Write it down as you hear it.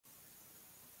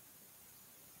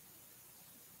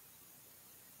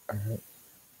All right.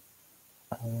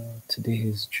 Today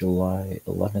is July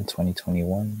 11,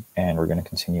 2021, and we're going to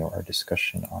continue our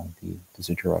discussion on the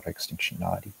Desiderata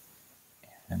Extinctionati.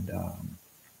 And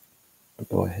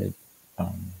go ahead.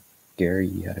 Gary,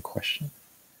 you had a question?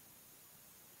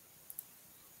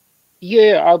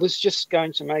 Yeah, I was just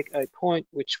going to make a point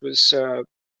which was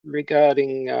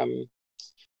regarding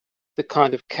the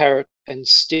kind of carrot and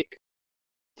stick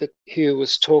that Hugh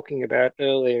was talking about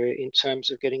earlier in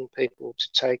terms of getting people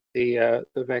to take the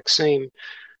vaccine.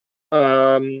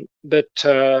 But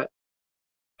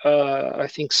I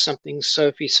think something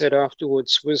Sophie said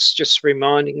afterwards was just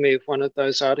reminding me of one of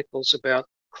those articles about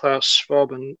Klaus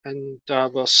Schwab and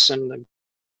Davos and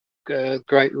the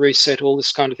Great Reset, all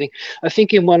this kind of thing. I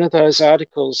think in one of those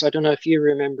articles, I don't know if you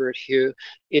remember it, Hugh,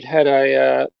 it had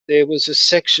there was a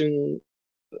section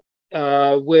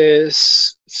where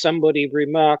somebody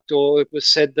remarked, or it was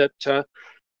said that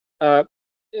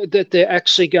that they're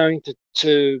actually going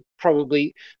to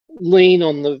probably lean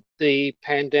on the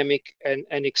pandemic and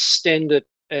extend it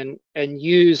and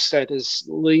use that as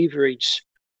leverage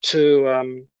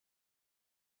to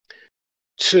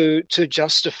to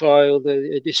justify all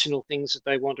the additional things that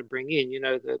they want to bring in, you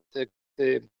know,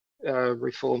 the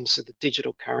reforms of the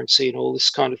digital currency and all this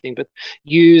kind of thing, but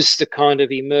use the kind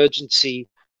of emergency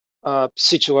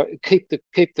situation, keep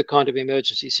the kind of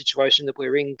emergency situation that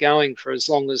we're in going for as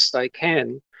long as they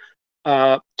can,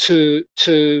 to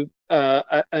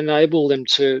enable them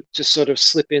to sort of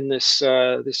slip in this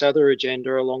this other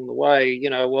agenda along the way, you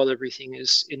know, while everything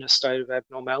is in a state of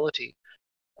abnormality.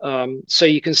 So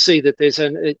you can see that there's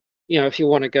you know, if you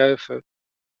want to go for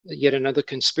yet another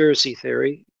conspiracy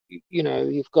theory, you know,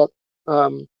 you've got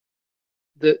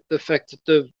the fact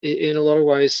that in a lot of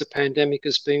ways the pandemic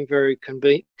has been very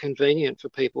convenient for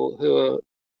people who are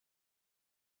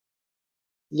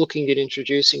looking at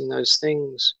introducing those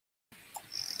things.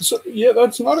 So yeah,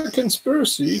 that's not a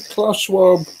conspiracy. Klaus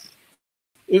Schwab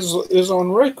is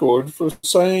on record for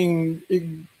saying,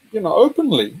 you know,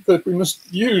 openly that we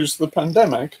must use the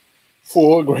pandemic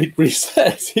for a great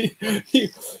reset. He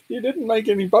didn't make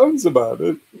any bones about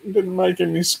it. He didn't make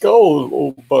any skull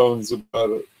or bones about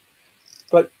it.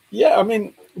 But yeah, I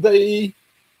mean,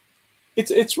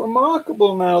 it's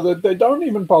remarkable now that they don't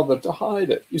even bother to hide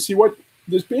it. You see,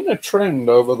 there's been a trend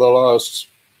over the last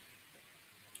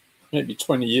maybe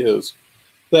 20 years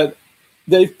that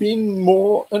they've been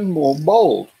more and more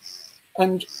bold.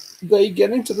 And they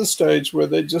get into the stage where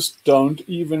they just don't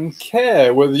even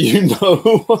care whether you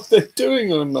know what they're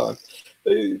doing or not.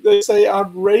 They say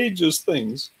outrageous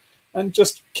things and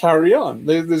just carry on.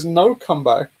 There's no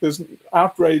comeback.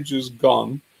 Outrage is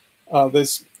gone.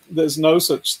 There's no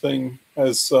such thing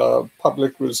as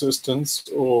public resistance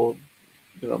or,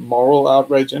 you know, moral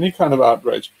outrage, any kind of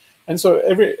outrage. And so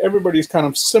everybody's kind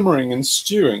of simmering and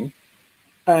stewing,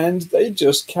 and they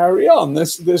just carry on.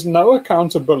 There's no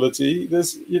accountability.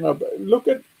 There's, you know, look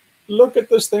at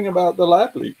this thing about the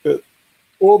lab leak, that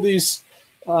all these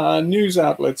news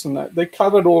outlets and that they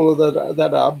covered all of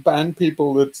that up, banned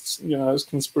people that, you know, as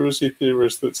conspiracy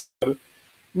theorists that said it.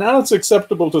 Now it's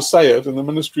acceptable to say it, and the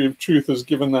Ministry of Truth has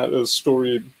given that as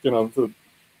story, you know,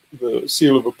 the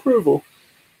seal of approval.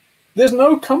 There's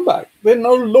no comeback. There are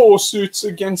no lawsuits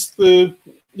against the,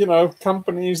 you know,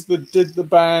 companies that did the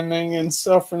banning and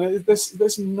stuff, and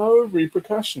there's no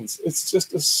repercussions. It's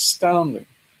just astounding.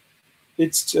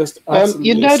 It's just absolutely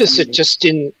you notice astounding. it just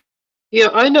in, yeah,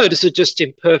 I notice it just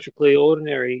in perfectly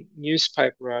ordinary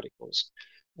newspaper articles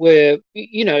where,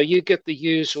 you know, you get the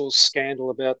usual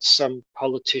scandal about some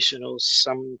politician or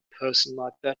some person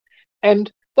like that, and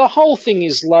the whole thing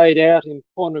is laid out in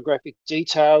pornographic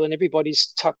detail and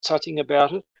everybody's tut-tutting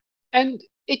about it, and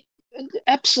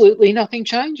absolutely nothing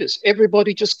changes.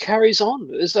 Everybody just carries on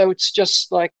as though it's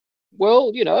just like,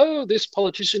 well, you know, this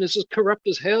politician is as corrupt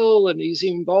as hell and he's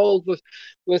involved with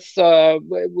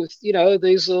you know,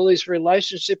 all these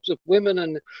relationships with women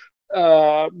and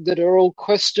that are all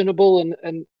questionable,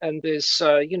 and there's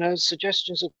you know,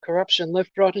 suggestions of corruption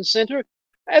left, right, and center.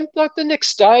 And like the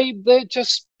next day, they're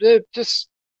just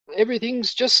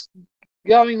everything's just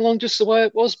going along just the way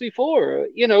it was before,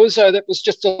 you know, as though that was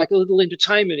just like a little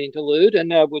entertainment interlude, and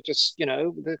now we're just, you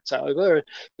know, that's over.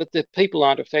 But the people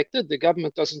aren't affected. The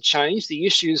government doesn't change. The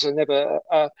issues are never.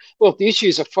 Well, the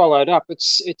issues are followed up.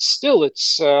 It's still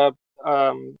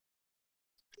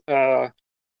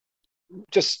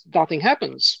just nothing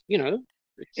happens. You know.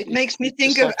 It makes me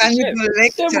think of Hannibal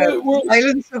Lecter,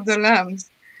 Silence of the Lambs.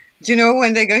 Do you know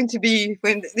when they're going to be,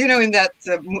 when, you know, in that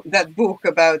that book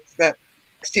about that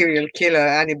serial killer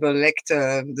Hannibal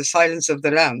Lecter, The Silence of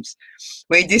the Lambs,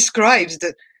 where he describes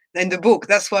that in the book,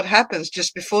 that's what happens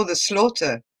just before the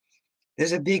slaughter.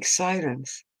 there's a big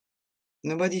silence.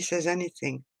 Nobody says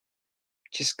anything.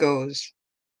 Just goes.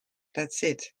 That's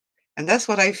it. And that's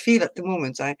what I feel at the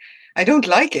moment. I don't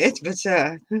like it, but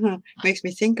makes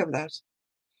me think of that.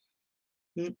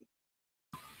 Mm.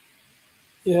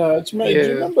 Yeah, do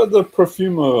you remember the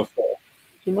perfumer affair?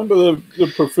 Do you remember the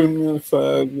perfumer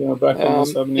affair, back in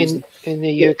the 70s? In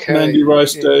the UK. Mandy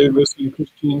Rice Davis and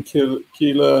Christine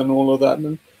Keeler and all of that.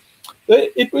 And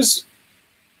it was,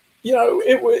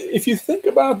 if you think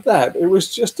about that, it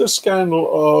was just a scandal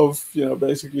of,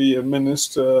 basically a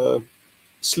minister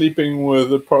sleeping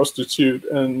with a prostitute,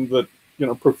 and that,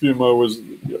 perfumer was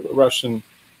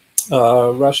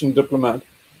a Russian diplomat,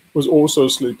 was also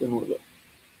sleeping with her.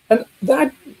 And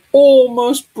that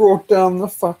almost brought down the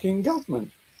fucking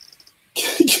government.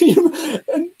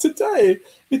 And today,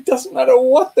 it doesn't matter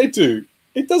what they do.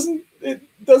 It doesn't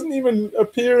even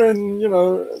appear in,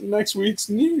 next week's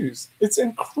news. It's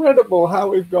incredible how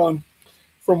we've gone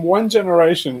from one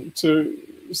generation to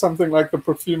something like the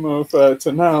perfumer affair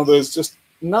to now. There's just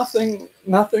nothing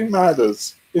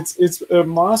matters. It's a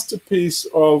masterpiece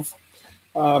of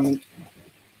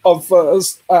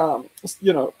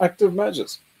active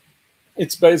measures.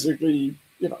 It's basically,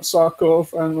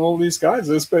 Sarkov and all these guys.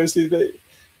 It's basically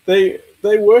they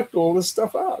worked all this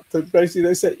stuff out. Basically,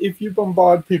 they say if you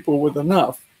bombard people with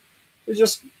enough, they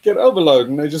just get overloaded,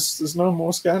 and there's no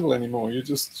more scandal anymore. You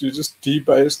just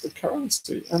debase the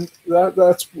currency, and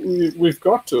we've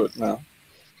got to it now.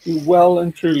 We're well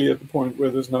and truly at the point where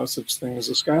there's no such thing as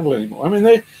a scandal anymore. I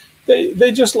mean,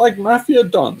 they just like mafia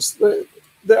dons.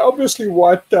 They obviously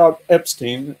wiped out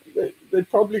Epstein. They're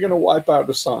probably going to wipe out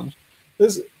Assange.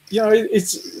 It's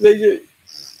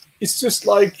just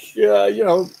like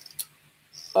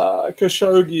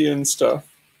Khashoggi and stuff.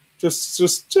 They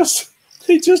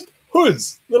just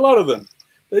hoods. A lot of them.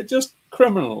 They're just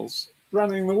criminals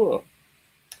running the world.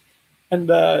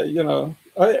 And I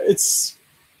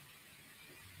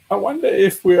wonder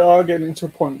if we are getting to a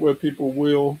point where people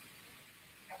will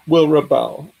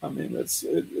rebel. I mean, it's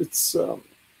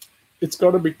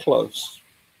got to be close.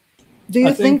 Do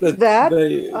you think that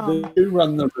they do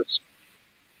run the risk?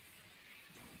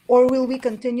 Or will we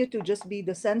continue to just be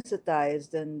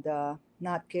desensitized and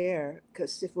not care?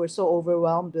 Because if we're so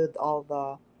overwhelmed with all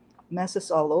the messes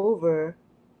all over,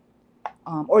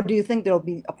 or do you think there'll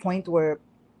be a point where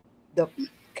the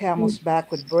camel's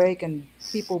back would break and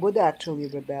people would actually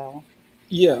rebel?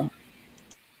 Yeah.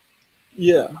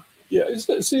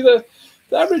 See, the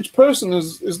average person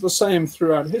is the same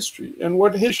throughout history, and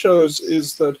what he shows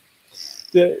is that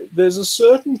there's a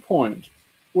certain point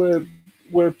where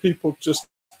people just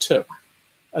tip,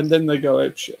 and then they go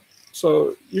apeshit.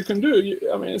 So you can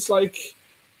it's like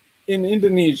in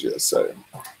Indonesia. So,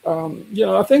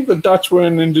 I think the Dutch were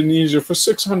in Indonesia for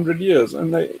 600 years,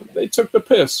 and they took the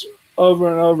piss over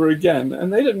and over again,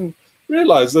 and they didn't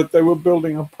realize that they were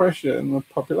building up pressure in the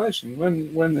population.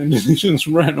 When the Indonesians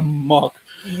ran amok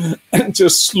and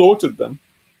just slaughtered them,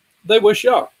 they were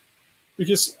shocked.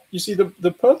 Because you see,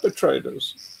 the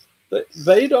perpetrators,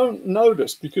 they don't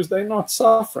notice because they're not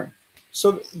suffering.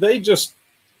 So they just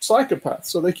psychopaths.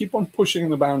 So they keep on pushing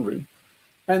the boundary.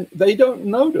 And they don't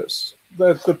notice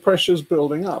that the pressure's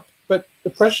building up. But the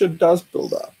pressure does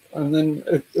build up. And then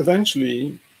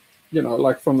eventually,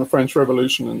 like from the French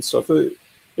Revolution and stuff, it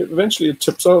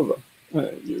tips over.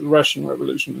 Russian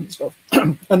Revolution and stuff.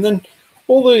 And then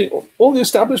all the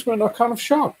establishment are kind of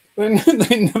shocked.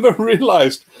 They never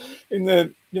realized in their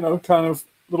kind of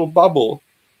little bubble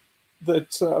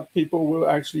that people were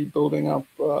actually building up.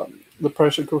 The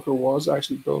pressure cooker was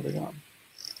actually building up.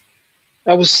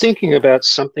 I was thinking about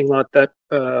something like that,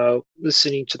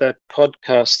 listening to that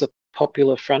podcast, the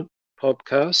Popular Front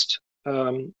podcast,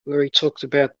 where he talked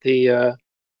about the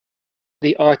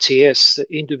ITS, the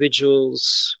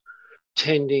individuals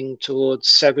tending towards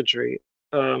savagery,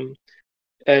 and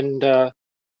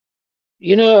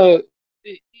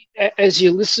as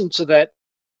you listen to that,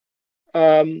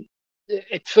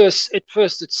 at first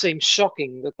it seemed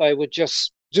shocking that they were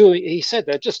just doing. He said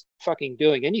they're just fucking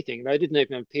doing anything. They didn't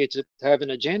even appear to have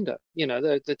an agenda.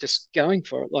 They're just going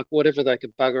for it, like whatever they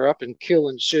could bugger up and kill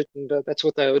and shoot, and that's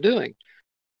what they were doing.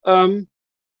 But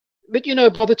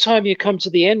by the time you come to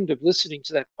the end of listening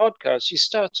to that podcast, you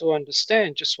start to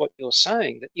understand just what you're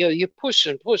saying. That you push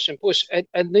and push and push,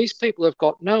 and these people have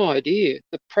got no idea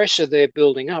the pressure they're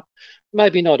building up.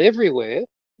 Maybe not everywhere,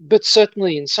 but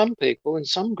certainly in some people, in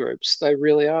some groups, they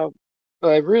really are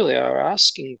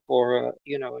asking for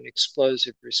an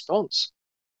explosive response.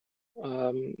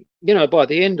 By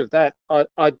the end of that,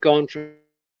 I'd gone from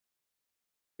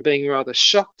being rather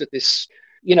shocked at this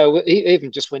you know,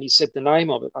 even just when he said the name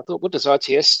of it, I thought, what does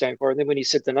ITS stand for? And then when he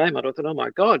said the name of it, I thought, oh my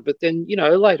God. But then, you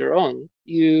know, later on,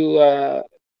 you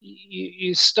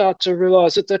start to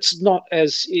realize that that's not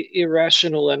as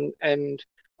irrational and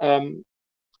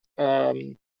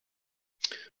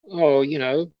oh, you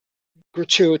know,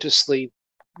 gratuitously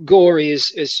gory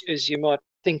as you might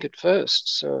think at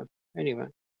first. So anyway.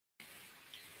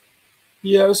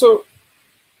 Yeah, so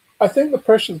I think the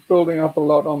pressure's building up a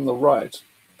lot on the right,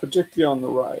 particularly on the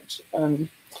right. And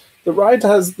the right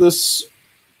has this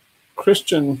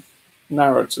Christian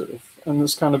narrative and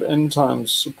this kind of end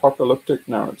times apocalyptic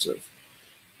narrative.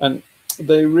 And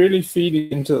they really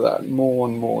feed into that more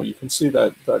and more. You can see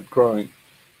that growing.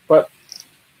 But,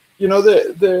 you know,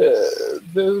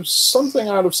 there's something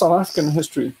out of South African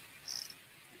history.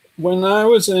 When I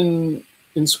was in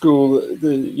school,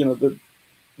 the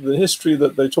history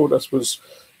that they taught us was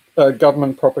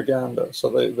government propaganda. So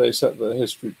they set the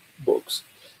history books.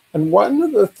 And one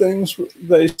of the things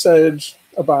they said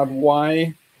about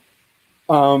why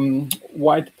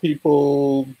white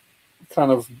people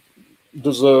kind of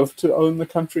deserve to own the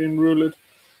country and rule it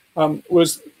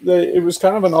was it was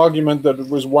kind of an argument that it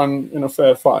was won in a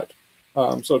fair fight.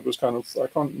 So it was kind of, I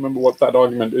can't remember what that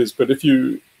argument is, but if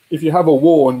you have a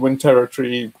war and win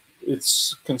territory,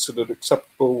 it's considered an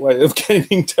acceptable way of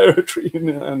gaining territory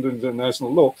and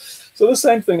international law. So the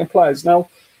same thing applies. Now,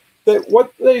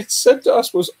 what they said to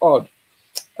us was odd,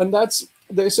 and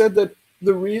they said that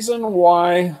the reason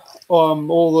why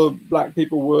all the black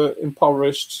people were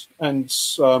impoverished and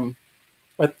in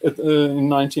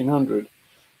 1900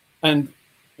 and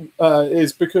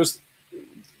is because,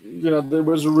 you know, there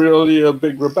was really a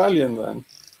big rebellion then,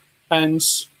 and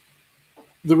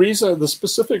the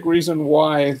specific reason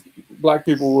why black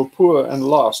people were poor and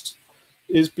lost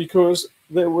is because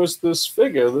there was this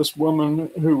figure, this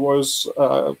woman who was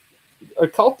a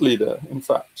cult leader. In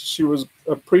fact, she was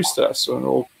a priestess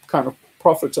or kind of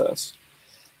prophetess,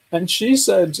 and she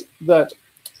said that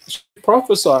she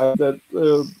prophesied that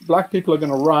black people are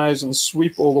going to rise and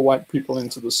sweep all the white people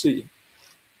into the sea.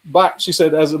 But she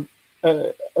said, as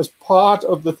part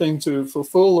of the thing to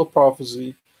fulfill the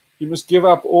prophecy, you must give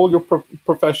up all your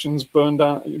professions, burn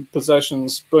down your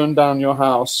possessions, burn down your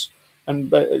house,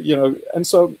 and you know. And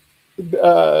so,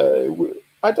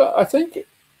 I think,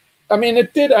 I mean,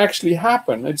 it did actually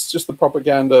happen. It's just the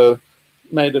propaganda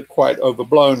made it quite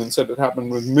overblown and said it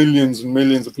happened with millions and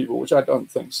millions of people, which I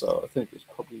don't think so. I think it's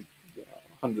probably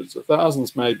hundreds of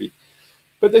thousands, maybe.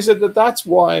 But they said that that's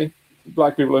why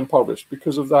black people are impoverished,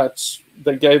 because of that.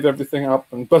 They gave everything up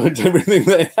and burned everything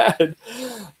they had.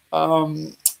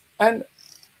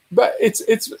 But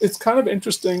it's kind of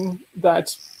interesting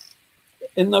that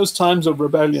in those times of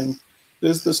rebellion,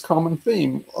 there's this common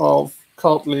theme of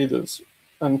cult leaders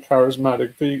and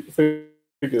charismatic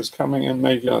figures coming and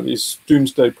making these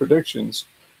doomsday predictions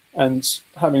and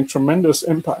having tremendous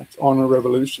impact on a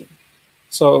revolution.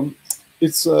 So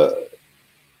it's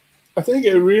I think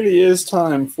it really is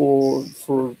time for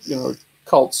you know,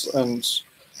 cults and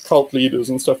cult leaders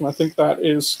and stuff, and I think that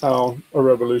is how a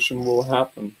revolution will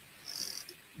happen.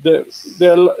 You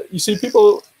see,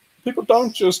 people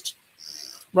don't just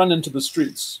run into the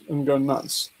streets and go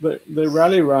nuts. They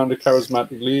rally around a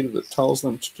charismatic leader that tells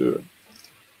them to do it.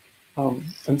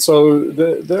 And so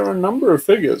there are a number of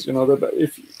figures, you know, that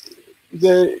if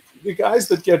the guys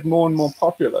that get more and more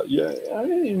popular, yeah,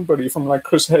 anybody from like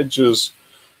Chris Hedges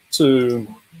to,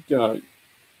 you know,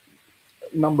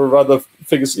 a number of other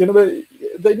figures, you know,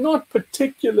 they're not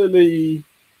particularly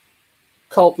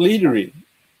cult leadery,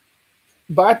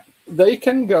 but they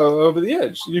can go over the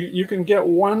edge. You can get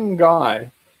one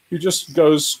guy who just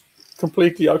goes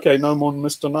completely, okay, no more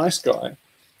Mr. Nice Guy.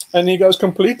 And he goes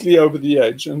completely over the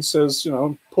edge and says, you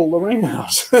know, pull the ring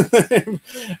out.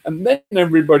 And then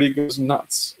everybody goes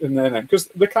nuts in their name. Because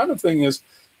the kind of thing is,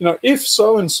 you know, if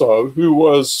so-and-so, who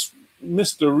was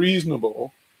Mr.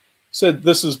 Reasonable, said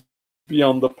this is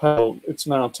beyond the pale, it's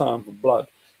now time for blood,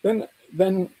 then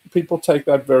people take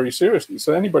that very seriously.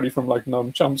 So anybody from like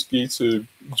Noam Chomsky to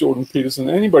Jordan Peterson,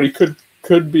 anybody could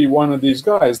be one of these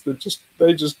guys that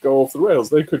they just go off the rails.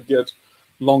 They could get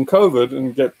long COVID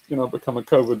and get, you know, become a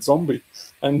COVID zombie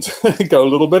and go a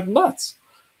little bit nuts.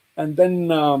 And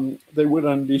then they would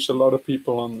unleash a lot of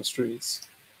people on the streets.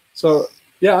 So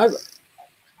yeah,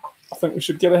 I think we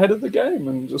should get ahead of the game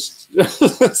and just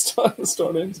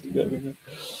start instigating it.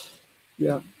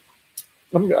 Yeah.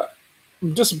 I'm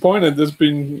disappointed there's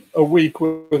been a week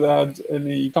without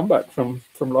any comeback from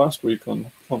last week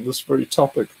on this very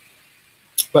topic.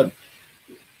 But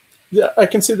yeah, I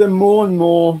can see there are more and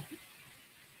more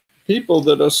people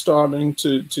that are starting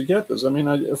to get this. I mean,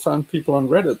 I found people on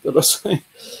Reddit that are saying,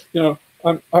 you know,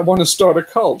 I want to start a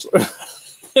cult.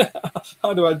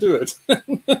 How do I do it?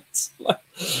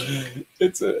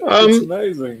 It's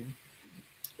amazing.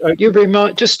 You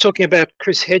remind, just talking about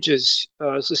Chris Hedges,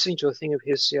 I was listening to a thing of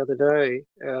his the other day.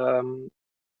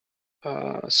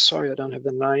 Sorry, I don't have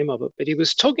the name of it, but he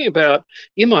was talking about,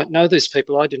 you might know these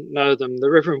people, I didn't know them, the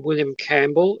Reverend William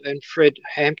Campbell and Fred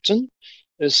Hampton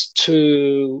as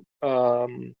two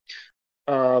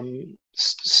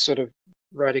sort of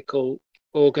radical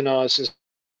organisers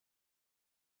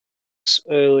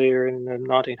earlier in the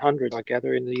 1900s, I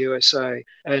gather, in the USA.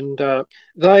 And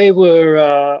they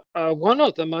were, one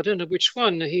of them, I don't know which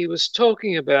one he was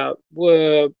talking about,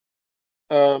 were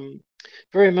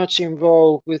very much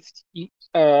involved with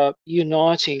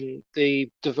uniting the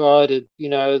divided,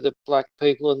 the black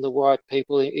people and the white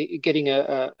people, getting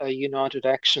a united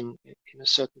action in a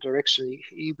certain direction.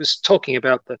 He was talking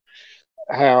about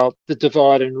how the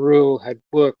divide and rule had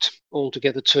worked all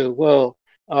together too well.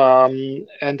 And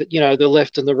that, the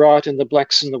left and the right and the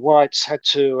blacks and the whites had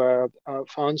to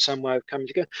find some way of coming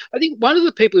together. I think one of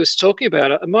the people who was talking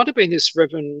about it might have been this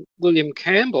Reverend William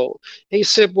Campbell. He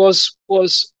said was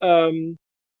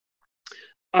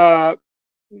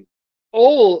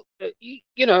all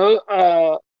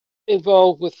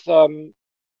involved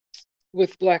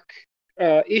with black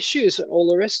issues and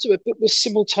all the rest of it, but was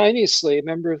simultaneously a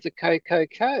member of the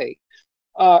KKK,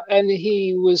 and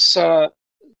he was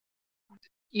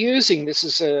using this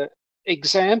as an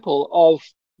example of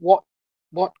what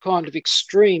kind of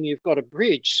extreme you've got to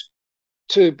bridge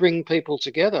to bring people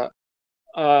together.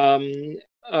 And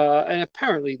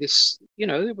apparently this,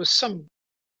 there was some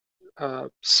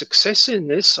success in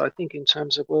this, I think, in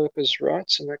terms of workers'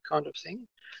 rights and that kind of thing.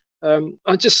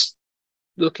 I'm just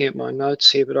looking at my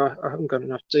notes here, but I haven't got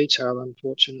enough detail,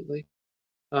 unfortunately.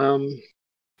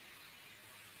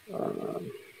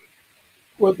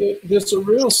 Well, there's a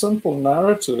real simple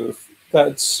narrative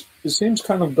it seems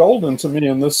kind of golden to me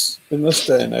in this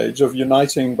day and age of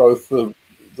uniting both the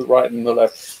right and the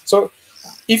left. So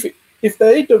if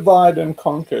they divide and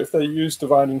conquer, if they use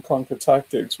divide and conquer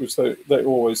tactics, which they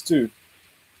always do,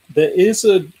 there is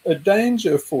a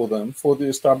danger for them, for the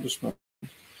establishment,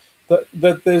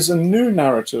 that there's a new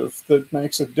narrative that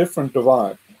makes a different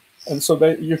divide. And so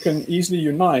you can easily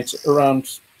unite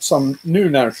around some new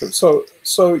narrative. So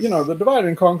the divide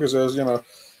and conquer says,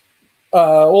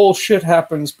 all shit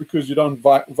happens because you don't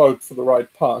vote for the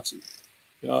right party.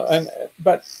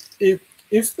 But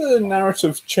if the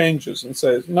narrative changes and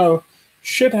says, no,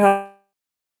 shit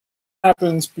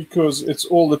happens because it's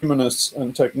all the humanists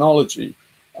and technology,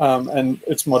 and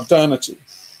it's modernity,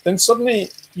 then suddenly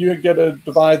you get a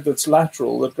divide that's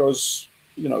lateral, that goes,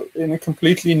 in a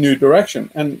completely new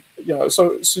direction. And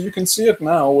so you can see it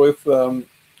now with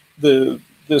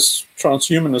this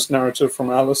transhumanist narrative from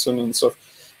Allison and stuff.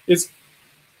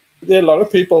 There are a lot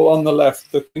of people on the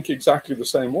left that think exactly the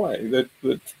same way, that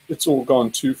it's all gone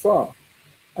too far.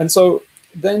 And so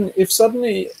then if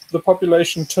suddenly the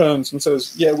population turns and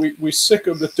says, yeah, we're sick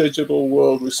of the digital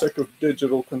world, we're sick of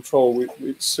digital control,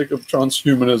 we're sick of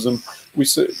transhumanism,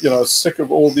 we're sick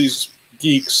of all these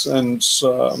geeks and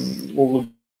all the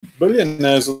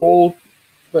billionaires, they're all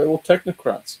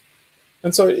technocrats.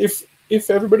 And so if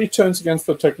everybody turns against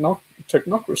the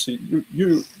technocracy,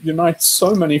 you unite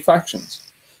so many factions.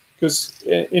 Because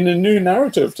in a new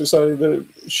narrative to say that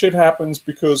shit happens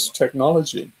because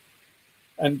technology,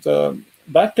 and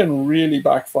that can really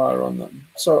backfire on them.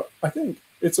 So I think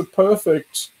it's a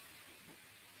perfect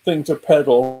thing to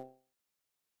peddle.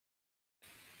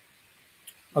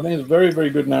 I think it's a very, very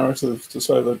good narrative to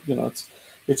say that,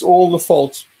 it's all the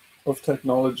fault of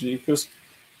technology. Because,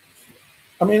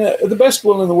 I mean, the best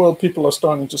will in the world, people are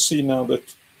starting to see now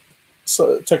that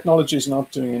technology is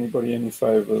not doing anybody any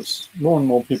favors. More and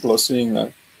more people are seeing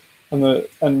that. And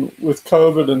with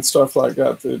COVID and stuff like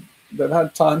that, they've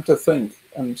had time to think.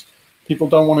 And people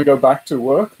don't want to go back to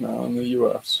work now in the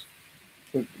US.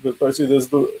 Basically, there's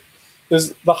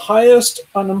the highest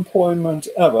unemployment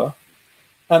ever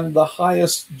and the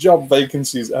highest job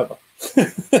vacancies ever.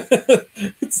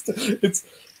 It's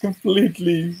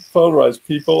completely polarized.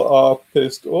 People are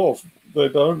pissed off.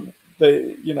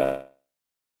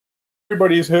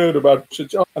 Everybody's heard about shit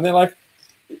job, and they're like,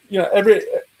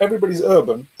 everybody's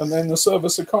urban, and then the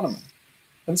service economy.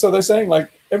 And so they're saying,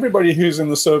 like, everybody who's in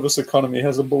the service economy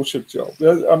has a bullshit job.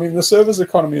 I mean, the service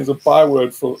economy is a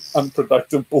byword for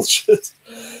unproductive bullshit.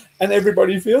 And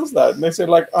everybody feels that. And they say,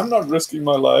 like, I'm not risking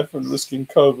my life and risking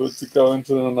COVID to go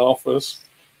into an office.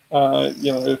 I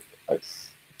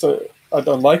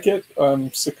don't like it.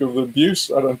 I'm sick of the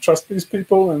abuse. I don't trust these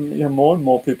people. And more and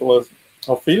more people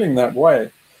are feeling that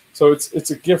way. So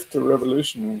it's a gift to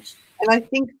revolutionaries. And I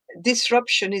think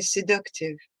disruption is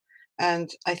seductive, and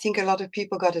I think a lot of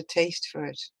people got a taste for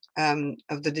it,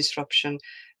 of the disruption,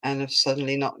 and of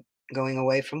suddenly not going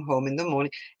away from home in the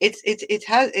morning. It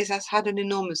has had an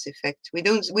enormous effect.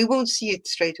 We won't see it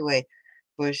straight away,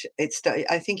 but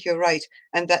I think you're right.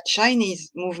 And that Chinese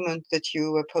movement that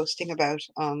you were posting about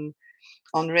on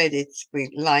Reddit, with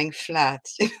lying flat,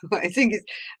 I think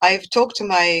I've talked to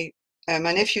my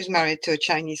nephew's married to a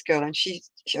Chinese girl, and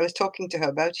I was talking to her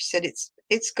about. She said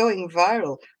it's going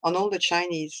viral on all the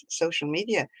Chinese social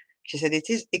media. She said it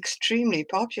is extremely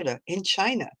popular in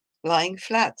China, lying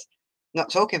flat. Not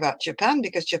talking about Japan,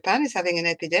 because Japan is having an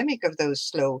epidemic of those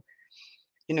slow,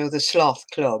 the sloth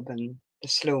club and the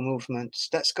slow movements.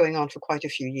 That's going on for quite a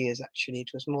few years, actually.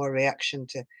 It was more a reaction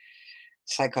to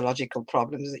psychological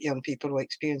problems that young people were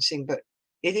experiencing, but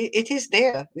it is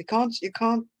there. You can't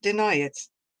deny it,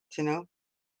 I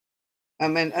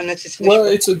mean, unless it's well,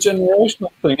 it's a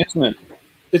generational thing, isn't it?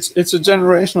 It's a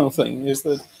generational thing. Is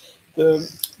that the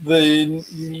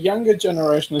younger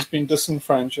generation has been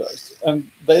disenfranchised,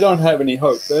 and they don't have any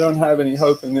hope. They don't have any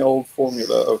hope in the old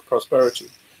formula of prosperity,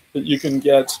 that you can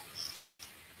get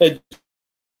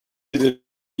educated,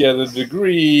 get a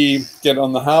degree, get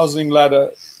on the housing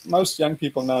ladder. Most young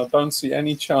people now don't see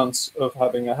any chance of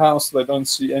having a house. They don't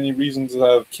see any reason to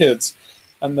have kids,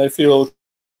 and they feel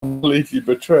completely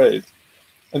betrayed.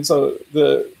 And so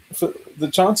the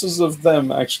chances of them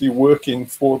actually working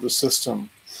for the system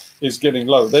is getting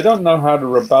low. They don't know how to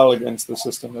rebel against the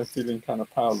system. They're feeling kind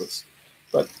of powerless.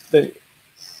 But they,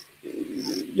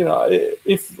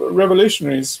 if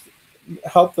revolutionaries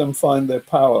help them find their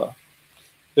power,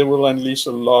 they will unleash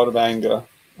a lot of anger.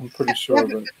 I'm pretty sure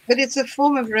of it. But it's a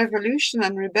form of revolution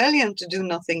and rebellion to do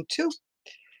nothing too,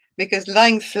 because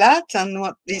lying flat and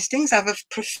what these things have a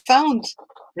profound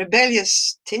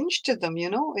rebellious tinge to them.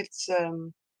 It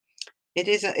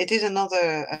is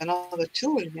another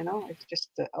tool. It's just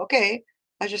okay.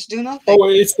 I just do nothing. Oh,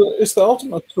 it's the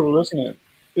ultimate tool, isn't it?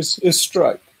 It's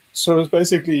strike. So it's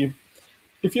basically,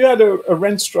 if you had a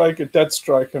rent strike, a debt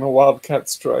strike, and a wildcat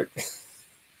strike,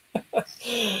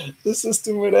 the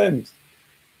system would end.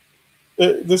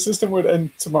 The system would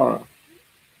end tomorrow.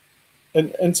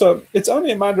 And so it's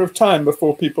only a matter of time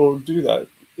before people do that.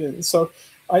 And so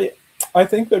I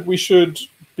think that we should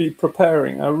be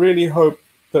preparing. I really hope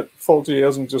that Faulty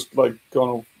hasn't just gone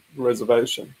on the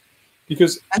reservation,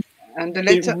 because and the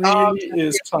it really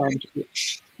is time to.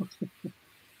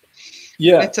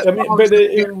 Yeah, I mean, but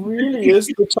it really is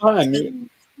the time.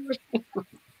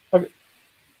 I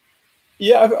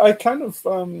kind of,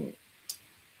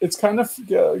 it's kind of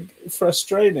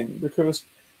frustrating, because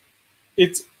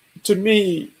to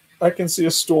me, I can see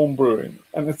a storm brewing,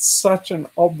 and it's such an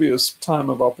obvious time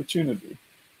of opportunity,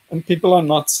 and people are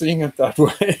not seeing it that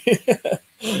way.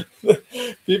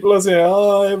 People are saying,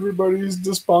 "Oh, everybody's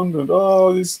despondent.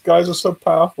 Oh, these guys are so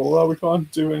powerful. Oh, we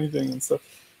can't do anything," and stuff.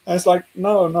 And it's like,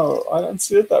 no, I don't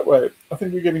see it that way. I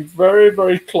think we're getting very,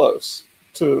 very close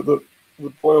to the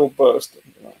boil bursting.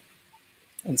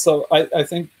 And so I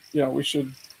think we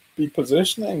should be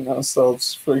positioning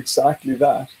ourselves for exactly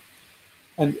that.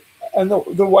 And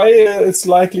the way it's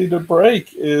likely to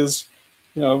break is,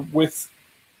 with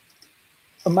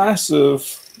a massive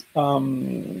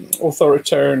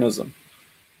authoritarianism.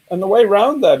 And the way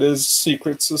around that is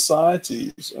secret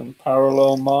societies and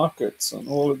parallel markets and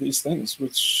all of these things,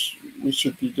 which we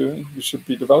should be doing, we should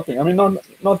be developing. I mean,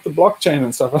 not the blockchain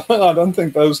and stuff. I don't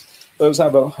think those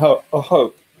have a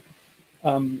hope,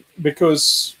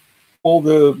 because all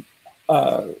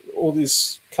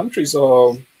these countries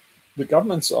the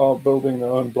governments are building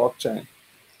their own blockchain.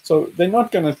 So they're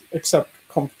not going to accept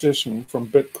competition from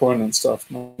Bitcoin and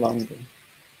stuff no longer.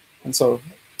 And so,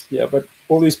 yeah, but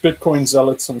all these Bitcoin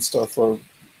zealots and stuff I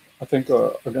think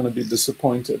are going to be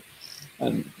disappointed.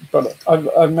 But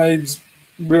I've made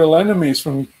real enemies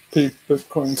from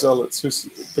Bitcoin zealots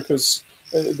because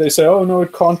they say, "Oh no,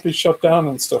 it can't be shut down"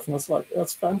 and stuff. And it's like,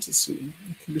 that's fantasy.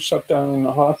 It can be shut down in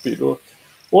a heartbeat. Or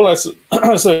all I say,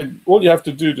 all you have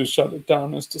to do to shut it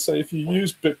down is to say, if you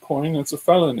use Bitcoin, it's a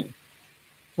felony.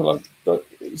 So but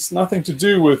it's nothing to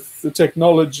do with the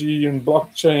technology and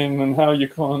blockchain and how you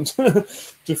can't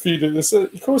defeat it.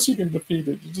 Of course you can defeat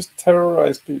it. You just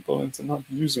terrorize people into not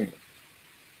using it.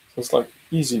 So it's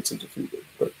easy to defeat it.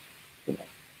 But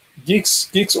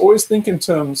geeks always think in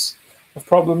terms of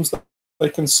problems that they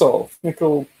can solve,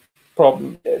 technical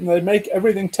problems, and they make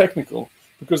everything technical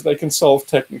because they can solve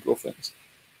technical things.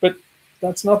 But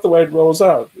that's not the way it rolls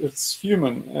out. It's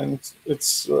human, and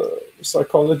it's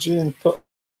psychology and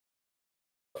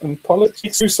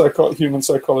politics, human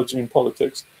psychology and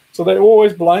politics. So they're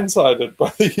always blindsided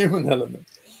by the human element.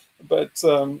 But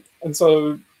and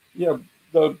so yeah,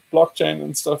 the blockchain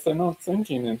and stuff, they're not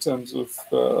thinking in terms of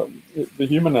the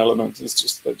human element. It's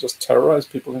just they just terrorize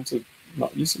people into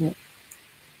not using it.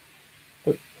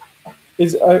 But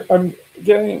I'm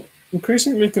getting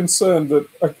increasingly concerned that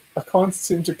I can't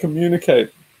seem to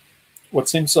communicate what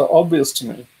seems so obvious to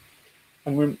me,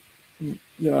 and when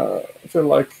I feel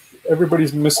like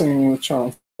everybody's missing the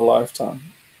chance of a lifetime,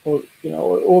 or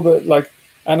all the like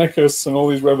anarchists and all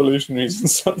these revolutionaries and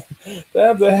stuff, they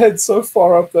have their heads so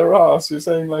far up their ass. You're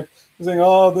saying,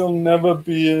 oh, there'll never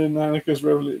be an anarchist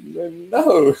revolution.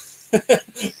 No,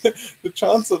 the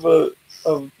chance of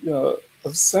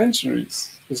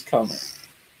centuries is coming,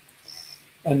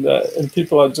 and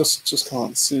people are just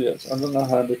can't see it. I don't know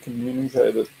how to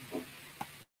communicate it.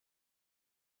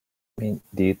 I mean,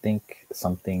 do you think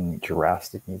something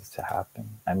drastic needs to happen?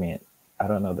 I mean, I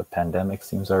don't know. The pandemic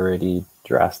seems already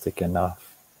drastic enough.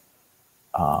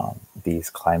 These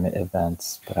climate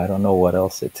events, but I don't know what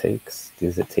else it takes.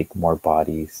 Does it take more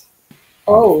bodies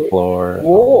on the floor?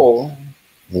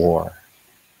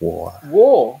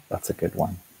 War. That's a good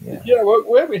one. Yeah.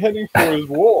 Where we're heading for is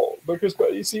war, because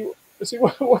you see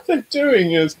what they're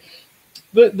doing is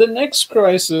the next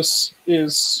crisis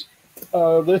is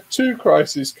there are two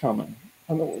crises coming,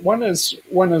 and one is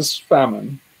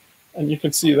famine, and you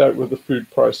can see that with the food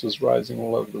prices rising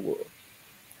all over the world.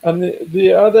 And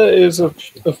the other is a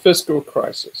fiscal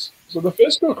crisis. So the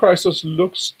fiscal crisis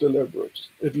looks deliberate.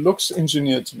 It looks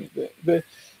engineered to me. They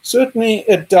certainly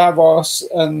at Davos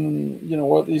and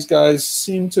what these guys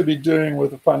seem to be doing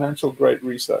with the financial Great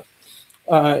Reset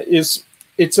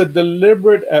it's a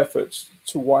deliberate effort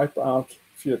to wipe out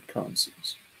fiat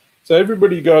currencies. So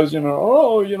everybody goes,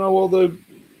 well,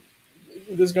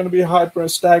 there's going to be hyper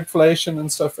stagflation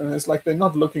and stuff, and it's like they're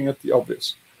not looking at the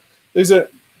obvious.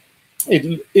 If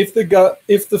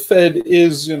the Fed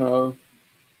is,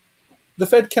 the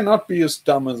Fed cannot be as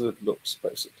dumb as it looks,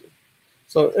 basically.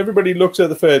 So everybody looks at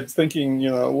the Fed thinking,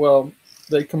 well,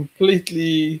 they're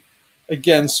completely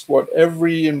against what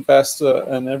every investor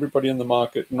and everybody in the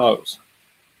market knows.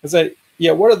 I say,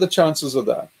 yeah, what are the chances of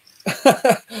that?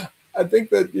 I think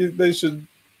that they should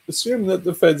assume that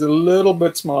the Fed's a little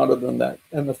bit smarter than that,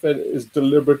 and the Fed is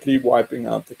deliberately wiping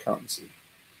out the currency.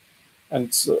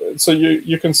 And so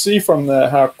you can see from there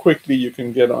how quickly you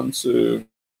can get onto,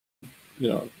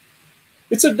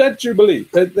 it's a debt jubilee.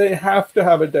 They have to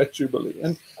have a debt jubilee.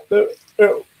 And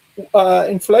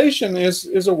inflation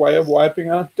is a way of wiping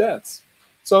out debts.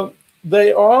 So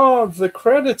they are the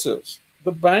creditors.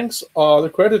 The banks are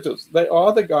the creditors. They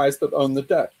are the guys that own the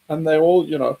debt. And they all,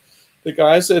 the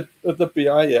guys at the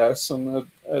BIS and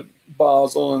at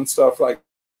Basel and stuff like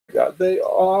that, they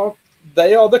are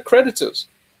the creditors.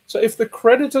 So if the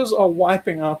creditors are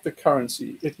wiping out the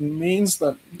currency, it means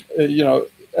that,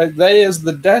 they as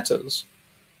the debtors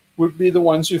would be the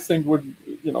ones you think would,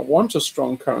 want a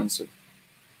strong currency.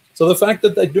 So the fact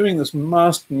that they're doing this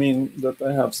must mean that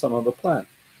they have some other plan.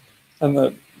 And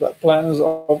that plan is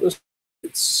obviously,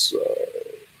 it's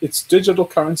digital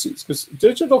currencies, because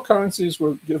digital currencies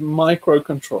will give micro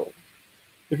control.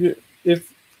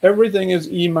 If everything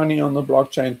is e-money on the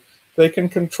blockchain, they can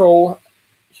control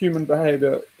human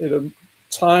behavior at a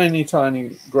tiny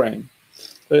grain,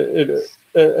 at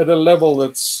a level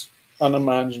that's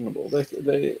unimaginable.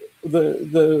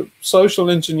 The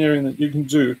social engineering that you can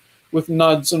do with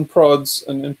nuds and prods,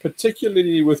 and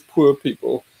particularly with poor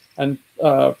people and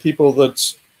people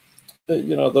that,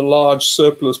 the large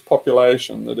surplus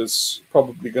population that is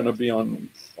probably going to be on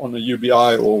a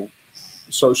UBI or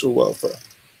social welfare.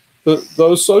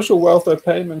 Those social welfare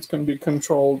payments can be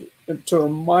controlled to a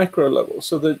micro level,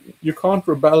 so that you can't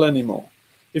rebel anymore.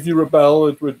 If you rebel,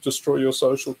 it would destroy your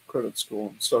social credit score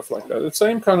and stuff like that. It's the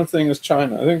same kind of thing as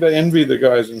China. I think they envy the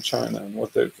guys in China and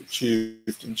what they've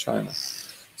achieved in China.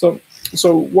 So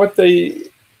they're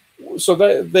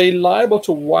liable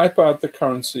to wipe out the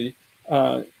currency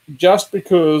just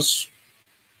because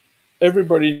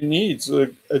everybody needs a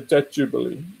debt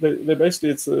jubilee. They basically,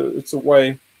 it's a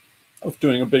way of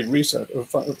doing a big reset.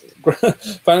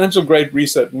 Financial Great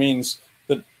Reset means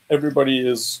that everybody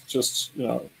is just,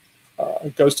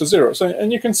 goes to zero. So,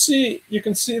 and you can see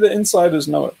the insiders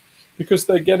know it, because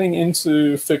they're getting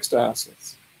into fixed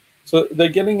assets. So they're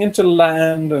getting into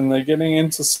land, and they're getting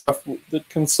into stuff that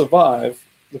can survive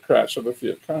the crash of a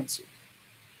fiat currency.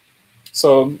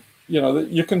 So,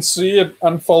 you can see it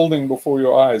unfolding before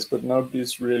your eyes, but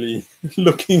nobody's really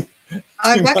looking.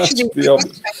 I've actually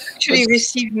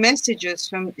received messages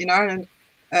in Ireland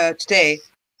today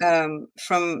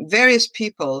from various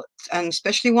people, and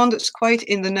especially one that's quite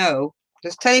in the know,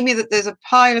 that's telling me that there's a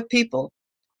pile of people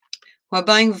who are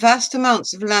buying vast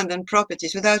amounts of land and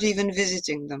properties without even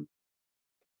visiting them.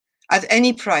 at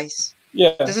any price.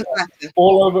 Yeah, doesn't matter.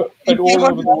 All over the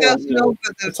world. No,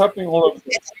 yeah. It's happening all over.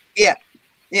 Yeah,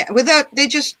 without they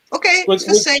just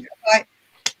just say goodbye.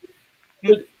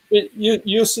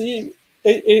 You see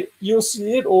you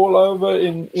see it all over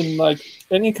in like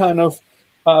any kind of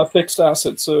fixed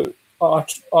assets. So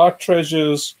art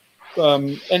treasures,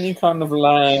 any kind of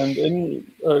land, any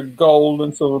gold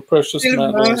and silver, precious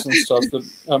metals and stuff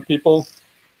that people.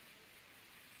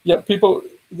 Yeah, people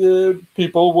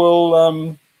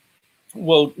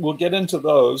will get into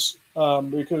those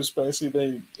because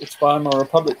basically it's Weimar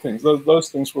Republic things. Those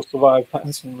things will survive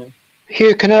handsomely.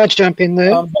 Hugh, can I jump in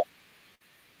there?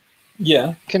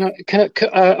 Yeah.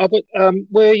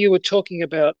 Where you were talking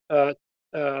about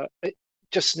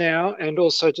just now, and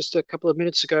also just a couple of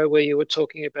minutes ago, where you were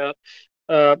talking about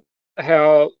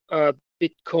how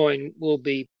Bitcoin will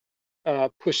be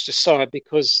pushed aside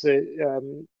because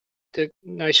the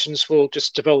nations will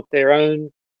just develop their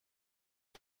own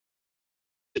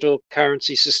digital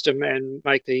currency system and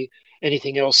make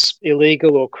anything else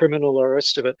illegal or criminal or the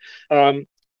rest of it.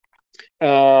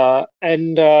 I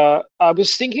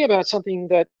was thinking about something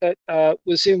that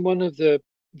was in one of the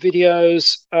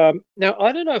videos. Now,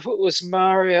 I don't know if it was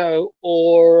Mario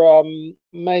or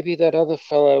maybe that other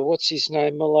fellow. What's his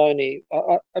name? Maloney.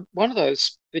 One of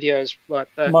those videos like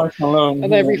that. Mike Malone.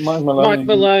 And Mike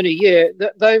Maloney. Yeah,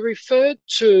 they referred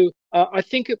to. I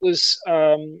think it was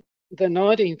the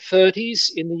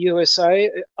 1930s in the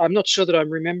USA. I'm not sure that I'm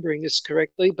remembering this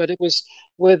correctly, but it was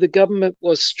where the government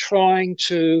was trying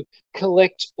to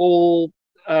collect all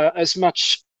as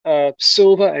much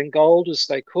silver and gold as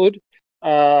they could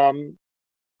to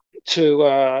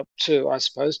I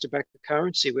suppose to back the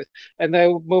currency with, and they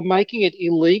were making it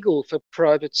illegal for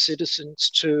private citizens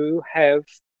to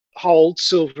hold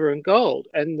silver and gold,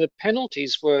 and the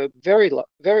penalties were very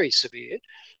severe.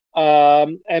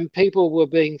 And people were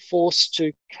being forced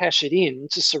to cash it in,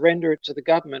 to surrender it to the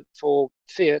government for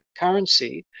fiat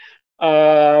currency.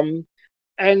 I'm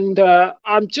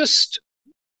just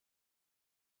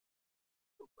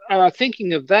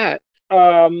thinking of that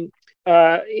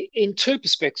in two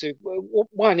perspectives.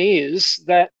 One is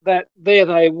that there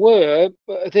they were.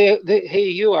 Here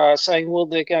you are saying, well,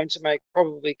 they're going to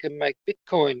probably can make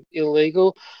Bitcoin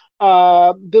illegal.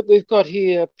 But we've got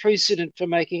here precedent for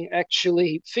making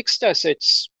actually fixed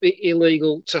assets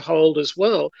illegal to hold as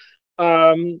well.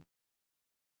 I'm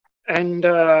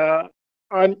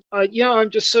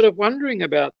just sort of wondering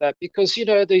about that because,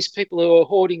 these people who are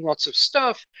hoarding lots of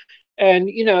stuff, and,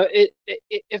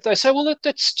 if they say, well,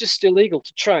 that's just illegal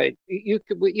to trade, you're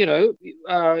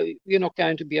not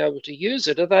going to be able to use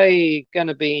it. Are they going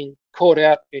to be caught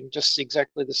out in just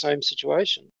exactly the same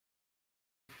situation?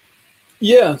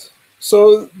 Yeah,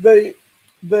 so they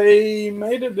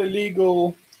made it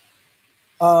illegal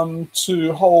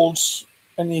to hold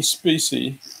any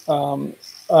specie and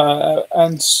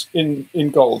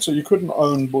in gold, so you couldn't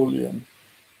own bullion.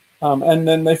 And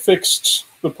then they fixed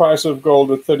the price of gold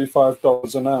at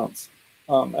 $35 an ounce,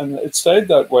 and it stayed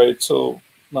that way till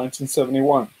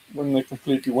 1971 when they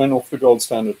completely went off the gold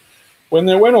standard. When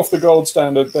they went off the gold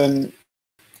standard, then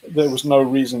there was no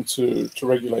reason to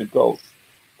regulate gold,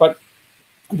 but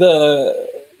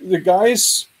the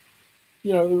guys,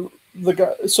 the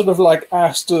guy, sort of like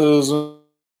Astor's and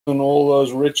all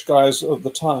those rich guys of the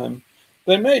time,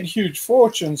 they made huge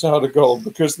fortunes out of gold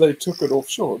because they took it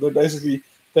offshore. They basically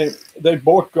they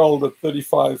bought gold at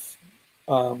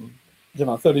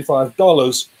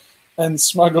 $35 and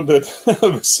smuggled it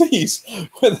overseas,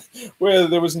 where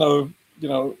there was no,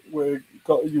 where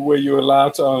you were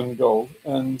allowed to own gold,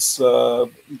 and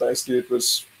basically it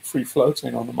was free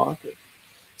floating on the market.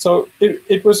 So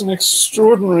it was an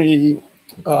extraordinary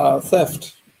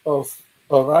theft of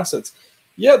assets.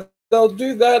 Yeah, they'll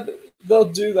do that. They'll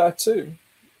do that too.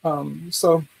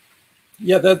 So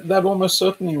yeah, that almost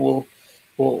certainly will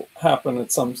happen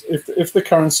at some. If the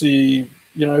currency,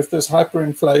 if there's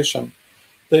hyperinflation,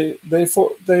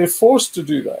 they're forced to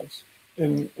do that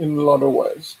in a lot of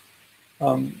ways,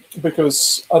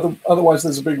 because otherwise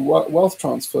there's a big wealth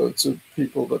transfer to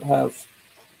people that have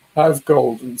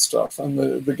gold and stuff, and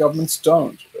the governments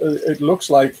don't. It looks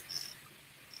like,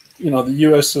 the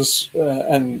US is,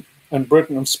 and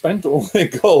Britain have spent all their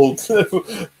gold.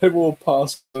 They've all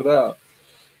passed it out.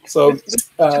 So,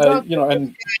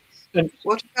 and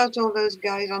what about all those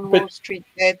guys on Wall Street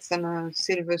bets and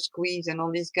Silver Squeeze and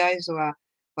all these guys who are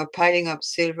piling up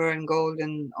silver and gold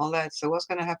and all that? So what's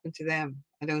going to happen to them?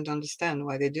 I don't understand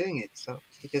why they're doing it. So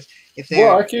because if they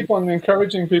I keep on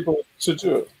encouraging people to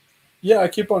do it. Yeah, I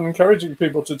keep on encouraging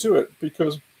people to do it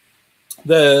because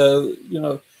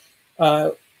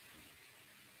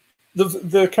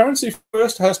the currency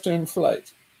first has to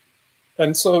inflate.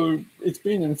 And so it's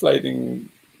been inflating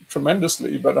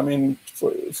tremendously, but I mean,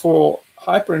 for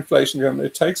hyperinflation,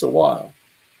 it takes a while.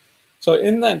 So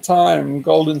in that time,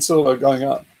 gold and silver going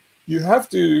up, you have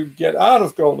to get out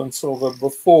of gold and silver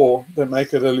before they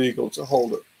make it illegal to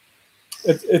hold it.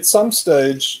 At some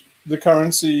stage, the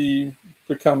currency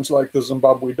becomes like the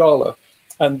Zimbabwe dollar,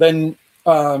 and then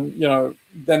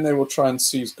then they will try and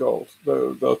seize gold.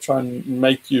 They'll try and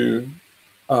make you.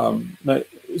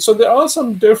 So there are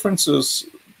some differences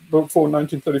before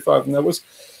 1935, and there was.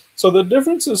 So the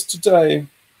differences today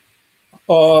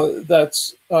are that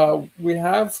we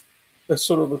have a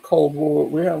sort of a Cold War.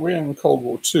 We're in Cold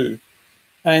War II,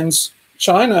 and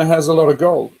China has a lot of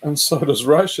gold, and so does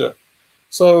Russia.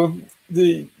 So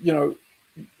they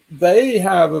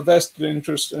have a vested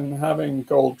interest in having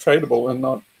gold tradable and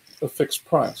not a fixed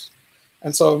price,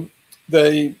 and so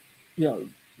they,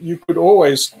 you could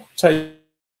always take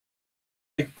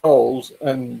gold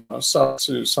and sell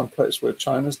to some place where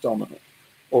China's dominant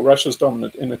or Russia's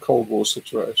dominant in a Cold War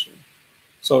situation.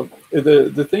 So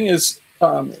the thing is,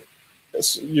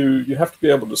 you have to be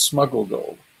able to smuggle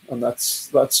gold, and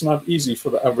that's not easy for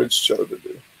the average Joe to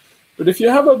do. But if you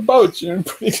have a boat, you're in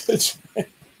pretty good shape.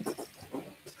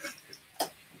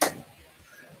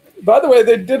 By the way,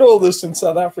 they did all this in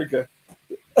South Africa.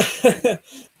 I'll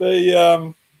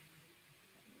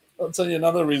tell you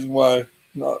another reason why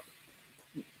not.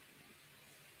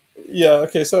 Yeah,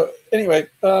 okay, so anyway,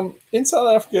 in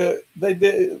South Africa, they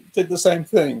did the same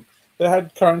thing. They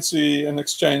had currency and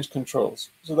exchange controls.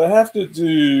 So they have to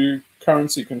do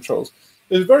currency controls.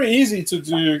 It's very easy to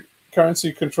do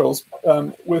currency controls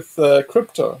with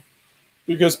crypto,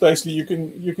 because basically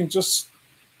you can just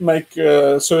make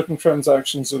certain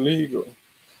transactions illegal.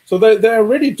 So they're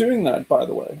already doing that, by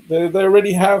the way. They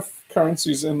already have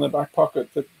currencies in their back pocket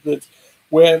that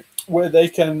where they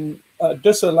can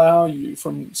disallow you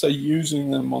from, say,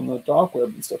 using them on the dark web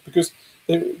and stuff, because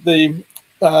they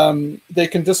can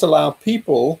disallow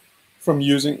people from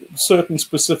using certain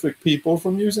specific people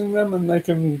from using them, and they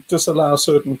can disallow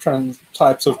certain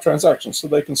types of transactions. So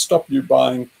they can stop you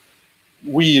buying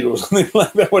weed or something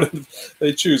like that, whatever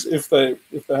they choose. If they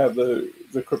have the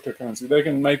cryptocurrency, they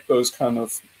can make those kind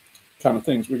of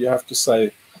things where you have to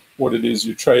say what it is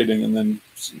you're trading, and then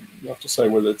you have to say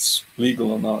whether it's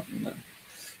legal or not.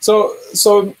 So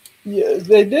yeah,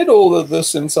 they did all of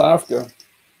this in South Africa,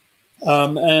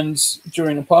 and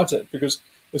during apartheid, because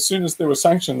as soon as there were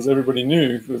sanctions, everybody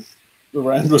knew that the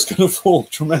rand was going to fall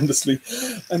tremendously,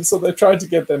 and so they tried to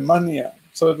get their money out.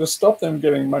 So to stop them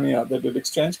getting money out, they did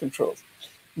exchange controls.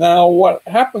 Now, what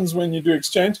happens when you do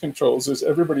exchange controls is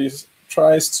everybody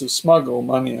tries to smuggle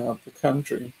money out of the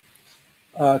country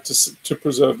to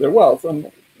preserve their wealth.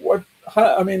 And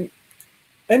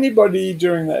anybody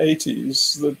during the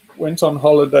 80s that went on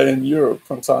holiday in Europe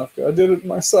from South Africa, I did it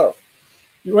myself.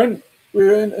 We went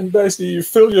and basically you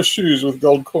fill your shoes with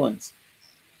gold coins.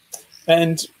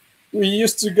 And we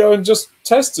used to go and just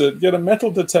test it, get a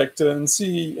metal detector and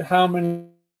see how many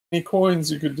coins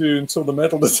you could do until the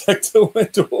metal detector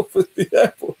went off at the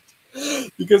airport.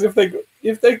 Because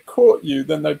if they caught you,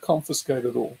 then they'd confiscate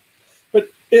it all. But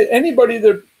anybody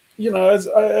that,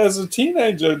 as a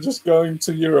teenager just going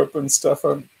to Europe and stuff,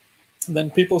 then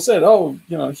people said, oh,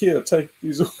 here, take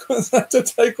these coins. I had to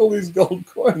take all these gold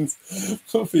coins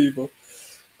for people.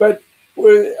 But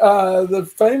the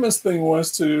famous thing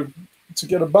was to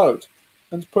get a boat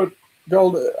and put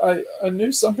gold. I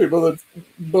knew some people that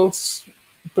built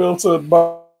a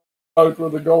boat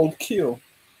with a gold keel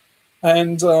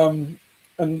and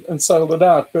sailed it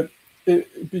out. But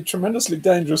it'd be tremendously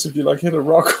dangerous if you hit a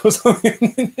rock or something.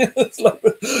 It's like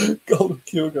the gold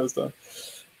keel goes down.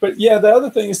 But yeah, the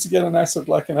other thing is to get an asset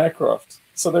like an aircraft.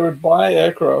 So they would buy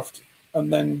aircraft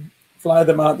and then fly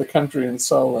them out the country and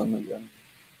sell them again.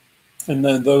 And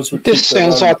then those would. This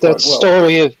sounds like that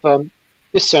story of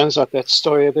This sounds like that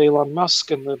story of Elon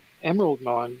Musk and the Emerald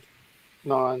Mine.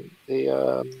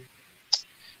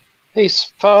 His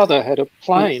father had a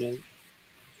plane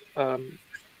and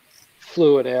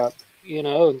flew it out,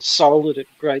 and sold it at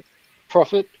great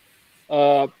profit.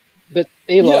 But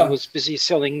Elon was busy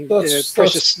selling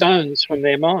precious stones from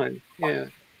their mine. So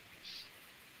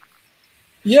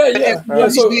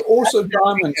also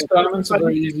diamonds. Diamonds are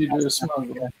very easy to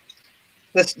smuggle.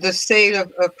 The sale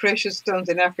of precious stones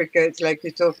in Africa, it's like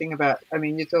you're talking about. I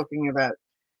mean, you're talking about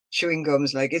chewing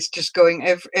gums. Like it's just going.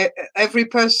 Every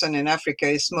person in Africa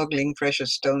is smuggling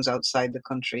precious stones outside the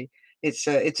country. It's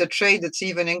a trade that's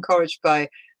even encouraged by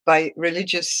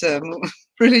religious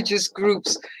religious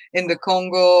groups in the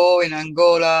Congo, in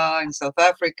Angola, in South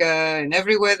Africa, and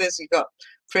everywhere. You got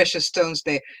precious stones.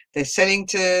 They're selling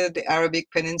to the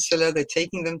Arabic Peninsula. They're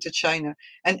taking them to China.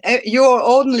 And your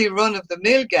ordinary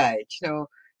run-of-the-mill guy, you know,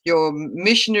 your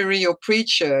missionary or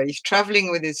preacher, he's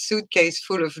traveling with his suitcase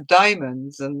full of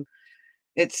diamonds, and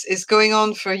it's going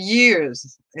on for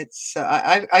years. It's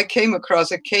I came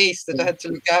across a case that I had to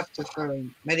look after for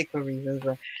medical reasons,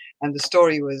 and the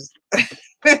story was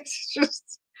it's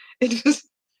just it was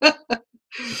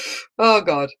oh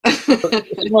God.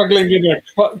 Smuggling in a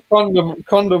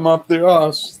condom up the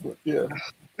arse. Yeah.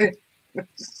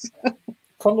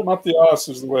 Condom up the arse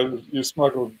is the way that you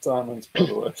smuggle diamonds, by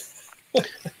the way.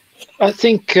 I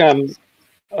think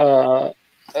I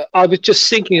was just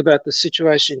thinking about the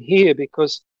situation here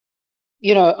because,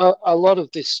 you know, a lot of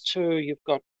this too, you've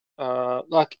got,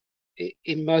 like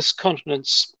in most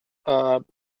continents,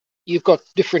 you've got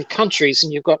different countries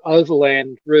and you've got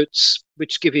overland routes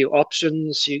which give you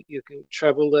options. You can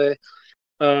travel there.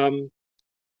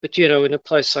 But, you know, in a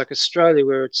place like Australia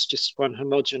where it's just one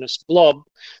homogenous blob,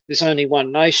 there's only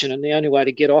one nation, and the only way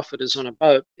to get off it is on a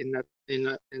boat in that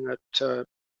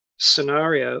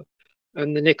scenario.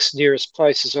 And the next nearest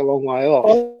place is a long way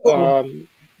off.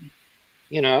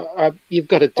 You know, you've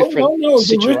got a different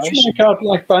situation. The rich make out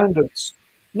like bandits.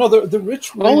 No, the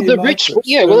rich really the rich,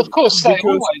 yeah, well, of course, they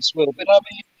always will. But I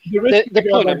mean, the rich make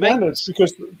out like bandits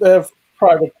because they have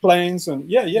private planes. And,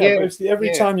 basically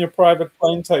every time your private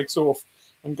plane takes off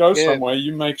and goes somewhere,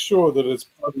 you make sure that it's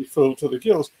probably filled to the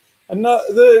gills. And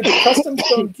the customs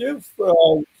don't give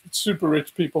super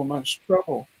rich people much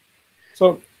trouble.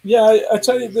 So, yeah, I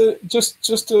tell you, just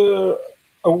at the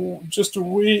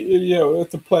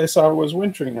place I was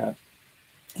wintering at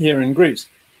here in Greece,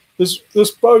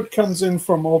 this boat comes in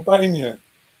from Albania.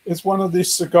 It's one of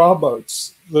these cigar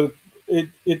boats that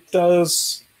it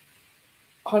does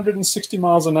 160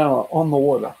 miles an hour on the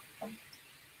water,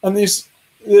 and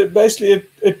basically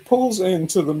it pulls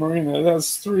into the marina. It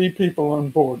has 3 people on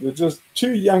board. They're just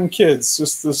 2 young kids,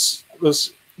 just this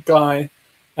guy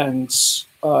and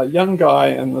young guy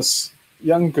and this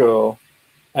young girl,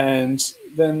 and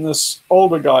then this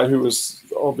older guy who was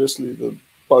obviously the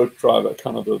boat driver,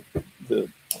 kind of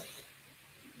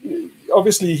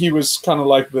obviously he was kind of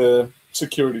like the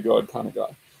security guard kind of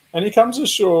guy. And he comes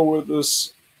ashore with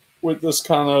this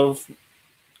kind of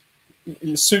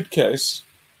suitcase,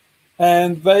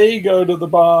 and they go to the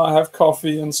bar, have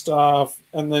coffee and stuff,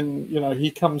 and then, you know, he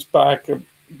comes back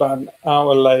about an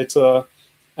hour later,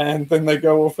 and then they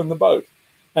go off in the boat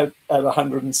at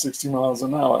 160 miles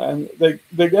an hour, and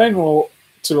they're going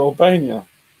to Albania.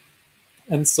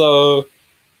 And so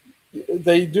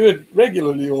they do it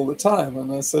regularly all the time.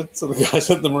 And I said to the guys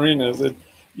at the marina, I said,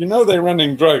 you know, they're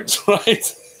running drugs,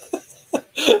 right?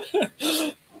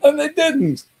 And they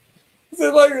didn't.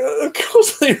 They're like, of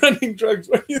course they're running drugs.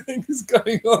 What do you think is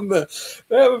going on there?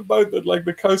 They have a boat that, like,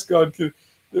 the Coast Guard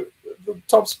the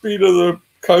top speed of the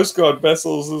Coast Guard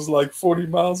vessels is like 40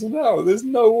 miles an hour. There's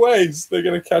no ways they're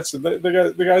going to catch them.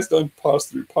 The guys don't pass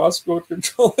through passport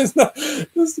control.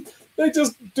 They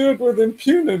just do it with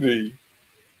impunity.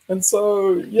 And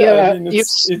so, I mean,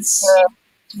 it's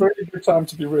a very good time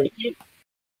to be rich.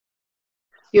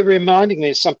 You're reminding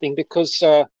me of something because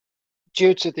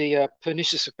due to the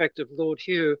pernicious effect of Lord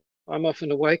Hugh, I'm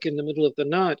often awake in the middle of the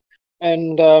night.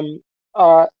 And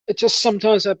it just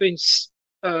sometimes I've been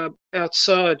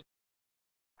outside.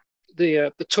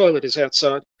 The toilet is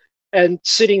outside, and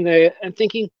sitting there and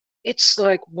thinking, it's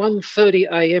like 1:30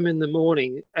 a.m. in the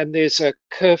morning, and there's a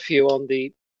curfew on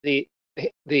the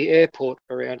airport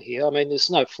around here. I mean, there's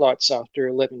no flights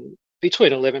after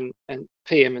between 11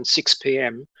 p.m. and 6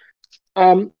 p.m.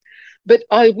 But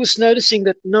I was noticing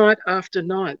that night after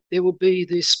night there will be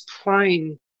this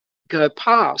plane go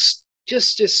past,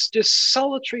 just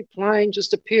solitary plane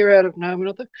just appear out of nowhere.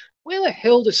 I thought, where the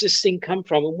hell does this thing come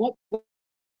from, and what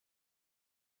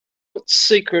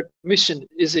secret mission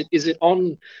is it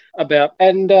on about?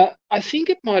 And I think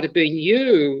it might have been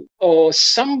you or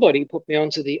somebody put me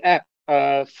onto the app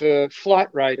for Flight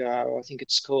Radar, I think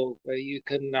it's called, where you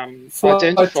can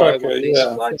identify what these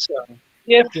flights are.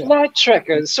 Yeah, Flight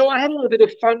Tracker. So I had a little bit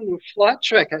of fun with Flight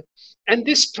Tracker, and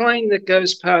this plane that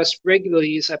goes past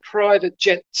regularly is a private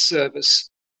jet service,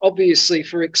 obviously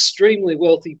for extremely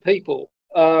wealthy people.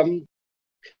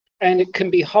 And it can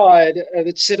be hired,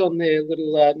 it's said on their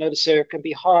little notice there, it can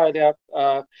be hired out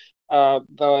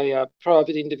by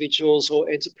private individuals or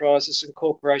enterprises and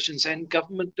corporations and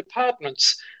government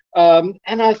departments. And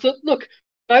I thought, look,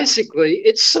 basically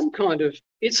it's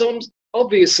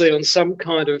obviously on some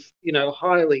kind of, you know,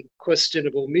 highly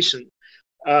questionable mission.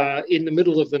 in the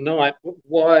middle of the night,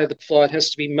 why the flight has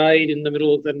to be made in the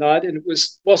middle of the night, and it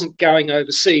wasn't going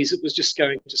overseas. It was just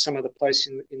going to some other place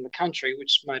in the country,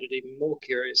 which made it even more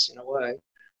curious in a way.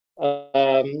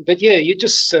 But yeah, you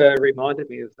just reminded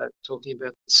me of that, talking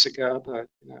about the cigar boat.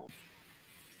 You know.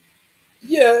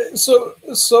 Yeah, so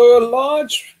a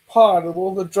large part of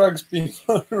all the drugs being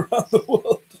flown around the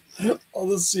world are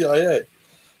the CIA.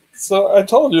 So I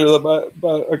told you about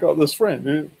I got this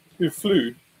friend who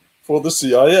flew for the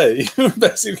CIA, who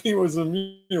basically was a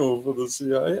mule for the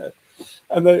CIA.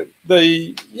 And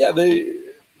they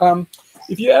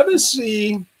if you ever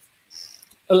see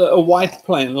a white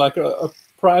plane, like a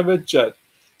private jet,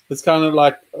 it's kind of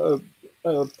like a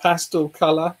pastel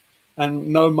color and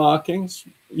no markings,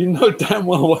 you know damn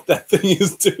well what that thing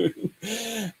is doing.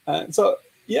 And so,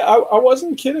 yeah, I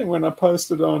wasn't kidding when I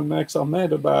posted on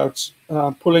XRMed about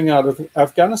pulling out of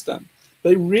Afghanistan.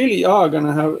 They really are going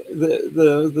to have,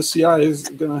 the CIA is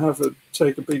going to have to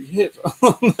take a big hit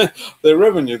on their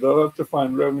revenue. They'll have to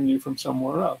find revenue from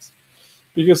somewhere else.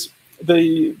 Because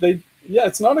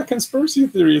it's not a conspiracy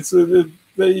theory. It's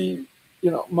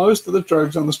most of the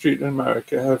drugs on the street in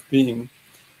America have been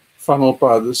funneled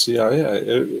by the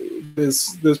CIA.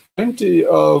 There's plenty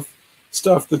of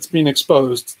stuff that's been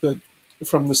exposed that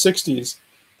from the 60s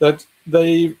that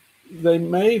they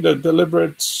made a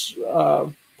deliberate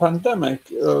pandemic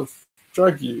of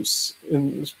drug use,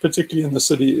 particularly in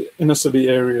the inner city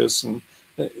areas, and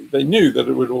they knew that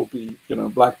it would all be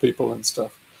black people and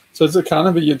stuff. So it's a kind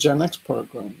of a eugenics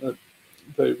program that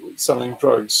they were selling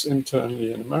drugs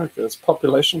internally in America. It's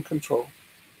population control.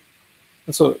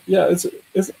 And so yeah,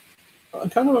 I'm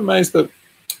kind of amazed that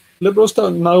liberals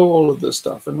don't know all of this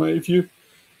stuff. And if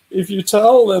you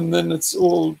tell them, then it's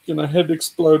all head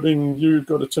exploding. You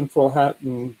got a tinfoil hat,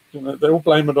 and they all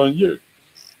blame it on you.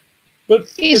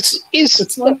 But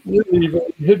it's not really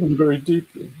hidden very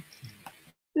deeply.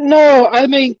 No, I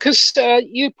mean, because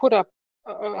you put up,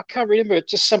 I can't remember,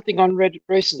 just something on Reddit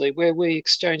recently where we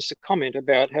exchanged a comment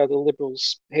about how the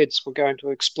Liberals' heads were going to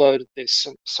explode at this,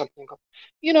 something.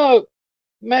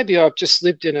 Maybe I've just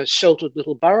lived in a sheltered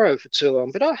little burrow for too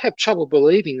long, but I have trouble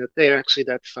believing that they're actually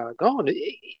that far gone.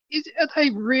 They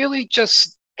really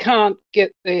just can't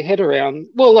get their head around.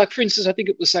 Well, like, for instance, I think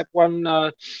it was that one,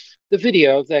 the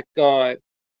video of that guy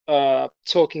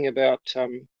talking about,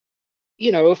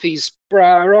 if he's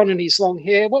bra on and his long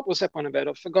hair. What was that one about?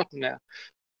 I've forgotten now.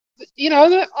 But,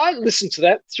 I listened to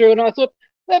that through and I thought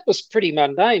that was pretty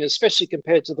mundane, especially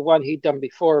compared to the one he'd done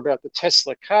before about the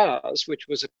Tesla cars, which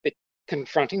was a bit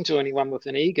confronting to anyone with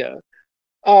an ego.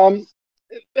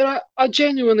 But I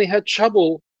genuinely had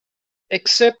trouble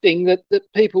accepting that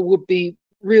people would be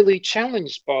really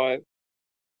challenged by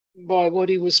what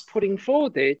he was putting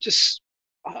forward there.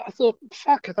 I thought,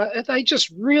 fuck, are they just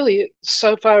really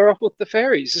so far off with the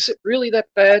fairies? Is it really that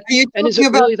bad? And is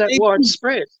it really that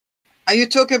widespread? Are you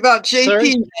talking about JP?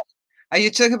 Sorry? Are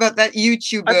you talking about that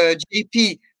YouTuber,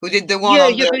 JP, who did the one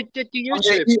on the YouTube.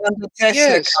 On the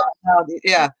Tesla car?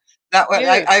 Yeah. That one,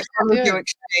 yeah, I followed your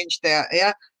exchange there.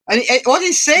 Yeah, and what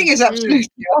he's saying is absolutely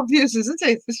obvious, isn't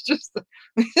it? It's just.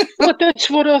 But that's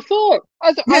what I thought.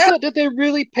 I thought that there are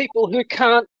really people who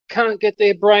can't get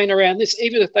their brain around this,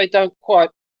 even if they don't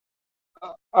quite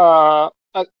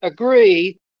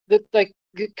agree, that they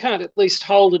can't at least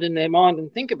hold it in their mind and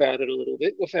think about it a little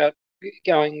bit without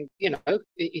going,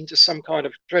 into some kind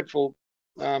of dreadful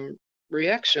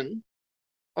reaction.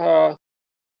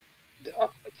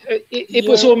 It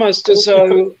was almost as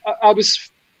though I was.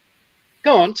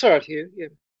 Go on, sorry, Hugh. Yeah.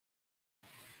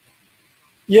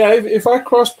 Yeah, if I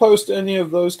cross-post any of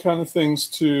those kind of things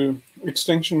to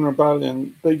Extinction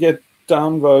Rebellion, they get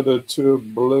downvoted to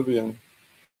oblivion. You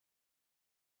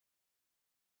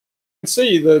can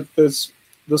see that there's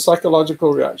the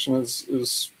psychological reaction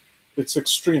is it's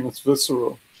extreme, it's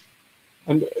visceral.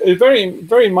 And very,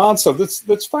 very mild stuff.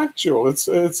 That's factual.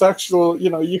 It's actual.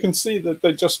 You can see that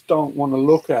they just don't want to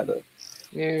look at it.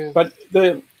 Yeah. But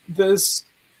the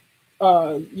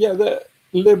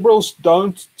liberals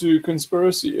don't do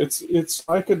conspiracy. It's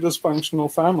like a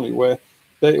dysfunctional family where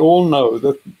they all know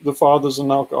that the father's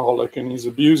an alcoholic and he's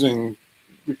abusing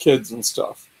the kids and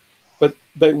stuff, but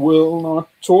they will not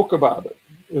talk about it.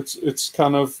 It's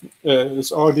kind of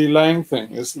this R.D. Laing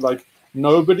thing. It's like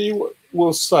nobody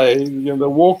will say, they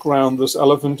walk around this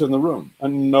elephant in the room,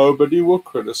 and nobody will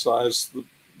criticize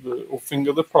or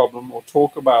finger the problem or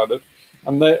talk about it,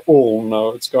 and they all know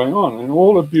it's going on. In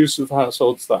all abusive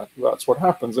households, that's what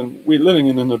happens, and we're living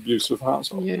in an abusive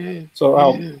household. Yeah. So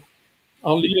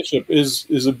our leadership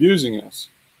is abusing us,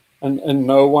 and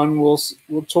no one will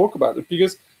talk about it,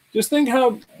 because just think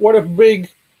what a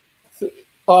big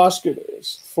ask it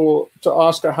is to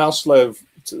ask a house slave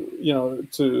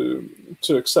to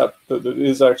accept that it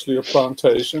is actually a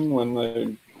plantation when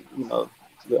they,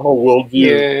 the whole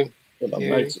worldview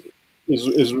makes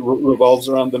revolves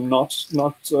around them not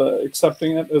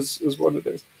accepting it as what it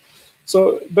is.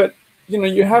 So, but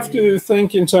you have to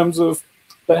think in terms of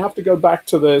they have to go back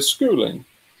to their schooling,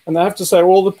 and they have to say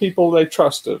all the people they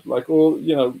trusted, like all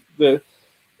the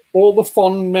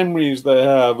fond memories they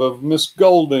have of Miss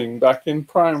Golding back in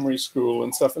primary school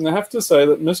and stuff, and they have to say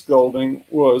that Miss Golding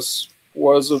was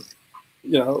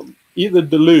either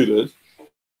deluded,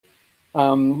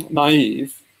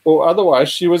 naive, or otherwise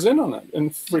she was in on it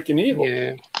and freaking evil.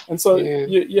 Yeah. And so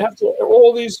you have to,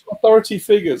 all these authority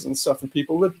figures and stuff, and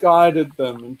people that guided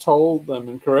them and told them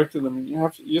and corrected them, and you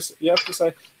have to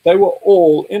say they were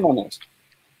all in on it.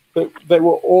 They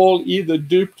were all either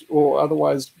duped or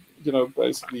otherwise,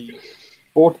 basically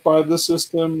bought by the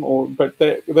system, but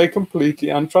they're completely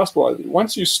untrustworthy.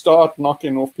 Once you start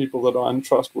knocking off people that are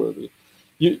untrustworthy,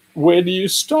 where do you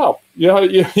stop? You have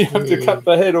to cut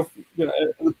the head off,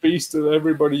 the beast of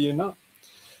everybody you know.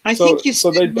 I think you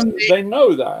said they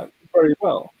know that very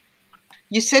well.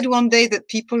 You said one day that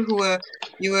people who were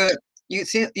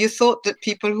you thought that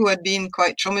people who had been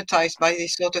quite traumatized by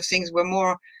these sort of things were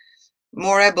more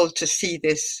able to see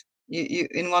this. You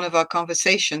in one of our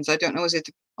conversations, I don't know, was it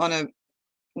on a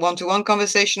one-to-one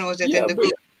conversation or was it in the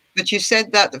group? But you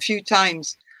said that a few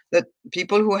times, that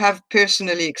people who have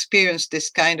personally experienced this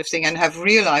kind of thing and have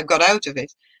realized, got out of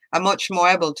it, are much more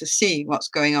able to see what's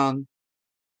going on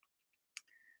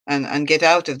and get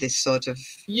out of this sort of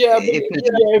because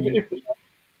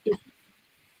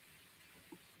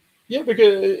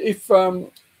if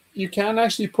you can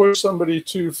actually push somebody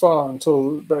too far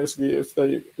until basically if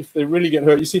they really get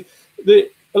hurt. You see,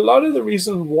 a lot of the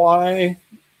reason why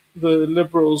the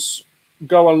liberals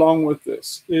go along with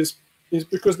this is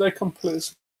because they're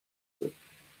complicit.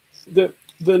 The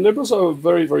liberals are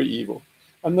very, very evil,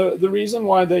 and the reason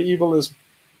why they're evil is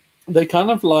they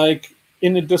kind of like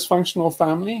in a dysfunctional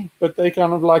family, but they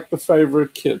kind of like the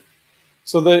favorite kid.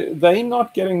 So they're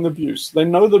not getting the abuse. They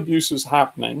know the abuse is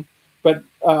happening, but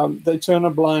they turn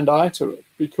a blind eye to it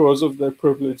because of their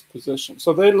privileged position.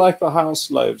 So they're like the house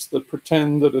slaves that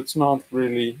pretend that it's not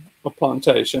really a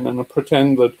plantation and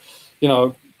pretend that,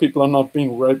 people are not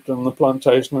being raped on the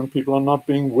plantation and people are not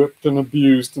being whipped and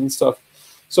abused and stuff.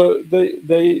 So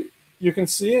you can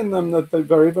see in them that they're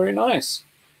very, very nice.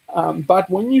 But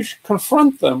when you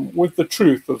confront them with the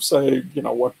truth of, say,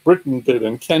 what Britain did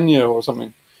in Kenya or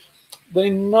something, they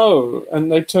know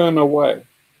and they turn away.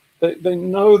 They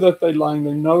know that they're lying.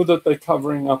 They know that they're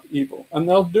covering up evil. And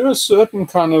they'll do a certain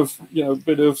kind of,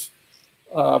 bit of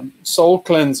soul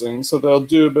cleansing. So they'll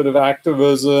do a bit of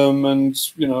activism and,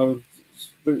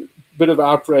 a bit of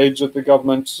outrage at the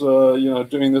government,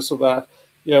 doing this or that.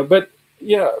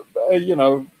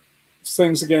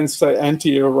 Things against, say,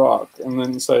 anti-Iraq, and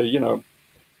then say,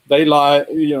 they lied,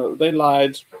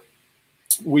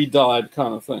 we died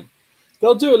kind of thing.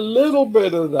 They'll do a little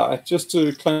bit of that just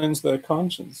to cleanse their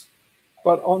conscience.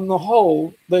 But on the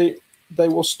whole, they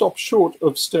will stop short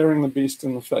of staring the beast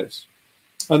in the face.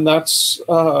 And that's,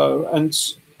 and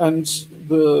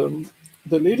the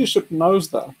leadership knows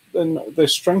that. Then they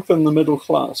strengthen the middle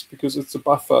class because it's a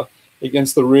buffer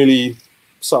against the really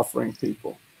suffering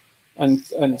people. And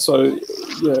so,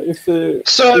 if the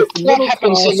middle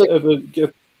class ever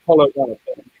get followed out,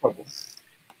 they're in trouble.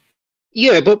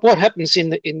 Yeah, but what happens in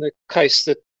the case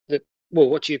that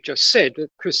what you've just said,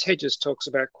 that Chris Hedges talks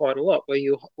about quite a lot,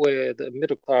 where the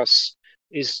middle class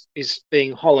is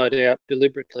being hollowed out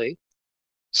deliberately.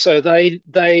 So they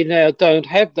now don't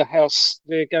have the house.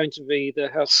 They're going to be the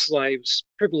house slaves.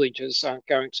 Privileges aren't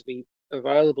going to be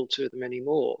available to them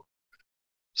anymore.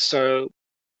 So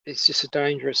it's just a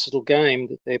dangerous little game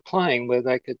that they're playing, where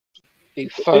they could be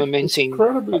fomenting. It's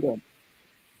incredibly dumb.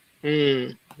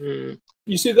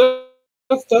 You see,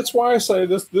 that's why I say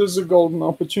there's a golden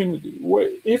opportunity.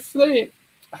 If they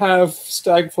have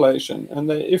stagflation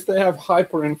and if they have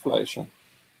hyperinflation,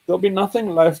 there'll be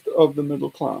nothing left of the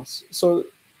middle class. So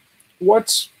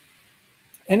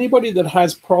anybody that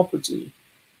has property,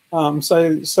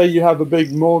 say you have a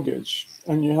big mortgage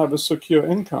and you have a secure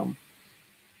income,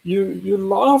 you're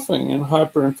laughing in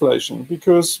hyperinflation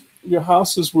because your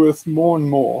house is worth more and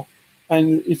more.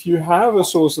 And if you have a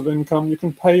source of income, you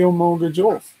can pay your mortgage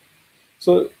off.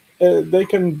 So they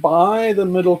can buy the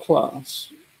middle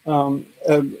class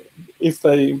if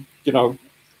they,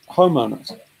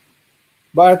 homeowners.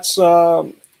 But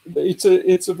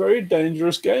it's a very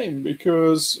dangerous game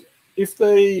because if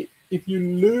you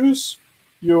lose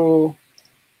your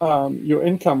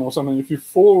income or something, if you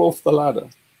fall off the ladder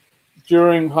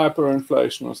during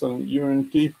hyperinflation or something, you're in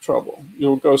deep trouble.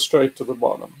 You'll go straight to the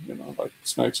bottom, you know, like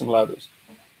snakes and ladders.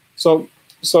 So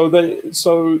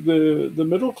the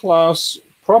middle class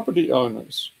property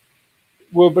owners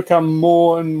will become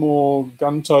more and more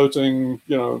gun-toting,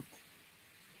 you know,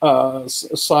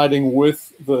 siding with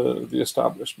the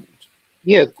establishment.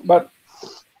 Yeah, but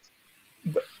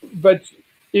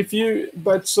if you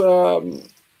but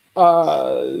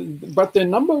their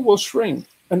number will shrink,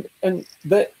 and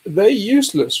they're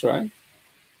useless, right?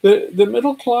 The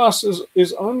middle class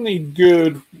is only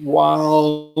good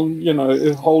while, you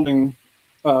know, holding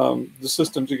the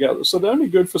system together. So they're only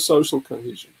good for social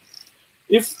cohesion.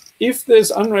 If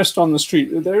there's unrest on the street,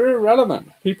 they're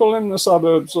irrelevant. People in the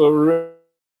suburbs are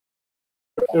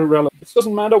irrelevant. It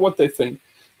doesn't matter what they think.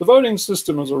 The voting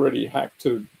system is already hacked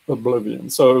to oblivion.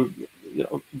 So, you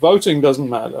know, voting doesn't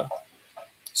matter.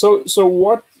 So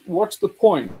what's the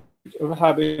point of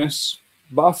having this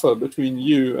buffer between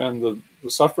you and the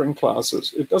suffering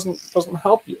classes? It doesn't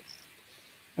help you.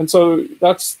 And so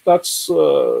that's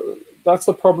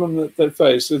the problem that they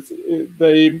face.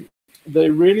 They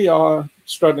really are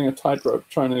straddling a tightrope,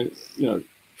 trying to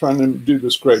do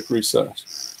this great reset.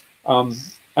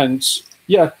 And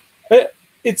yeah,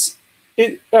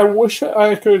 I wish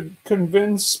I could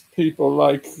convince people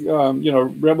like you know,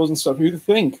 rebels and stuff who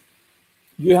think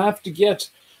you have to get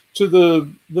to the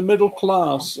middle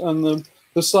class and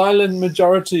the silent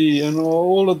majority and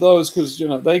all of those, because, you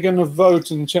know, they're going to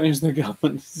vote and change the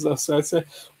government. So I say,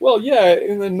 well, yeah,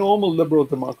 in a normal liberal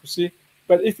democracy,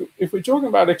 but if we're talking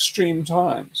about extreme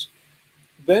times,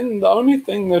 then the only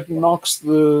thing that knocks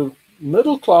the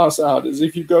middle class out is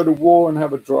if you go to war and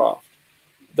have a draft.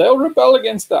 They'll rebel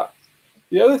against that.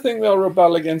 The other thing they'll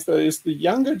rebel against is the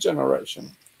younger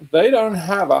generation. They don't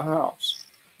have a house.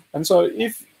 And so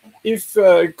if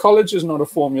college is not a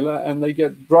formula and they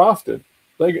get drafted,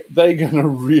 they're going to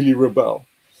really rebel.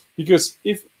 Because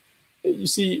if, you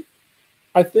see,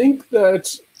 I think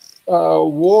that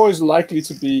war is likely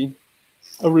to be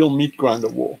a real meat grinder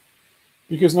war.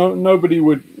 Because nobody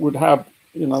would have,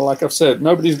 you know, like I've said,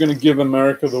 nobody's going to give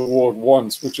America the war at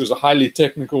once, which is a highly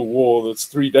technical war that's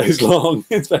 3 days long.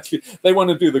 It's actually, they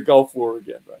want to do the Gulf War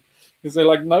again, right? Because they're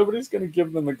like, nobody's going to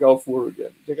give them the Gulf War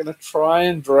again. They're going to try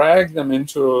and drag them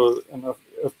into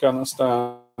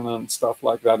Afghanistan and stuff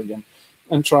like that again,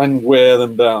 and try and wear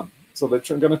them down. So they're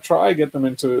going to try and get them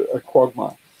into a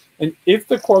quagmire. And if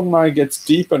the quagmire gets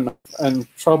deep enough and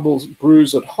trouble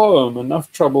brews at home,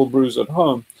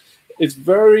 it's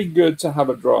very good to have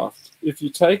a draft. If you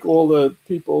take all the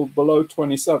people below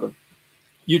 27,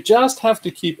 you just have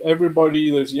to keep everybody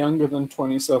that's younger than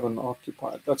 27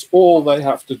 occupied. That's all they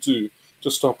have to do to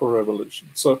stop a revolution.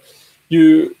 So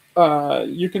you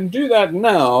can do that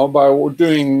now by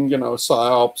doing, you know,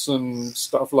 psyops and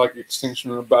stuff like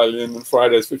Extinction Rebellion and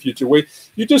Fridays for Future, where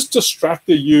you just distract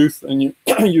the youth and you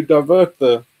you divert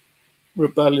the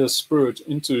rebellious spirit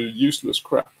into useless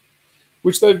crap,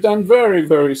 which they've done very,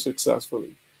 very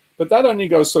successfully. But that only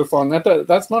goes so far, and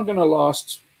that's not going to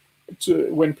last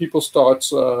to when people start,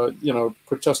 you know,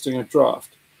 protesting a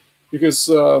draft, because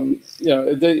you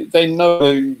know, they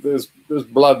know there's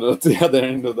blood at the other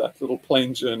end of that little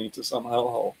plane journey to some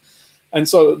hellhole, and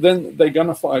so then they're going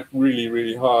to fight really,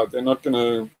 really hard. They're not going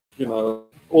to, you know,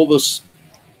 all this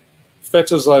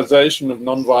fetishization of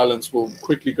nonviolence will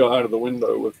quickly go out of the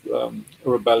window with a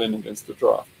rebellion against the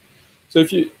draft. So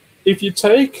if you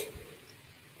take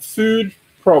food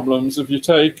problems, if you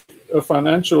take a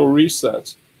financial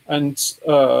reset and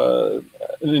an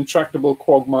intractable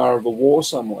quagmire of a war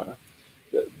somewhere,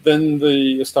 then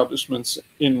the establishment's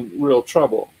in real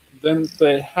trouble. Then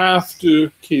they have to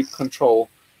keep control,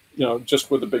 you know, just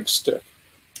with a big stick.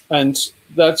 And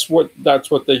that's what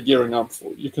they're gearing up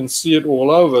for. You can see it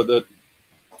all over, that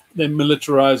they're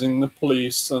militarizing the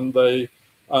police, and they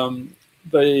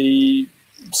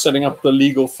setting up the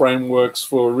legal frameworks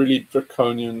for really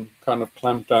draconian kind of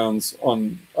clampdowns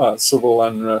on civil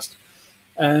unrest,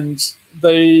 and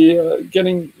they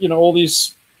getting, you know, all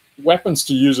these weapons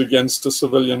to use against the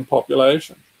civilian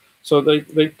population. So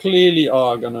they clearly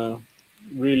are going to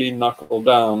really knuckle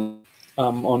down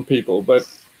on people. But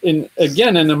in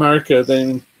America,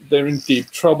 they're in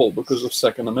deep trouble because of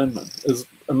Second Amendment.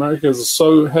 America is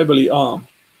so heavily armed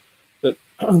that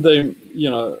they,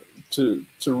 you know, to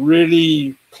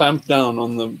really clamp down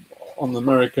on the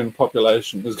American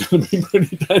population is going to be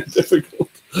pretty damn difficult.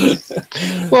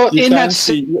 Well, you in can that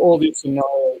see all these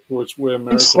scenarios where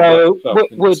America. So,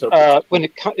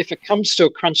 if it comes to a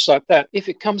crunch like that,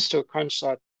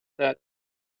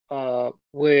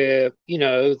 where, you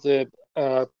know,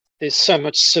 there's so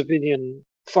much civilian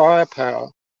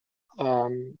firepower,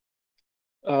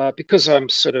 because I'm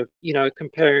sort of,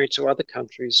 comparing it to other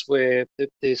countries where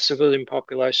the civilian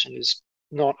population is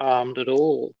not armed at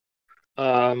all,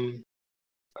 that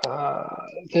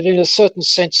in a certain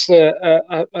sense,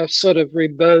 a sort of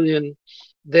rebellion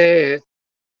there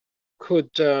could,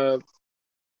 I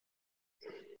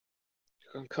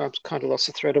kind of lost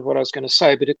the thread of what I was going to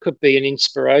say, but it could be an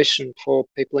inspiration for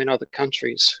people in other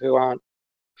countries who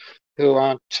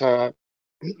don't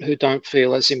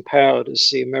feel as empowered as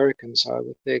the Americans are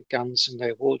with their guns and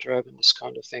their wardrobe and this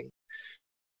kind of thing.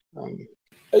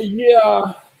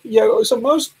 Yeah. So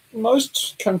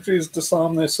most countries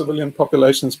disarm their civilian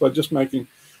populations by just making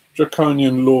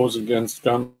draconian laws against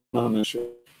gun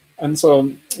ownership, and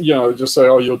so just say,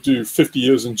 oh, you'll do 50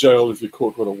 years in jail if you're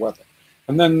caught with a weapon,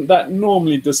 and then that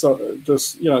normally it's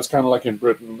kind of like in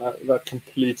Britain, that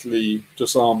completely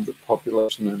disarmed the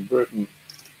population in Britain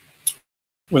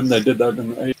when they did that in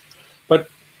the 80s. But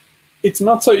it's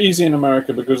not so easy in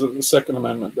America because of the Second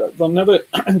Amendment. They'll never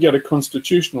get a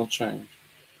constitutional change.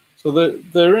 So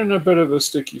they're in a bit of a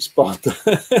sticky spot.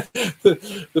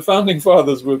 The founding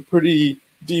fathers were pretty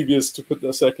devious to put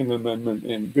the Second Amendment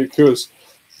in because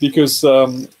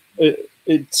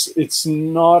it's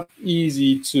not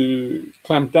easy to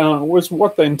clamp down. It was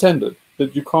what they intended,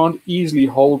 that you can't easily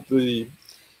hold the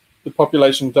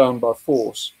population down by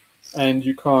force, and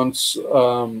you can't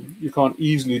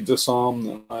easily disarm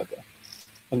them either.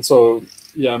 And so,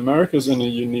 yeah, America's in a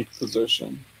unique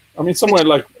position. I mean, somewhere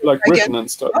like Britain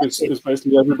and stuff is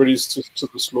basically everybody's to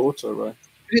the slaughter, right?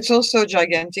 It's also a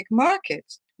gigantic market.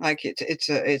 Like it's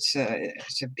a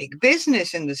big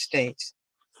business in the States.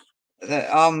 The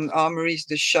armories,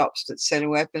 the shops that sell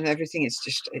weapons, everything.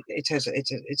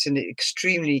 It's an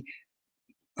extremely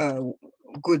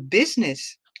good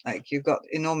business. Like you've got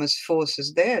enormous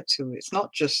forces there too. It's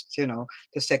not just the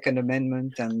Second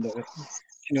Amendment and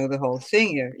the whole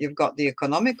thing. You've got the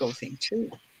economical thing too.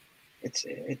 It's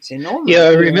enormous. Yeah,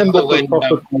 I remember when.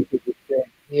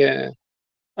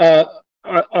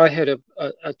 I had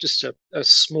just a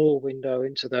small window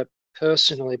into that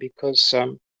personally because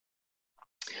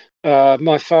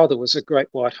my father was a great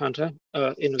white hunter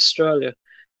in Australia,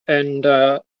 and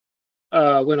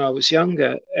when I was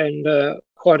younger, and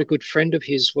quite a good friend of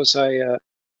his was a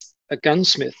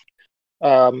gunsmith.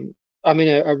 I mean,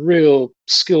 a real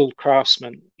skilled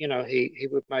craftsman. He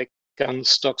would make gun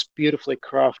stocks, beautifully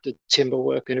crafted timber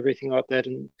work and everything like that,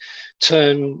 and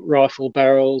turn rifle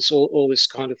barrels, all this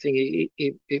kind of thing.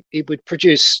 He would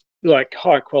produce like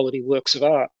high quality works of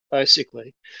art,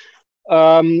 basically.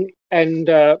 He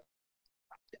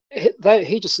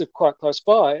just lived quite close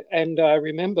by, and I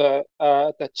remember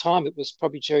at that time, it was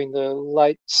probably during the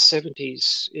late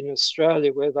 70s in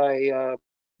Australia, where they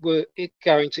were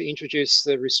going to introduce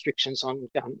the restrictions on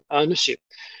gun ownership.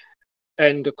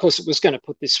 And of course, it was going to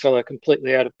put this fellow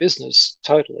completely out of business,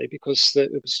 totally, because it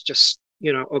was just,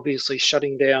 obviously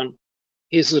shutting down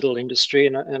his little industry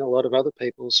and a lot of other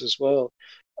people's as well.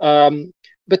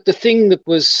 But the thing that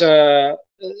was, the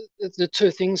two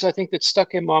things I think that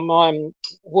stuck in my mind,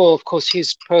 well, of course,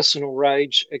 his personal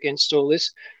rage against all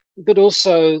this, but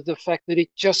also the fact that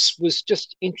it was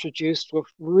just introduced with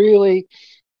really,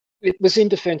 it was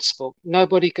indefensible.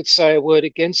 Nobody could say a word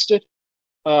against it.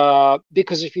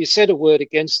 Because if you said a word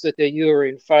against it, you were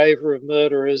in favor of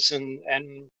murderers and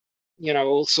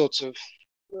all sorts of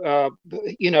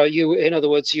you, in other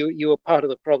words, you were part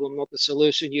of the problem, not the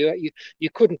solution. You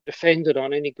couldn't defend it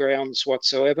on any grounds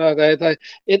whatsoever. They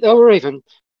were even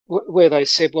where they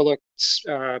said, well, like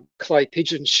clay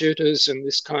pigeon shooters and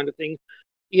this kind of thing,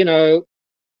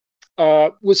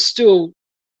 was still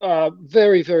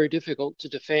very, very difficult to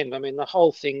defend. I mean, the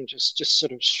whole thing just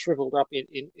sort of shriveled up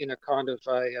in a kind of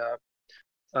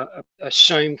a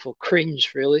shameful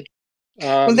cringe, really.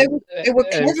 Well, they were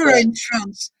cleverer in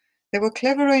France. They were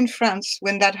cleverer in France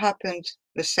when that happened.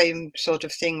 The same sort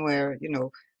of thing where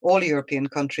all European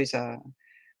countries have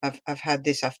had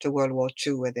this after World War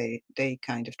II, where they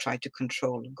kind of tried to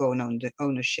control gun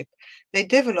ownership. They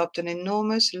developed an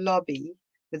enormous lobby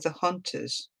with the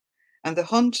hunters. And the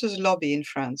hunters' lobby in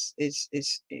France is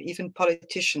even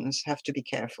politicians have to be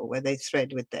careful where they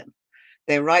thread with them.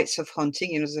 Their rights of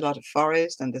hunting, there's a lot of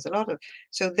forest and there's a lot of,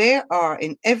 so there are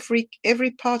in every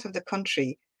part of the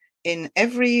country, in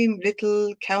every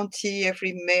little county,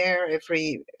 every mayor,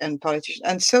 and politician.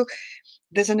 And so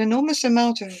there's an enormous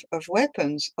amount of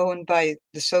weapons owned by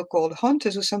the so-called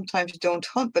hunters who sometimes don't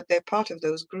hunt, but they're part of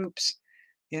those groups,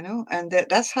 and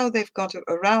that's how they've got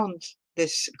around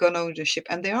this gun ownership.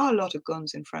 And there are a lot of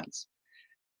guns in France,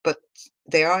 but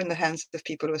they are in the hands of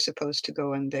people who are supposed to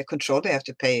go and they're controlled. They have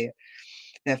to pay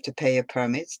a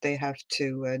permit. They have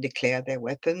to declare their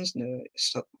weapons.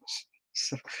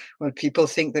 So, well, people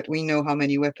think that we know how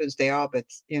many weapons there are, but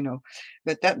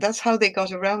but that's how they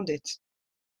got around it.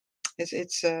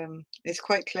 It's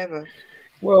quite clever.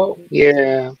 Well,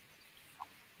 yeah,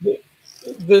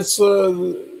 there's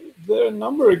there are a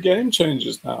number of game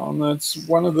changers now, and that's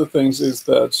one of the things is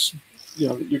that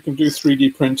you can do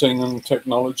 3D printing, and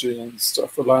technology and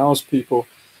stuff allows people.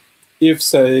 If,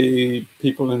 say,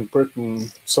 people in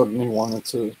Britain suddenly wanted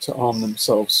to arm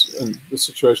themselves, and the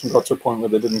situation got to a point where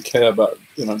they didn't care about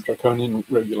draconian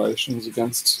regulations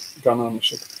against gun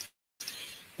ownership,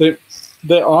 there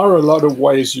are a lot of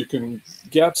ways you can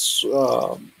get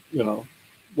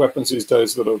weapons these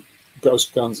days that are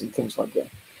ghost guns and things like that.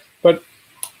 But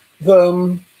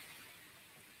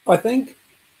I think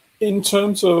in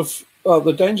terms of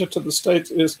the danger to the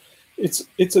state is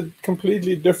it's a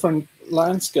completely different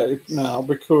landscape now,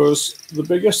 because the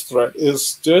biggest threat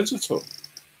is digital.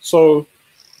 So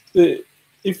where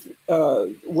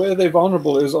they're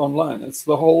vulnerable is online. It's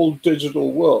the whole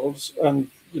digital world, and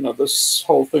this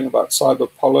whole thing about cyber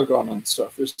polygon and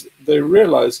stuff is they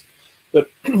realize that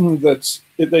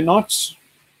they're not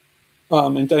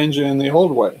in danger in the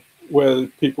old way, where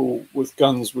people with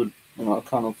guns would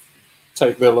kind of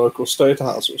take their local state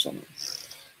house or something.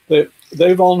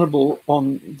 They're vulnerable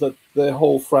on that their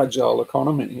whole fragile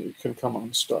economy can come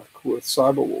unstuck with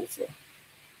cyber warfare,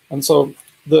 and so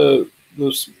the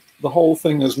whole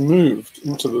thing has moved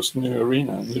into this new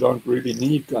arena, and you don't really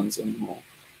need guns anymore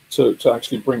to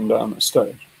actually bring down a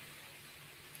state.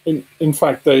 In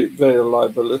fact, they're a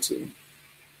liability.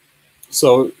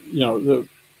 So the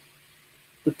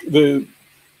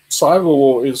cyber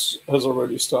war has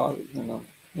already started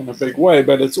in a big way,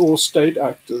 but it's all state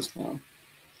actors now.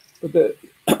 But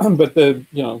there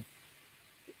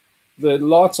are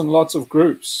lots and lots of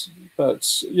groups that,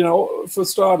 for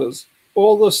starters,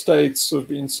 all the states have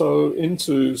been so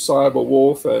into cyber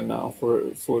warfare now for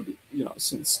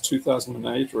since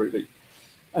 2008 really,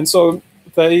 and so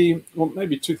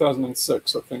maybe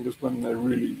 2006 I think is when they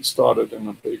really started in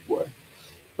a big way.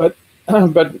 But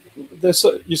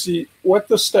you see, what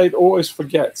the state always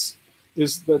forgets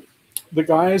is that the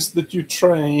guys that you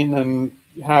train and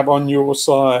have on your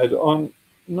side are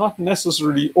not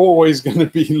necessarily always going to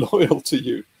be loyal to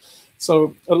you.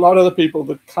 So a lot of the people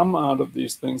that come out of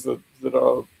these things that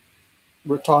are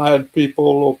retired people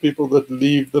or people that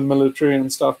leave the military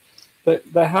and stuff,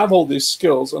 they have all these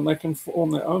skills and they can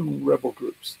form their own rebel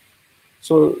groups.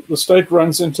 So the state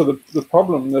runs into the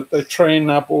problem that they train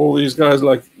up all these guys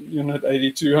like Unit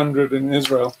 8200 in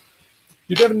Israel.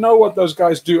 You never know what those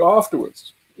guys do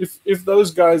afterwards. If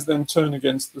those guys then turn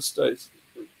against the state,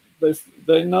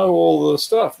 they know all the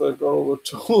stuff. They've got all the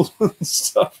tools and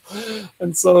stuff.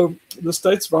 And so the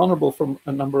state's vulnerable from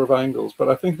a number of angles. But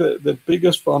I think that the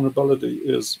biggest vulnerability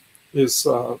is in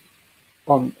cyber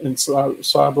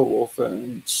warfare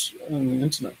and the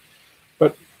internet.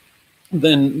 But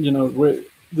then,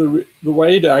 the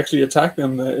way to actually attack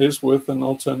them there is with an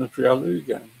alternate reality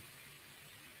game.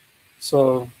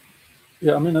 So,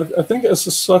 yeah, I mean, I think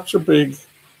it's such a big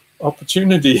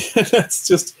opportunity. That's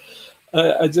just,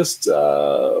 I just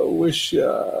wish,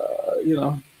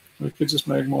 we could just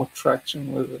make more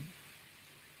traction with it.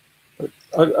 But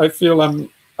I feel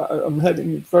I'm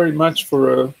heading very much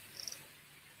for a,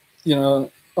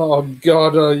 oh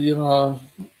God,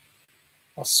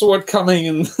 I saw it coming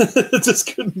and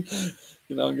just couldn't,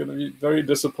 I'm going to be very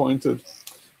disappointed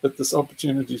that this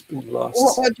opportunity's been lost.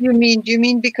 What do you mean? Do you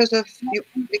mean because of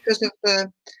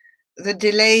the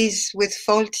delays with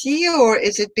faulty, or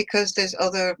is it because there's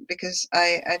other? Because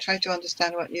I try to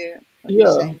understand what you're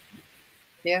saying.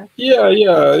 Yeah.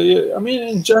 Yeah. I mean,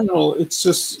 in general, it's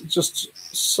just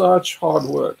such hard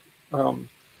work.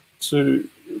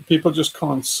 People just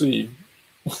can't see.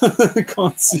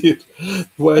 Can't see it the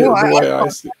way I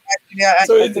see it. Yeah,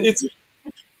 so it's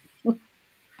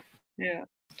yeah.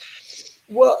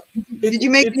 Well, did you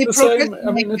make any progress?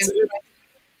 I mean,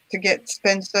 to get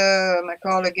Spencer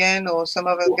McCall again, or some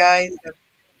other guys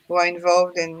who are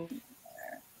involved in.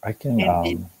 I can,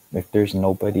 if there's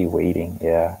nobody waiting,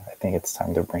 yeah, I think it's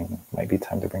time to might be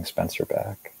time to bring Spencer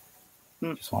back.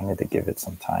 Just wanted to give it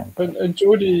some time. And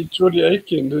Jordy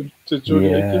Aitken, did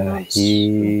Jordy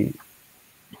Aitken?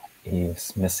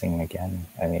 He's missing again.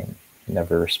 I mean, he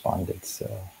never responded, so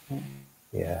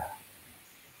yeah.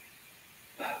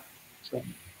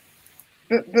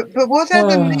 But what are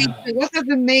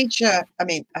the major? I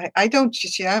mean, I don't. You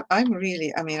see, I'm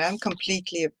really. I mean, I'm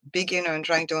completely a beginner in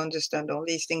trying to understand all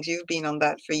these things. You've been on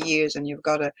that for years, and you've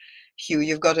got a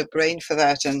brain for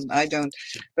that, and I don't.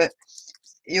 But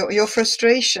your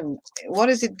frustration, what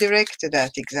is it directed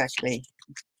at exactly?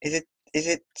 Is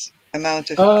it amount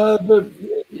of?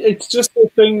 it's just the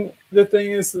thing. The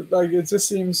thing is that, like, it just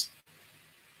seems.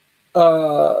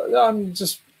 I'm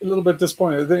just a little bit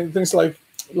disappointed. Things like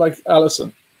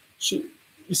Alison,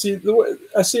 you see, the way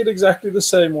I see it exactly the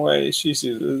same way she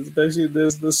sees it. Basically,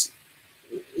 there's this.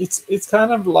 It's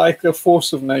kind of like a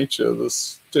force of nature.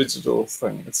 This digital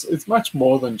thing. It's much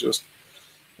more than just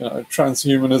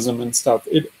transhumanism and stuff.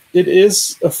 It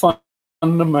is a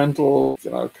fundamental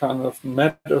kind of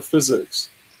metaphysics,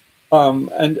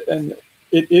 and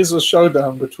it is a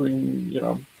showdown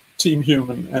between Team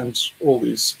Human and all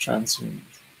these transhumans.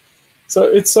 So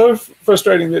it's so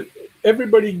frustrating that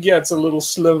everybody gets a little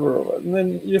sliver of it, and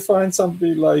then you find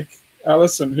somebody like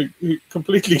Alison who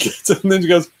completely gets it, and then she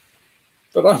goes,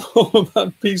 "But I'm all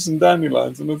about peace and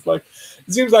dandelions," and it's like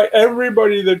it seems like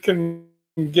everybody that can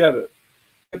get it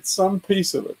gets some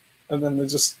piece of it, and then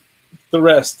the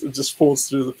rest it just falls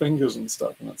through the fingers and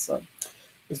stuff, and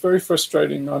it's very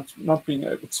frustrating not being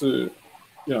able to,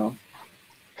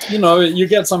 you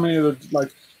get somebody that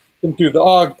like can do the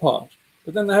arg part,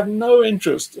 but then they have no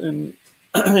interest in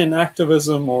in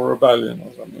activism or rebellion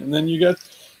or something, and then you get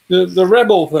the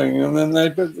rebel thing, and then they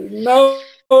no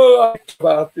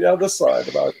about the other side,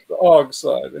 about the arg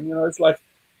side, and it's like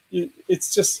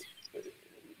it's just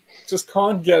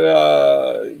can't get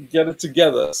it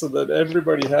together so that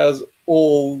everybody has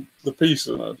all the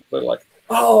pieces in it. They're like,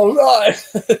 oh right,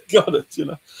 got it.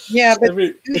 Yeah, but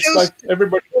it's like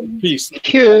everybody has a piece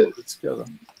together.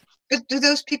 But do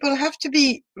those people have to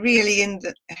be really in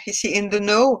the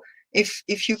know?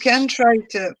 If you can try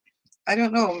to, I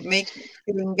don't know,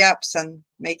 filling gaps and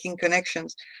making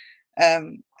connections. I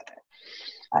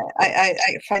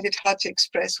find it hard to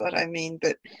express what I mean,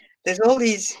 but there's all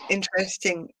these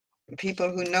interesting people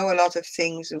who know a lot of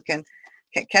things who can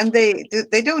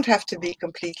they don't have to be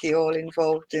completely all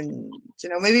involved in,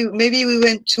 maybe we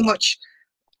went too much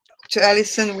to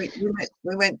Alison, we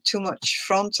went too much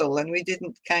frontal, and we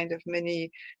didn't kind of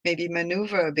maybe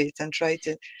maneuver a bit and try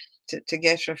to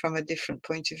get her from a different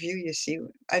point of view. You see,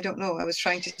 I don't know. I was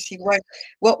trying to see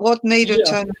what made her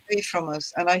turn away from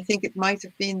us, and I think it might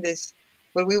have been this.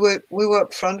 Well, we were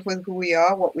upfront with who we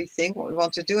are, what we think, what we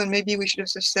want to do, and maybe we should have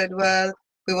just said, well,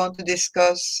 we want to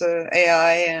discuss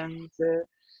AI and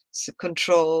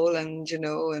control, and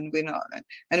and we're not.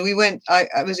 And we went.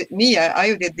 I was it me.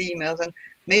 I did the emails, and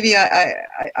maybe I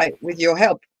with your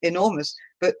help, enormous.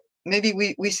 But maybe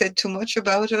we said too much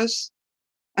about us.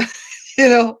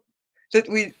 That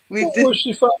we well, did.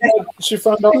 She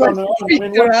found out on her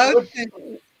own.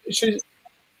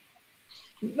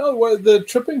 Well, the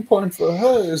tripping point for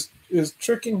her is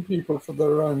tricking people for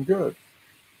their own good.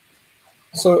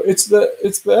 So it's the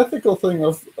ethical thing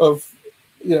of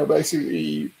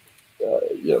basically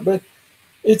but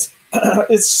it's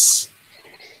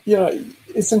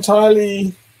it's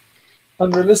entirely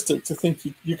unrealistic to think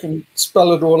you can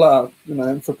spell it all out,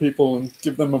 for people and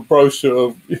give them a brochure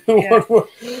of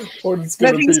what it's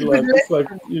going to be like. It's like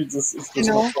it's just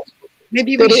not possible.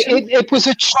 Maybe it was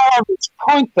a childish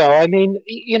point, though. I mean,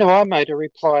 I made a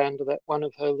reply under that one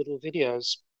of her little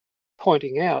videos,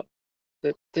 pointing out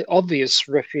that the obvious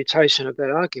refutation of that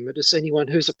argument is anyone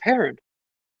who's a parent.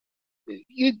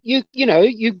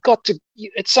 You've got to,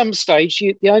 at some stage,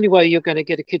 the only way you're going to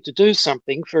get a kid to do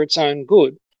something for its own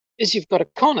good is you've got to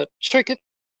con it, trick it,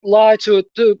 lie to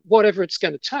it, do whatever it's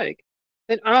going to take.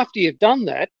 Then after you've done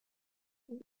that,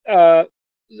 the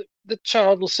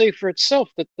child will see for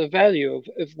itself that the value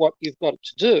of what you've got it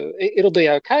to do. It'll be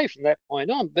okay from that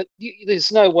point on, but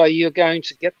there's no way you're going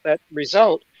to get that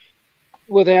result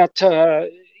without,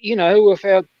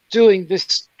 without doing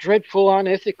this dreadful,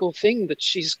 unethical thing that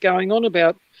she's going on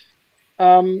about.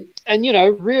 And,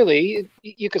 really,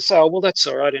 you could say, oh, well, that's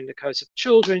all right in the case of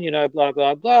children, blah,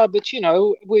 blah, blah. But,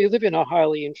 we live in a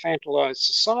highly infantilized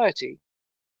society.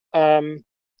 But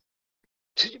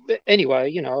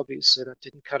anyway, obviously that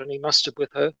didn't cut any mustard with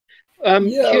her.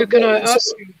 Hugh, can I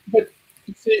ask you?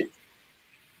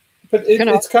 But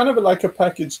it's kind of like a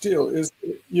package deal. Is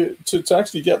to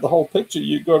actually get the whole picture,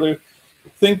 you've got to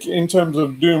think in terms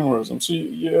of doomerism. So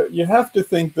you have to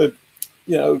think that,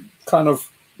 kind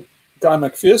of Guy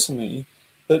McPherson-y,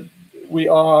 that we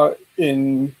are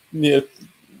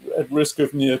at risk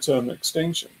of near-term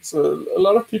extinction. So a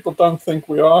lot of people don't think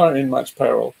we are in much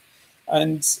peril.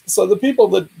 And so the people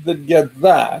that get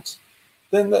that,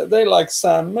 then they like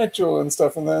Sam Mitchell and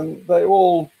stuff, and then they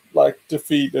all like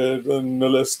defeated and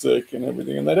nihilistic and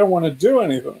everything, and they don't want to do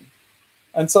anything.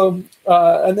 And so,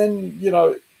 and then,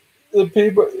 the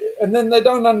people, and then they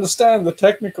don't understand the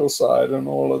technical side and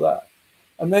all of that.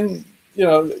 And then, you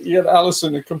get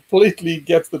Alison who completely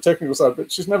gets the technical side, but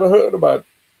she's never heard about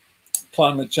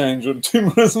climate change or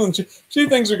doomerism. She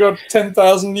thinks we've got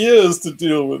 10,000 years to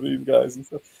deal with these guys and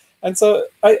stuff. And so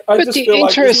I just feel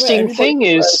like the interesting thing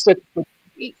is that,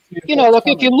 you know, like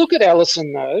if you look at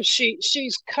Alison, though,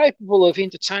 she's capable of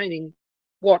entertaining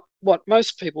what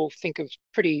most people think of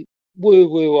pretty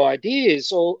woo-woo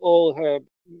ideas, all her,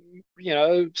 you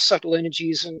know, subtle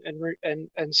energies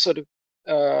and sort of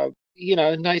you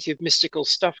know, native mystical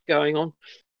stuff going on,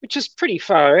 which is pretty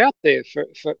far out there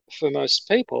for most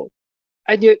people.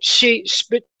 And yet she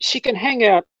can hang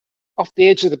out off the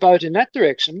edge of the boat in that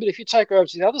direction, but if you take her over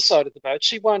to the other side of the boat,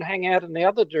 she won't hang out in the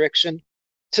other direction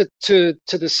to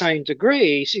the same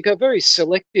degree. She's got very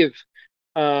selective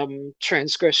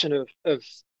transgression of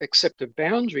accepted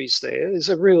boundaries there. There's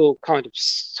a real kind of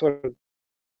sort of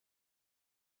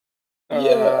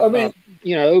I mean,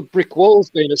 you know, brick walls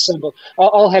being assembled.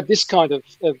 I'll have this kind of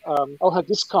I'll have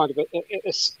this kind of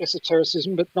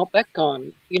esotericism, but not that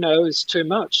kind. You know, is too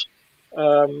much.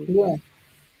 Yeah.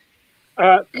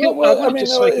 Well, I mean,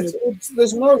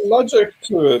 there's no logic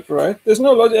to it, right? There's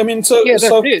no logic. I mean, so yeah,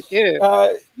 that's it.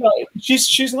 Yeah. You know,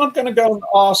 she's not going to go and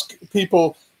ask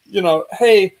people, you know,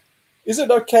 hey, is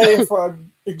it okay if I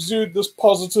exude this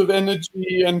positive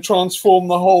energy and transform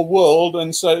the whole world?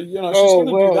 And so, you know, she's going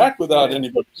to do that without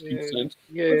anybody's consent.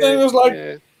 But then it was like,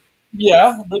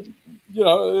 but you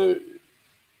know,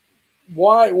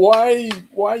 why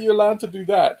are you allowed to do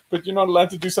that? But you're not allowed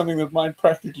to do something that might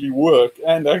practically work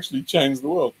and actually change the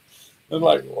world. And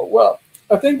like, well,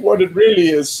 I think what it really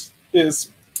is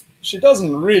she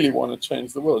doesn't really want to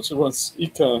change the world. She wants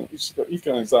she's got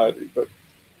eco anxiety. But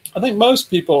I think most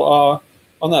people are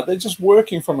on that. They're just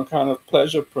working from a kind of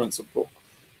pleasure principle.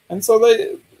 And so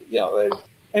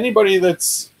anybody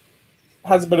that's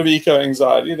has a bit of eco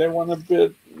anxiety, they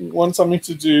want something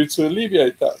to do to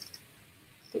alleviate that.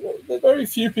 There are very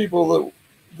few people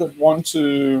that want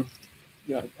to,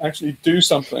 you know, actually do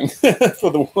something for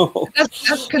the world.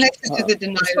 That's connected to the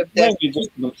denial of death. Maybe just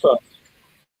themselves.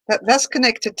 That's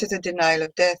connected to the denial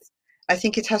of death. I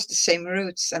think it has the same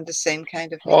roots and the same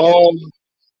kind of.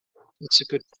 That's a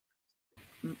good.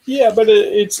 Yeah, but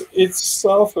it's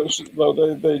selfish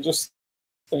though. They just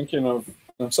thinking of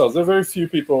themselves. There are very few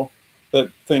people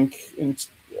that think in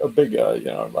a bigger, you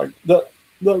know, like that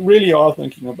really are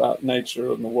thinking about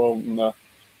nature and the world. And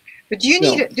but do you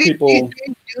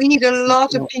need a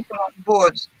lot of people on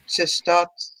board to start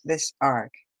this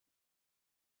arc?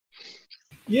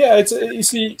 Yeah, you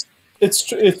see,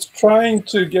 it's trying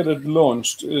to get it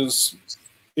launched is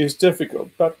difficult.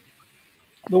 But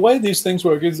the way these things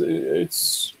work is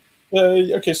it's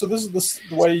okay. So this is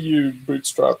the way you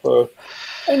bootstrap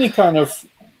any kind of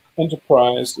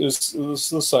enterprise is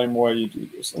the same way you do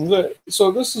this, and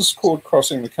so this is called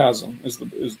crossing the chasm. Is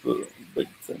the big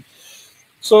thing.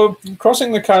 So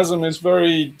crossing the chasm is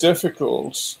very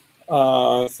difficult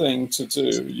thing to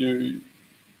do. You,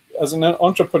 as an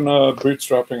entrepreneur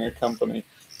bootstrapping a company,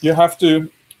 you have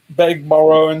to beg,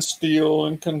 borrow, and steal,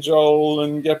 and cajole,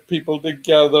 and get people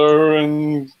together,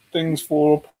 and things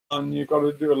fall apart. You've got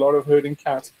to do a lot of herding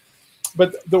cats.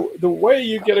 But the way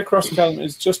you get across the chasm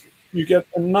is just you get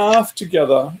enough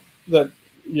together that,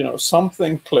 you know,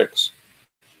 something clicks.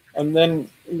 And then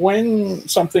when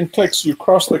something clicks, you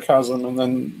cross the chasm, and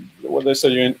then what they say,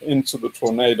 you're into the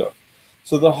tornado.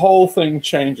 So the whole thing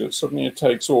changes. Suddenly it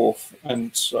takes off,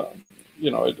 and you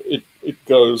know, it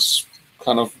goes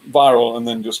kind of viral, and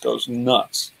then just goes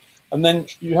nuts. And then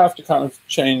you have to kind of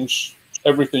change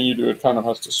everything you do. It kind of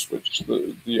has to switch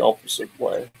the opposite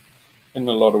way in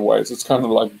a lot of ways. It's kind of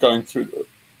like going through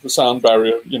the sound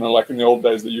barrier. You know, like in the old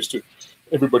days,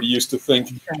 everybody used to think,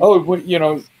 oh, you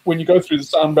know, when you go through the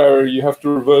sound barrier, you have to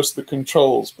reverse the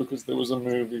controls, because there was a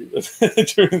movie that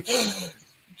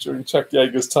during Chuck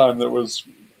Yeager's time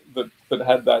that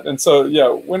had that. And so, yeah,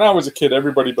 when I was a kid,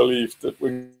 everybody believed that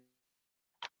when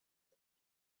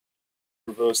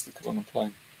you reverse the control on a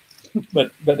plane.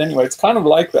 But anyway, it's kind of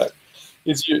like that.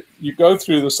 Is you go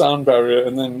through the sound barrier,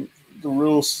 and then the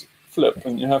rules flip,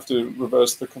 and you have to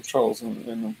reverse the controls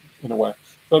in a way.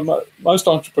 But most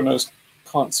entrepreneurs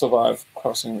can't survive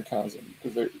crossing the chasm,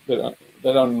 because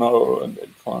they don't know, and they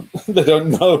can't. They don't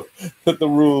know that the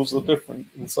rules are different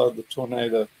inside the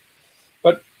tornado.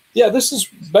 But yeah, this is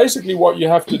basically what you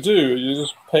have to do. You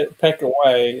just peck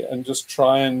away and just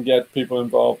try and get people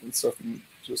involved and stuff. And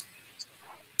just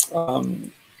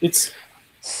it's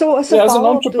so as an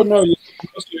entrepreneur, you're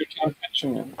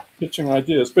pitching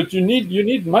ideas, but you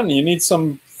need money. You need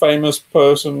some famous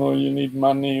person, or you need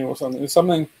money or something. It's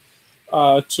something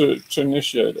to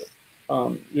initiate it.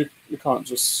 You can't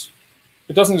just.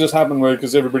 It doesn't just happen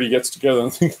because everybody gets together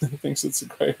and thinks it's a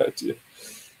great idea.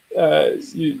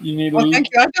 you need thank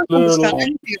you. I don't understand little...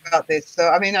 anything about this. So,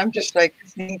 I mean, I'm just like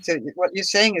listening to what you're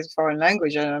saying is foreign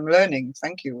language and I'm learning.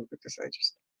 Thank you, because I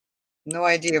just no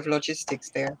idea of logistics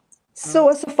there. So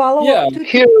as a follow-up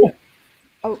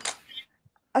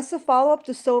as a follow-up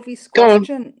to Sophie's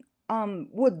question,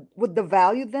 would the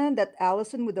value then that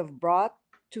Allison would have brought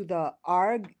to the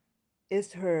ARG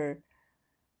is her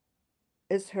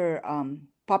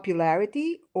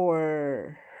popularity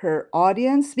or her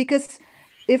audience? Because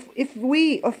if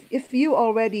you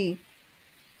already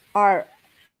are,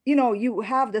 you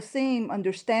have the same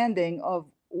understanding of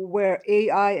where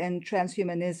AI and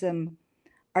transhumanism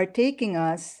are taking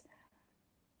us,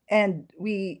 and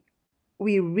we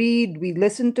read, we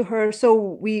listen to her, so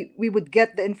we would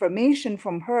get the information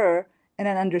from her and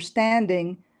an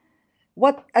understanding.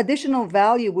 What additional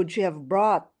value would she have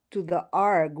brought to the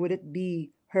ARG? Would it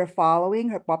be her following,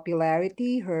 her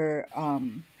popularity, her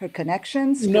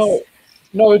connections? No,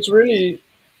 it's really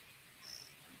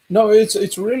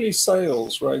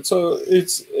sales, right? So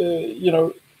it's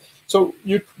so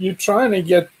you're trying to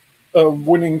get a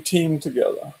winning team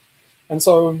together, and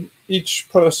so each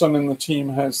person in the team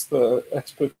has the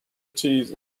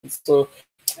expertise. So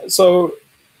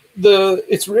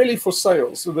it's really for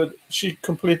sales, so that she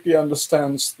completely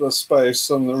understands the space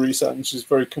and the research, and she's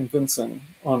very convincing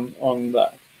on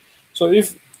that. So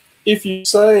if you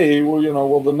say,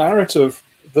 well, the narrative,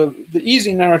 the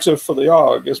easy narrative for the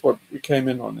ARG is what we came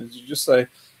in on, is you just say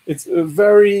it's a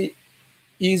very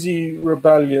easy,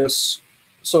 rebellious,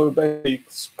 so basically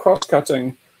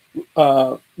cross-cutting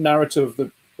narrative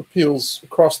that appeals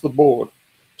across the board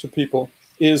to people,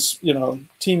 is,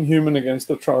 Team Human against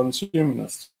the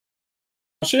transhumanists.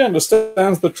 She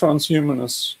understands the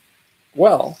transhumanists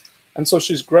well, and so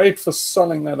she's great for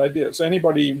selling that idea. So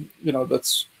anybody,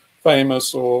 that's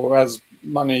famous or has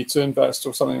money to invest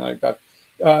or something like that,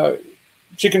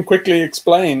 she can quickly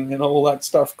explain, all that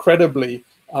stuff credibly,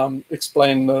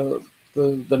 explain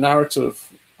the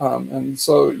narrative, and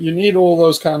so you need all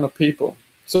those kind of people.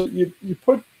 So you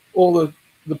put all the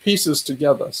pieces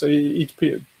together. So each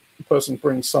person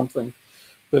brings something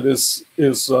that is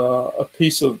a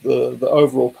piece of the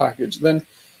overall package. Then,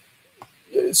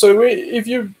 so if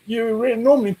you're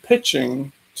normally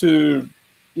pitching to,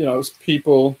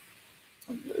 people,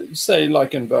 say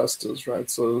like investors, right?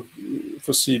 So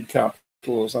for seed capital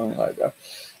or something like that,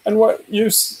 and what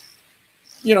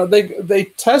they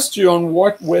test you on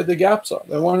where the gaps are.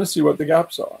 They want to see what the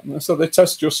gaps are, and so they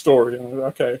test your story.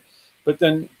 Okay, but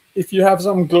then if you have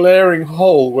some glaring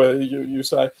hole where you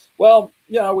say, well,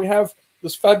 we have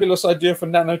this fabulous idea for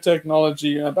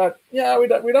nanotechnology, but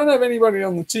we don't have anybody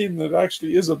on the team that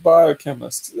actually is a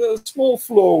biochemist. A small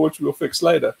flaw which we'll fix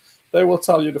later. They will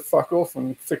tell you to fuck off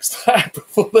and fix that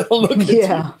before they'll look at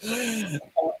you.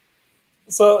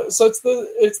 So it's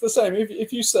the same.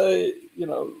 If you say,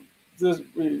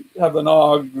 we have an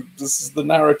ARG, this is the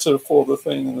narrative for the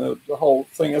thing, and the whole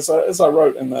thing, as I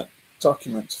wrote in that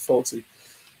document, Faulty,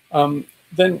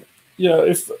 then,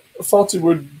 if Faulty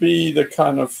would be the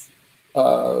kind of,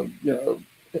 the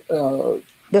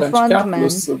venture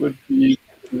capitalist that would be,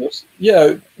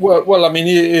 well, I mean,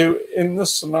 in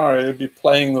this scenario, he'd be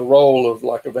playing the role of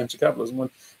like a venture capitalist. And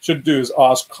what he should do is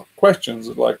ask questions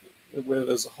of like, where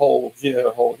there's a hole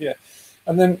here,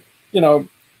 and then,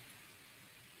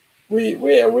 we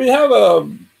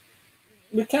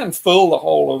can't fill the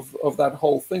whole of that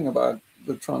whole thing about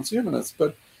the transhumanists,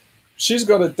 but she's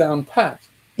got it down pat.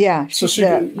 Yeah, so she's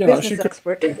the business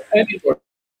expert. Anybody,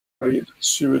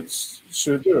 she would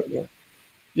do it.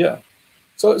 Yeah.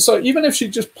 So even if she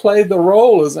just played the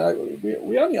role as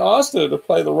we only asked her to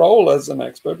play the role as an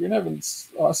expert. We never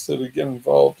asked her to get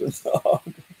involved in the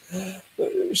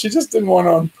She just didn't want,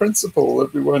 on principle,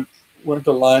 that we weren't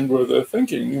aligned with her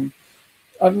thinking. And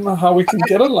I don't know how we can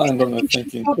get aligned on her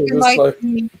thinking. It's like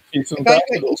peace and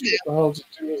battles. What the hell to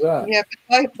do with that? Yeah,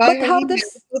 but how does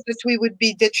that we would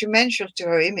be detrimental to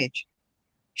her image?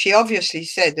 She obviously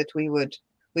said that we wouldn't.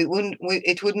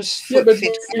 It wouldn't fit.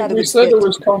 We said it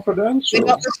was confidential. We're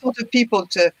not the sort of people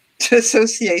to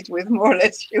associate with, more or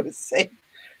less, she was saying.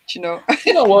 Well,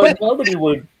 nobody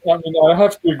would. I mean, I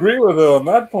have to agree with her on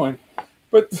that point.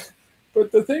 But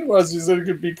the thing is that it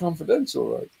could be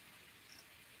confidential, right?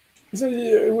 So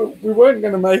we weren't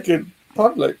going to make it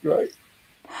public, right?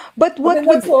 But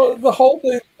that's the whole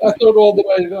thing. I thought all the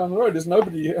way down the road is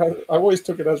nobody. I always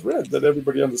took it as read that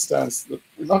everybody understands that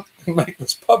we're not going to make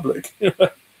this public,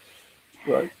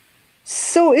 right?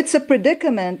 So it's a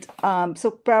predicament.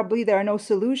 So probably there are no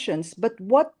solutions. But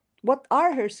what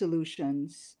are her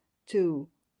solutions to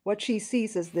what she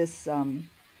sees as this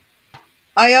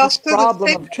I asked her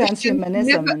problem of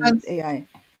transhumanism and AI?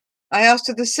 I asked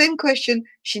her the same question.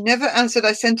 She never answered.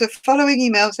 I sent her following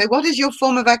email, say, what is your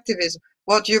form of activism?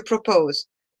 What do you propose?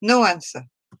 No answer.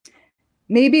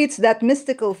 Maybe it's that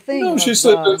mystical thing No, she of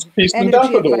said it's peace and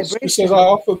energy and daffodils. She says, I vibration.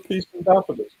 offer peace and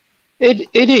daffodils.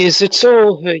 It is. It's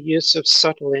all her use of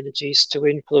subtle energies to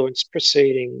influence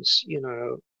proceedings. You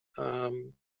know,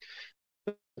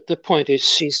 the point is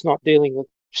she's not dealing with.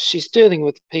 She's dealing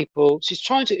with people. She's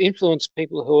trying to influence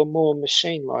people who are more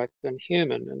machine-like than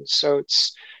human, and so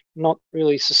it's not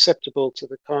really susceptible to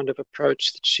the kind of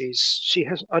approach that she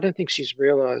has. I don't think she's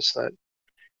realised that.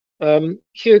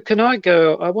 Hugh, can I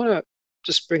go? I want to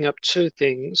just bring up two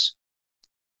things.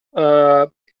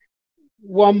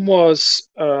 One was,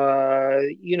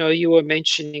 you know, you were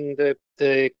mentioning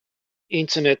the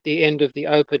internet, the end of the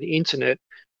open internet.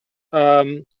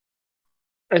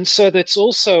 And so that's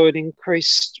also an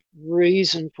increased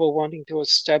reason for wanting to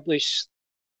establish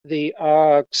the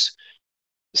ARGs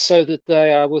so that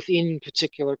they are within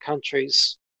particular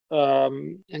countries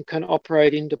and can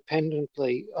operate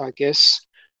independently, I guess.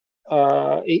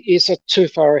 Is that too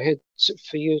far ahead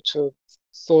for you to have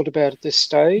thought about at this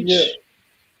stage? Yeah.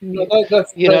 No,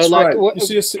 that's right. You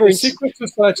see, a secret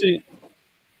society.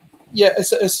 Yeah,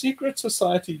 a secret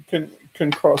society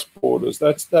can cross borders.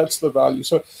 That's the value.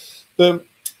 So,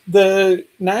 the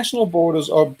national borders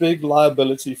are a big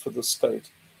liability for the state,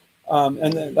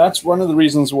 and that's one of the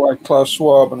reasons why Klaus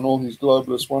Schwab and all these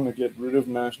globalists want to get rid of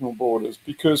national borders,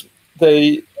 because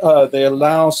they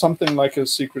allow something like a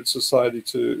secret society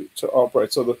to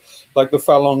operate. So like the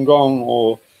Falun Gong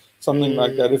or something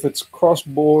like that, if it's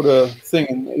cross-border thing,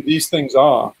 and these things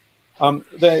are,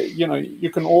 you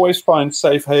can always find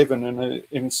safe haven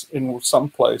in some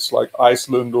place like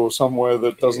Iceland or somewhere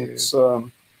that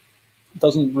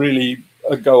doesn't really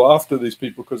go after these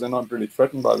people because they're not really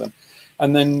threatened by them.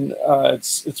 And then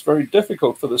it's very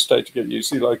difficult for the state to get you.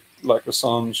 See, like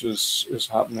Assange is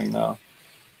happening now.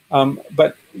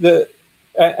 But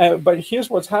here's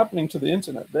what's happening to the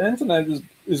internet. The internet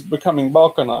is becoming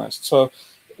balkanized. So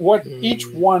what each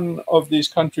one of these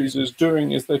countries is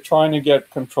doing is they're trying to get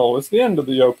control. It's the end of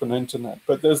the open internet,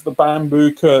 but there's the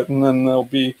bamboo curtain, and there'll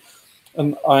be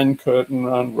an iron curtain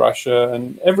around Russia,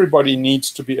 and everybody needs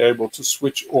to be able to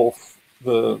switch off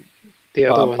the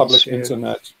public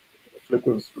internet,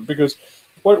 because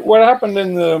what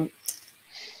happened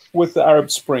with the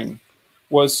Arab Spring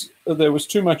was there was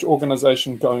too much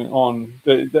organization going on.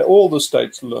 All the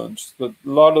states learned that a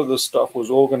lot of the stuff was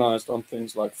organized on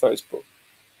things like Facebook.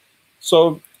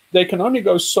 So they can only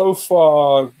go so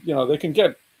far, they can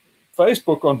get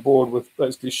Facebook on board with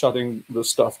basically shutting the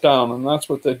stuff down, and that's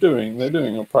what they're doing. They're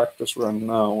doing a practice run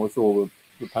now with all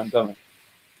the pandemic.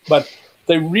 But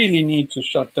they really need to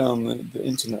shut down the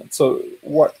internet. So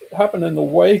what happened in the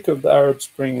wake of the Arab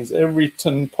Spring is every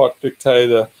tin pot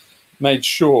dictator made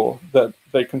sure that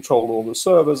they controlled all the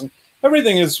servers, and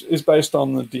everything is based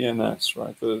on the DNS,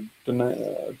 right? The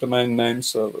domain name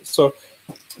servers.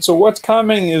 So what's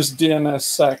coming is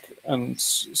DNSSEC, and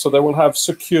so they will have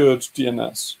secured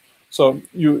DNS. So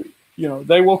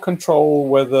they will control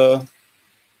whether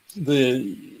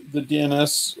the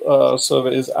DNS server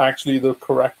is actually the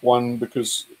correct one,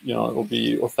 because it will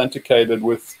be authenticated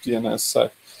with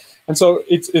DNSSEC. And so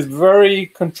it's very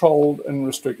controlled and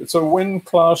restricted. So when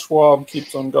Klaus Schwab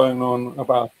keeps on going on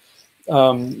about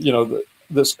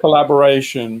this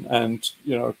collaboration and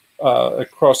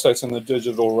across states in the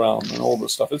digital realm and all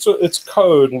this stuff, it's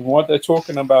code, and what they're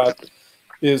talking about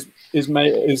is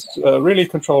really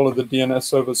control of the DNS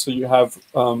server. So you have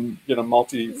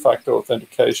multi-factor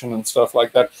authentication and stuff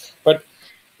like that. But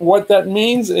what that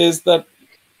means is that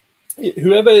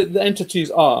whoever the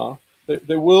entities are,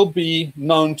 they will be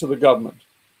known to the government,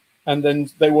 and then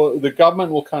the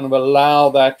government will kind of allow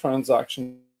that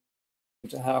transaction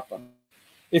to happen.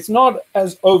 It's not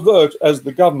as overt as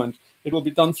the government. It will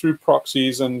be done through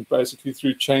proxies and basically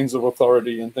through chains of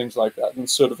authority and things like that, and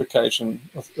certification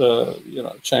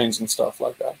of chains and stuff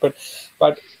like that.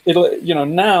 But it'll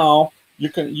now you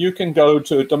can go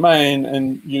to a domain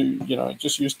and you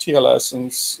just use TLS,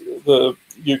 and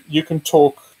you can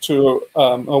talk to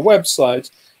a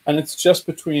website, and it's just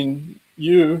between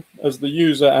you as the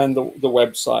user and the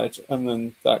website, and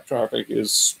then that traffic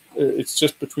it's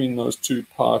just between those two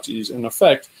parties in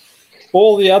effect.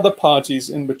 All the other parties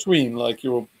in between, like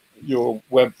your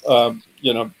web,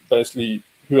 basically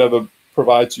whoever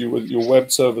provides you with your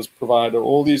web service provider,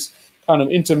 all these kind of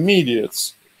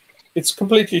intermediates, it's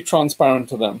completely transparent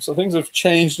to them. So things have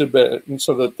changed a bit, and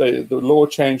so that the law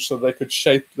changed so they could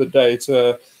shape the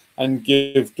data and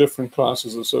give different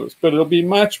classes of service. But it'll be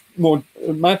much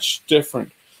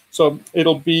different. So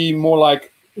it'll be more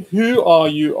like who are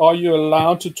you? Are you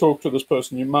allowed to talk to this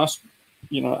person? You must,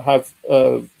 have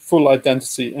a full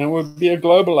identity, and it would be a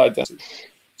global identity.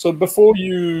 So before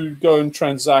you go and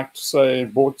transact, say,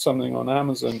 bought something on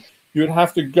Amazon, you'd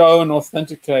have to go and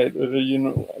authenticate,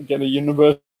 get a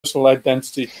universal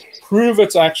identity, prove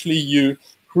it's actually you,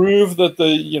 prove that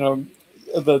the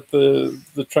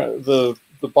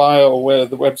buyer or where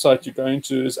the website you're going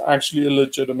to is actually a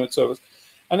legitimate service.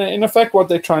 And in effect, what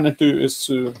they're trying to do is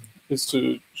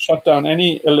to shut down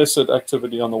any illicit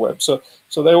activity on the web. So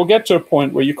they will get to a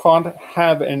point where you can't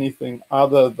have anything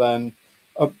other than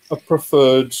a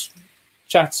preferred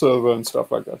chat server and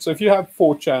stuff like that. So if you have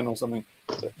 4chan or something,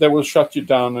 they will shut you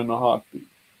down in a heartbeat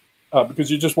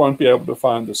because you just won't be able to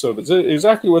find the servers. It's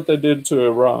exactly what they did to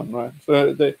Iran, right?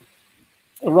 So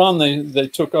Iran, they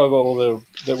took over all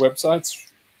their websites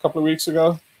a couple of weeks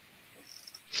ago.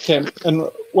 Okay, and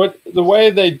the way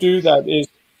they do that is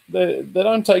they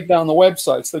don't take down the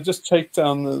websites. They just take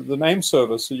down the name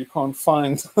server, so you can't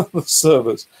find the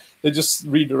servers. They just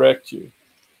redirect you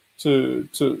so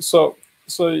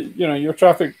your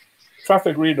traffic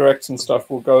redirects and stuff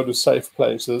will go to safe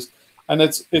places, and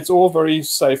it's all very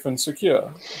safe and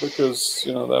secure because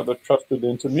they have a trusted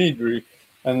intermediary,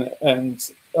 and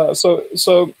so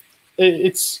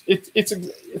it's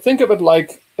think of it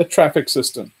like a traffic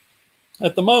system.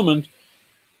 At the moment,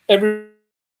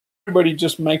 everybody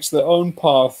just makes their own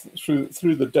path through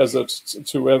the desert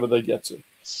to wherever they get to,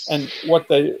 and what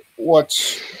they're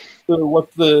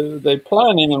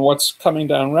planning and what's coming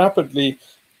down rapidly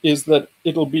is that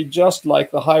it'll be just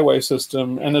like the highway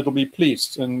system, and it'll be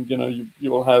policed, and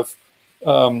you will have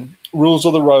rules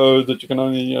of the road that you can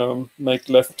only make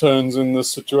left turns in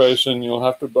this situation. You'll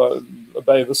have to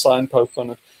obey the signposts on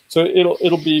it. So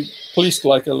it'll be policed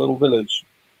like a little village.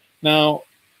 Now,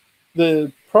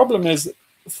 the problem is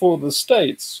for the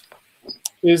states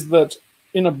is that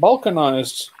in a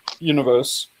balkanized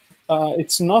universe,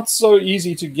 it's not so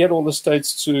easy to get all the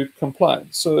states to comply.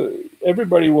 So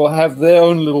everybody will have their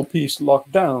own little piece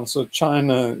locked down. So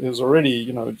China is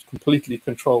already, completely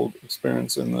controlled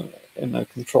experience in a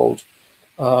controlled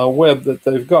web that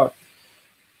they've got.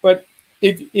 But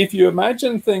if you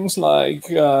imagine things like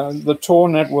the Tor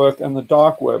network and the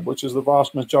dark web, which is the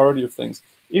vast majority of things,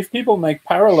 if people make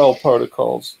parallel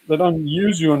protocols, they don't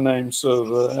use your name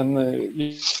server and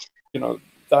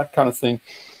that kind of thing,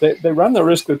 they run the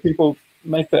risk that people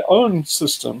make their own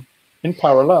system in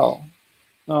parallel.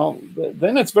 Now,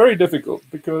 then it's very difficult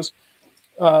because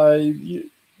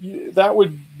that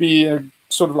would be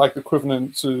sort of like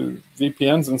equivalent to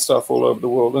VPNs and stuff all over the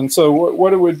world. And so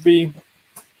what it would be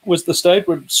was the state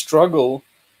would struggle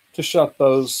to shut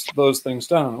those things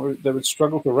down. They would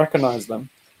struggle to recognize them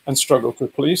and struggle to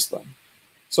police them.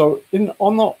 So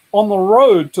on the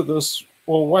road to this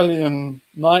Orwellian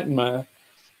nightmare,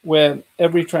 where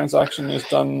every transaction is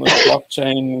done with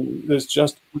blockchain, there's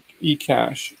just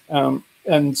eCash,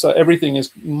 and so everything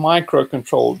is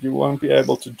micro-controlled. You won't be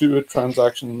able to do a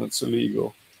transaction that's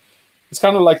illegal. It's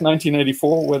kind of like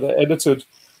 1984, where they edited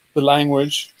the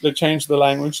language. They changed the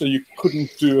language so you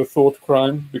couldn't do a thought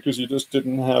crime because you just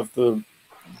didn't have the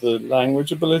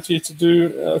language ability to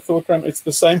do a thought crime. It's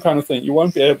the same kind of thing. You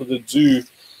won't be able to do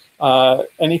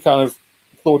any kind of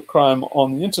thought crime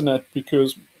on the internet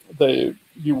because they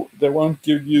won't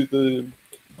give you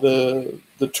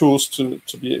the tools to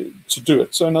do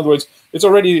it. So in other words, it's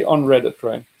already on Reddit,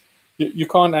 right? You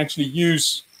can't actually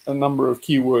use a number of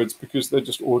keywords because they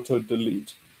just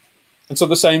auto-delete. And so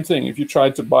the same thing, if you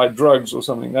tried to buy drugs or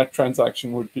something, that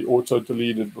transaction would be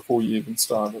auto-deleted before you even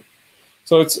started.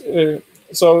 So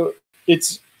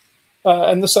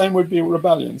and the same would be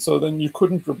rebellion. So then you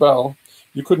couldn't rebel,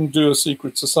 you couldn't do a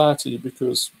secret society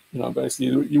because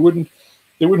basically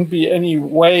there wouldn't be any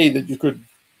way that you could,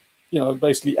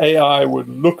 basically AI would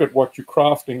look at what you're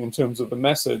crafting in terms of the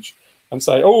message and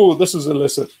say, oh, this is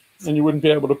illicit, and you wouldn't be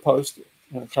able to post it.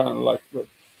 Kind of like,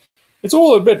 it's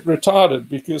all a bit retarded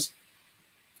because,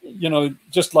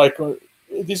 just like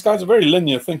these guys are very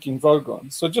linear thinking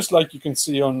Vogons. So just like you can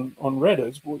see on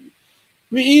Reddit,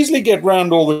 we easily get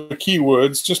around all the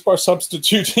keywords just by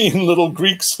substituting little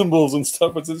Greek symbols and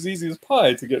stuff. It's as easy as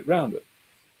pie to get around it.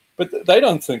 But they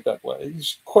don't think that way.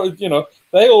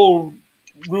 They all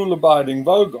rule-abiding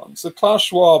Vogons. So Klaus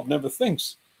Schwab never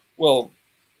thinks, well,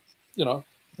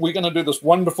 we're going to do this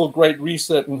wonderful great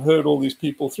reset and herd all these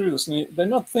people through this. And they're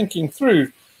not thinking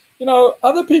through,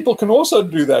 other people can also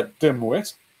do that,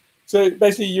 dimwit. So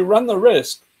basically you run the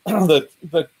risk that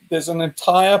there's an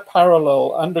entire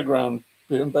parallel underground.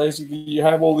 And basically you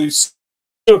have all these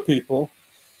people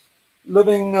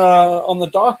living on the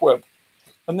dark web.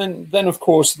 And then of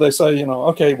course they say,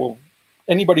 okay, well,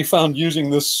 anybody found using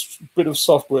this bit of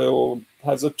software or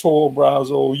has a Tor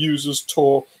browser or uses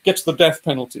Tor gets the death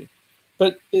penalty.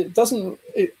 But it doesn't.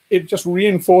 It just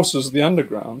reinforces the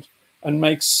underground and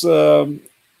makes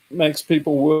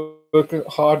people work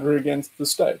harder against the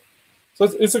state. So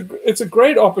it's a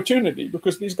great opportunity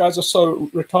because these guys are so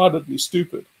retardedly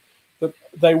stupid that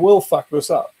they will fuck this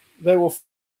up. They will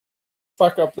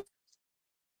fuck up,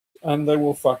 and they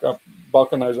will fuck up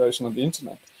balkanization of the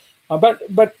internet.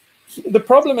 But the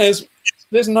problem is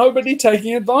there's nobody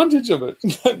taking advantage of it.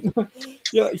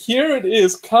 Here it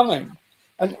is coming.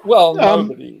 And well,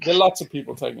 nobody. There are lots of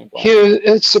people taking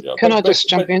advantage. Here, can I just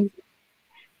jump in?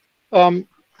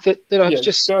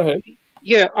 Yes, go ahead.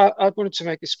 Yeah, I wanted to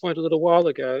make this point a little while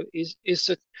ago. Is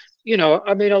that,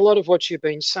 I mean, a lot of what you've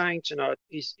been saying tonight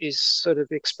is sort of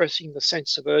expressing the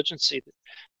sense of urgency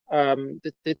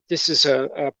that this is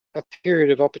a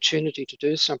period of opportunity to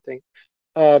do something.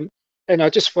 And I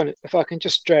just want, if I can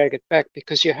just drag it back,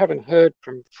 because you haven't heard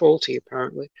from Faulty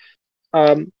apparently.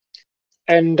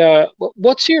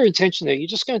 What's your intention there? You're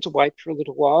just going to wait for a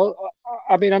little while?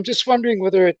 I mean, I'm just wondering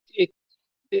whether it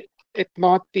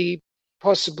might be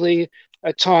possibly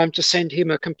a time to send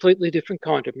him a completely different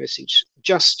kind of message,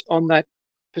 just on that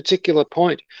particular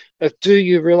point of, do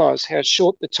you realize how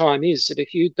short the time is, that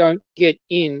if you don't get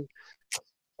in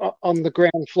on the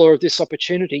ground floor of this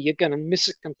opportunity, you're going to miss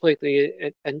it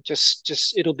completely, and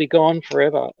just it'll be gone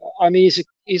forever? I mean,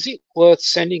 is it worth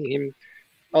sending him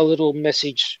a little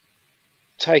message,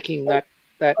 taking that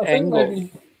angle?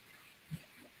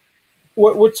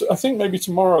 I think maybe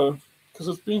tomorrow, because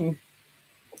it's been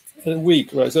a week,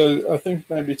 right? So I think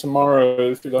maybe tomorrow,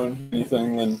 if you don't do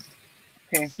anything, then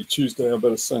Tuesday I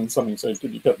better send something. So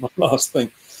did you get my last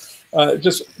thing?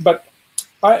 But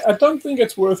I don't think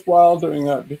it's worthwhile doing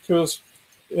that, because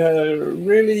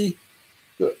really,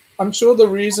 I'm sure the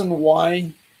reason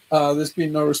why there's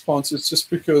been no response is just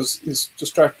because he's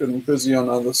distracted and busy on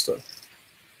other stuff.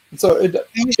 So it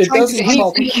doesn't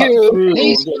help cut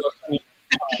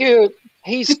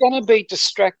he's going to be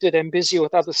distracted and busy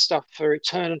with other stuff for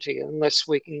eternity unless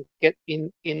we can get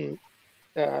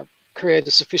create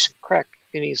a sufficient crack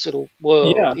in his little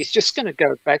world. Yeah. He's just going to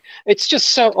go back. It's just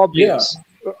so obvious.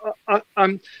 Yeah.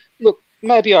 Look,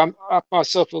 maybe I'm up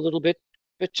myself a little bit,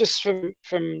 but just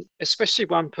from especially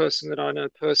one person that I know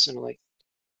personally,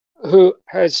 who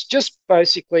has just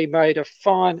basically made a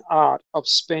fine art of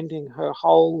spending her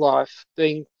whole life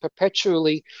being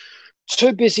perpetually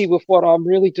too busy with what I'm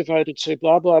really devoted to,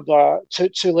 blah, blah, blah,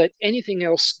 to let anything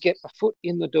else get a foot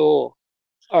in the door.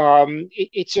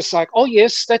 It's just like, oh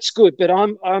yes, that's good, but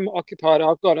I'm occupied.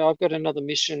 I've got another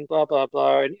mission, blah, blah,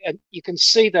 blah. And you can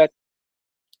see that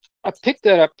I picked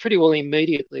that up pretty well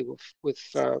immediately with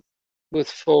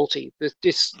Faulty.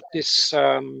 This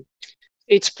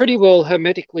it's pretty well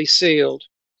hermetically sealed.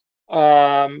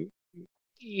 You're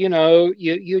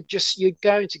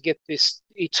going to get this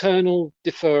eternal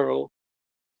deferral.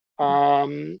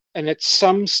 And at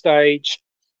some stage,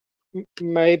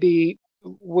 maybe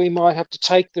we might have to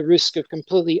take the risk of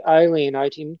completely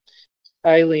alienating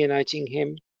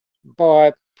him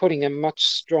by putting a much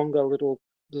stronger little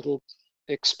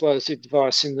explosive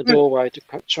device in the doorway to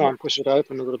try and push it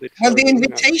open a little bit. Well, the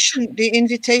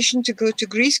invitation to go to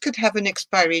Greece could have an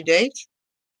expiry date.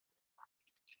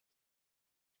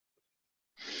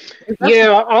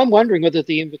 Yeah, I'm wondering whether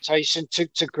the invitation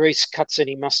to Greece cuts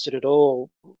any mustard at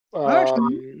all. I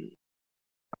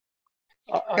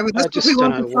just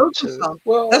don't know what to.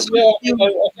 Well,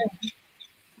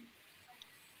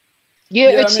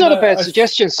 it's not a bad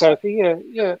suggestion, Sophie.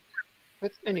 Yeah.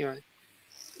 But anyway.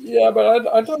 Yeah, but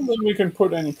I don't think we can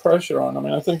put any pressure on. I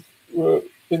mean, I think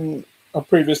in our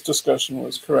previous discussion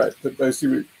was correct that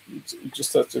basically you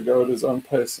just have to go at his own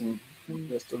pace and he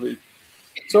has to leave.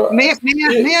 So may I ask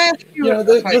you?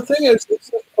 The thing is, it's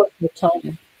a question of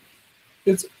timing.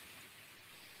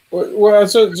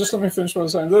 So just let me finish what I'm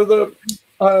saying.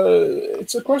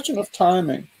 It's a question of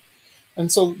timing,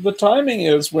 and so the timing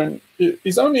is when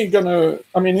he's only going to.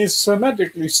 I mean, he's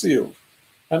hermetically sealed,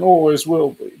 and always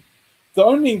will be. The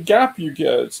only gap you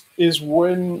get is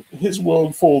when his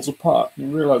world falls apart and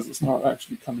you realize it's not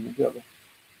actually coming together.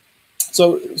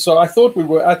 So I thought we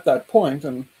were at that point,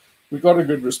 and we got a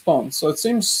good response. So it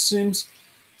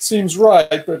seems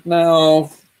right, but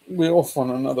now we're off on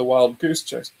another wild goose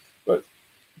chase. But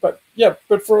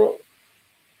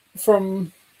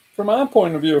from our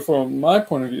point of view, from my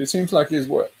point of view, it seems like he's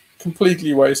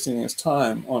completely wasting his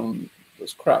time on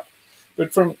this crap.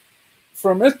 But from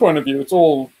his point of view, it's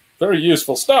all very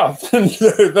useful stuff and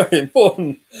very, very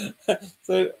important.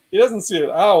 So he doesn't see it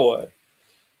our way.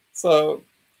 So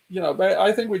you know,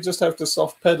 I think we just have to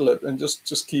soft pedal it and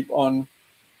just keep on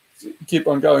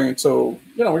going until,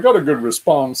 you know, we got a good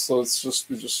response. So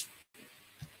we just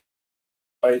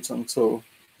wait until,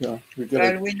 you know, we get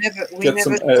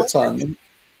some airtime.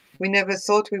 We never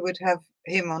thought we would have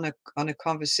him on a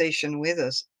conversation with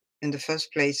us in the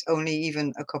first place, only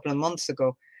even a couple of months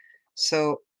ago.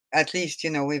 So at least, you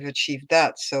know, we've achieved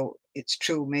that. So it's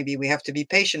true. Maybe we have to be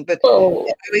patient. But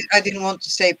I didn't want to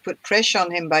say put pressure on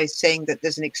him by saying that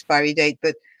there's an expiry date,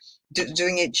 but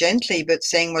doing it gently, but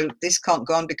saying, well, this can't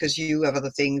go on because you have other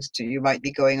things to, you might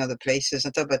be going other places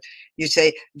and stuff. But you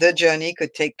say the journey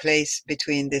could take place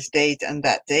between this date and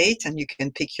that date, and you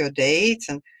can pick your date.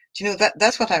 And do you know,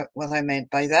 that's what I meant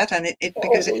by that. And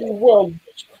well,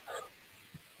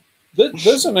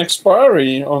 there's an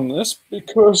expiry on this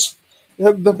because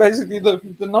basically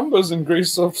the numbers in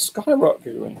Greece are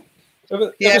skyrocketing.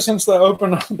 Ever since they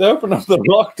open up the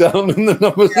lockdown, and the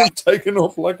numbers have taken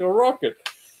off like a rocket.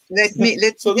 Let me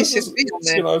disagree on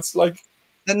that. You know, it's like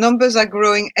the numbers are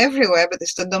growing everywhere, but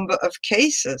it's the number of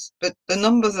cases. But the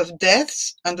numbers of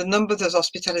deaths and the numbers of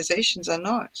hospitalizations are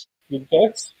not. The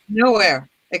deaths? Nowhere,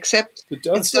 except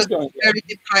in certain very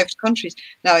deprived countries.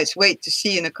 Now it's wait to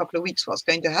see in a couple of weeks what's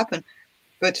going to happen.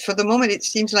 But for the moment, it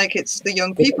seems like it's the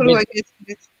young people who are getting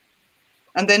it,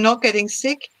 and they're not getting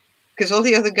sick because all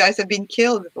the other guys have been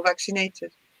killed or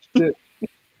vaccinated.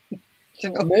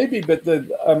 Maybe, but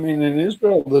I mean, in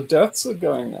Israel, the deaths are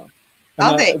going up.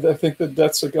 Are they? I think the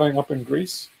deaths are going up in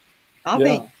Greece. Are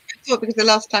they? I thought, because the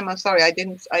last time, I'm sorry, I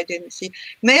didn't see.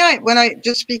 May I, when I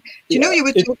just speak, do you know, you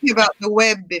were talking about the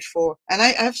web before, and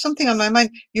I have something on my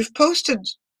mind. You've posted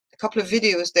a couple of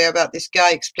videos there about this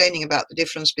guy explaining about the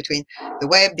difference between the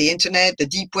web, the internet, the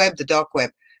deep web, the dark web.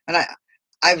 And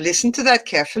I've listened to that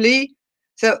carefully.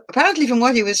 So apparently from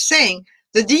what he was saying,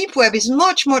 the deep web is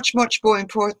much, much, much more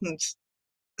important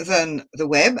than the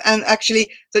web, and actually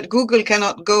that Google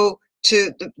cannot go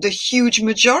to the huge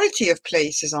majority of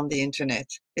places on the internet.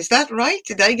 Is that right?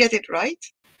 Did I get it right?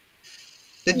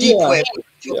 The deep web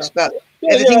talks about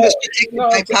everything that's protected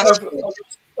by passwords.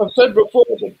 I've said before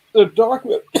that the dark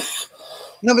web.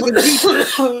 No, but the deep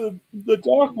the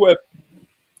dark web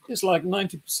is like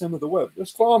 90% of the web. There's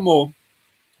far more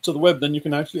to the web than you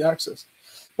can actually access.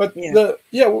 But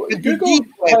Google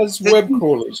has web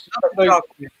crawlers.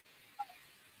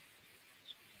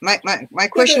 My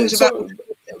question was about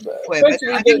web.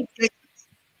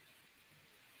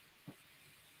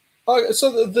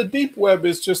 So the deep web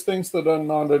is just things that are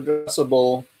not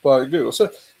addressable by Google.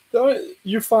 So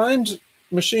you find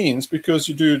machines because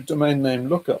you do domain name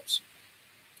lookups,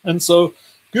 and so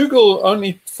Google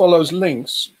only follows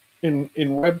links in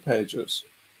web pages,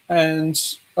 and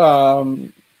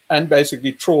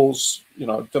basically trawls, you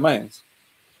know, domains.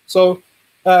 So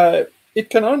it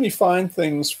can only find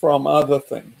things from other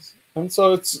things, and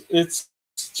so it's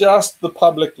just the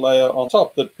public layer on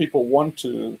top that people want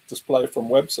to display from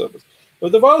web servers.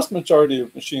 But the vast majority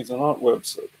of machines are not web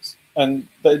servers, and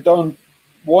they don't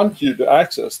want you to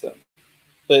access them.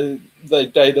 They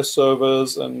data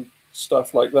servers and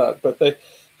stuff like that. But a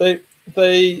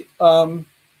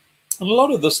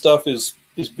lot of the stuff is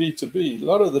B2B. A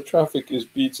lot of the traffic is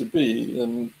B2B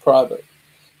and private,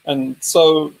 and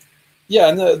so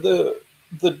and the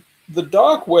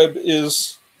dark web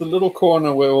is the little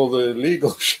corner where all the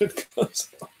illegal shit goes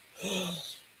on.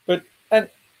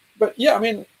 But yeah, I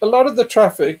mean, a lot of the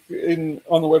traffic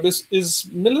on the web is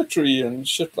military and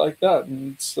shit like that,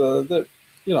 and they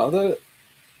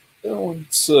don't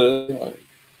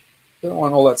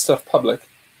want all that stuff public.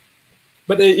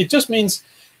 But it just means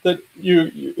that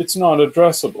it's not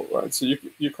addressable, right? So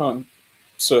you can't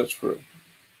search for it.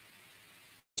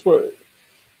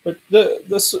 But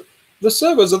the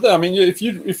servers are there. I mean,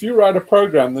 if you write a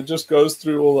program that just goes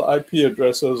through all the IP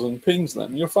addresses and pings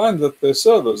them, you'll find that there's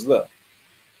servers there,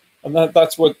 and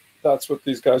that's what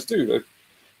these guys do.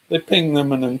 They ping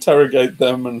them and interrogate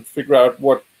them and figure out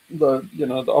what the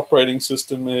operating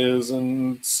system is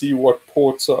and see what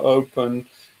ports are open,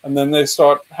 and then they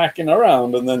start hacking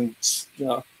around and then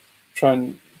try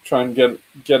and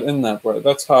get in that way.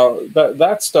 That's how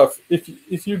that stuff.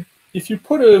 If you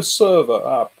put a server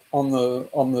up on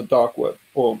the dark web,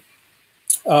 or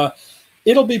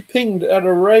it'll be pinged at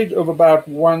a rate of about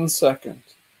 1 second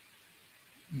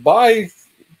by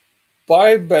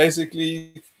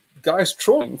basically guys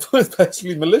trawling,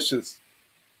 basically malicious,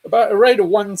 about a rate of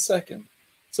 1 second.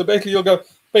 So basically you'll go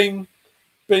ping,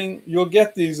 ping, you'll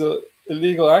get these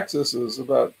illegal accesses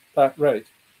about that rate.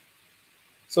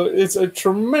 So it's a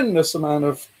tremendous amount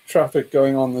of traffic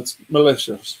going on that's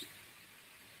malicious.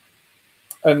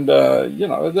 And,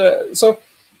 so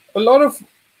a lot of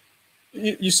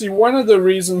you see, one of the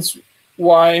reasons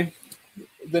why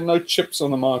there are no chips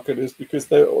on the market is because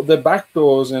they're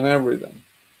backdoors in everything.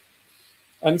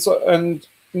 And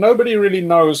nobody really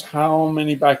knows how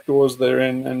many backdoors they're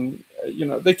in. And, you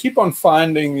know, they keep on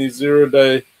finding these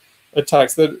zero-day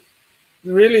attacks that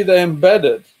really they're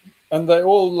embedded, and they're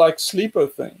all like sleeper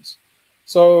things.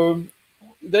 So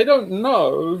they don't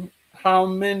know how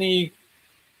many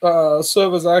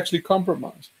servers are actually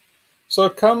compromised. So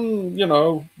come, you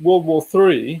know, World War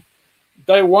III,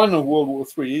 day one of World War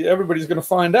III, everybody's going to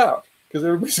find out, because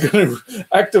everybody's going to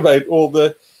activate all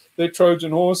their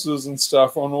Trojan horses and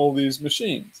stuff on all these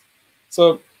machines.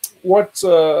 So what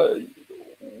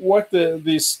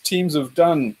these teams have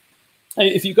done,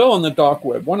 if you go on the dark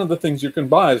web, one of the things you can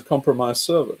buy is compromised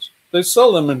servers. They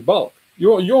sell them in bulk.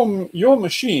 Your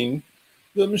machine,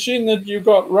 the machine that you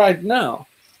got right now,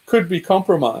 could be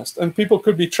compromised, and people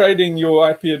could be trading your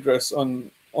IP address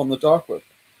on the dark web.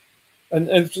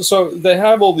 And so they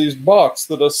have all these bots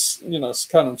that are, you know,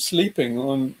 kind of sleeping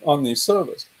on these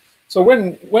servers. So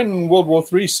when World War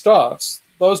III starts,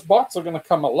 those bots are going to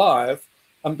come alive,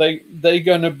 and they're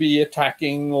going to be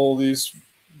attacking all these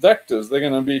vectors. They're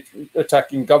going to be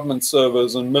attacking government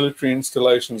servers and military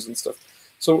installations and stuff.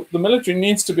 So the military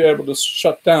needs to be able to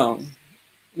shut down,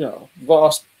 you know,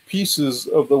 vast pieces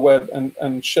of the web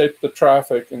and shape the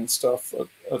traffic and stuff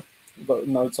at the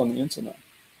nodes on the internet.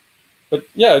 But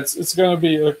yeah, it's going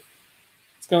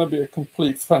to be a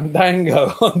complete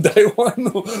fandango on day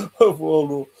one of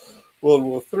World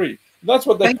War III. That's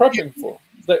what they're prepping for.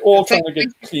 They're all trying to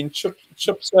get clean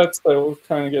chipsets. They're all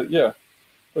trying to get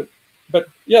But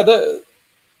yeah, the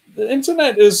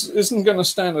internet isn't going to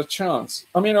stand a chance.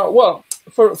 I mean, well,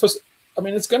 I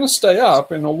mean, it's going to stay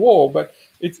up in a war, but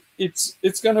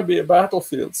it's going to be a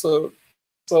battlefield. So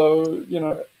you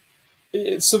know,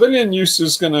 civilian use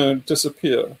is going to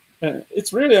disappear, and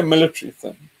it's really a military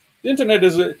thing. The internet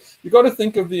you got to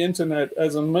think of the internet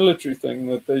as a military thing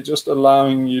that they're just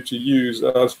allowing you to use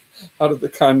out of the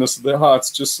kindness of their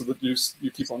hearts, just so that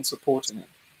you keep on supporting it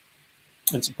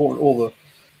and support all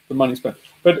the money spent.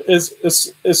 But as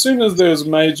soon as there's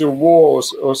major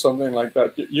wars or something like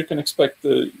that, you can expect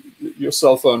your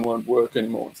cell phone won't work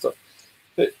anymore and stuff.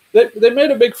 They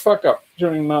made a big fuck up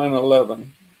during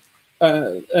 9/11,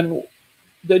 and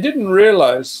they didn't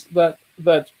realize that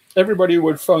everybody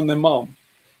would phone their mom.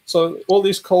 So all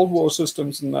these Cold War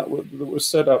systems and that were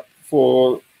set up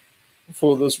for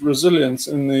this resilience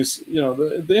in these, you know,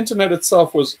 the internet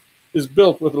itself is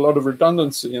built with a lot of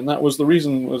redundancy, and that was the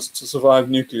reason, was to survive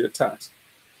nuclear attacks.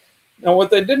 Now,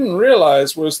 what they didn't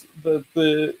realize was that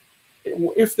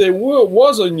if there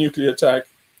was a nuclear attack,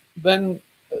 then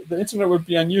the internet would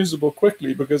be unusable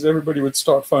quickly, because everybody would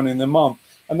start phoning their mom.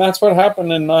 And that's what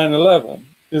happened in 9/11,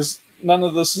 is none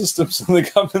of the systems in the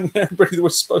government, everybody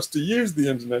was supposed to use the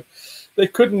internet, they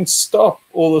couldn't stop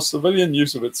all the civilian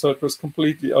use of it, so it was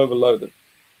completely overloaded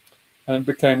and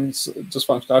became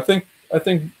dysfunctional. I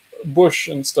think Bush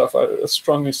and stuff, I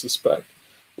strongly suspect,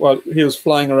 while he was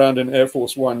flying around in Air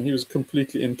Force One, he was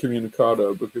completely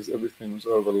incommunicado because everything was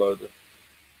overloaded.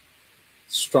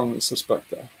 Strongly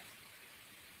suspect that.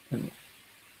 Anyway.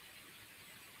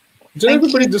 Did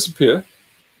everybody disappear?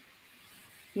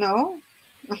 No.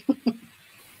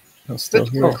 I'm still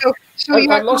here. So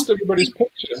I lost everybody's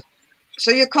picture.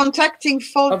 So you're contacting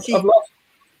Faulty.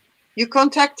 You're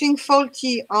contacting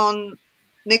Faulty on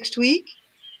next week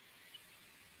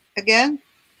again?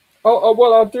 Oh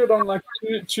well, I'll do it on like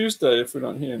Tuesday if we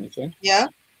don't hear anything. Yeah.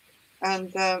 And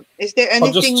is there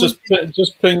anything? I'll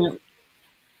just ping.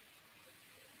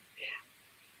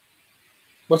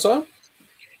 What's that?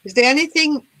 Is there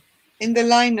anything in the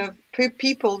line of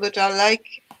people that are like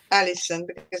Alison?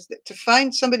 Because to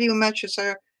find somebody who matches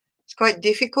her, it's quite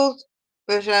difficult.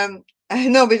 But I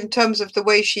know, but in terms of the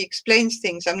way she explains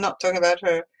things, I'm not talking about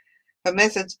her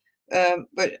methods.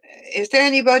 But is there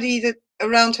anybody that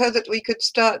around her that we could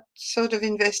start sort of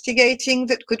investigating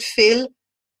that could fill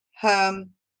her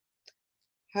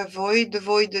void, the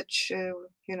void that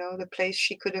you know, the place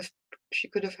she could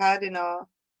have had in our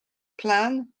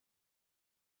plan?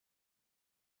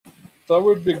 That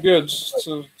would be good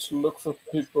to look for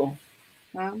people.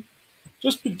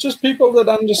 Just people that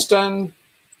understand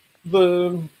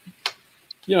the,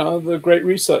 you know, the Great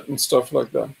Reset and stuff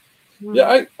like that.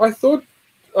 Yeah, I thought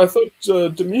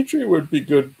Dimitri would be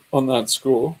good on that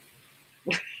score.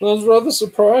 I was rather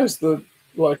surprised that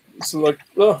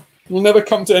oh, we'll never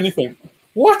come to anything.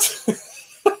 What?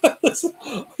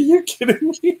 Are you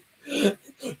kidding me?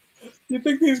 You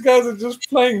think these guys are just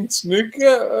playing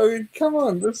snooker? I mean, come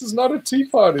on, this is not a tea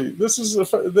party. This is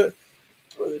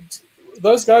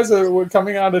those guys that were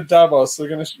coming out of Davos are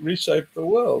going to reshape the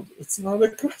world. It's not a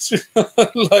question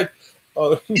like,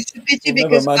 oh, it's a pity we'll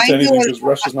because never amount to anything because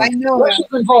Russia's not. Russia's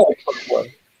involved, by the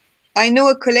way. I know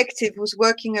a collective who's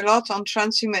working a lot on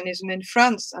transhumanism in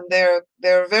France, and they're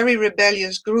a very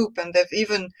rebellious group, and they've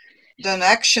even done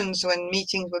actions when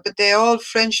meetings, but they're all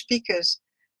French speakers,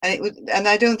 and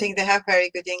I don't think they have very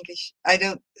good English.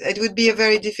 It would be a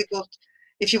very difficult,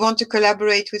 if you want to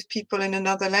collaborate with people in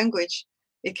another language,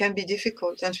 it can be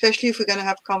difficult, and especially if we're going to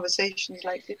have conversations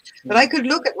like this. But I could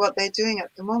look at what they're doing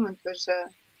at the moment, because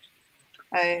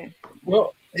they're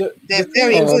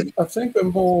very good. I think the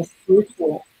more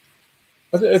fruitful.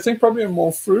 I think probably a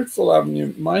more fruitful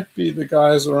avenue might be the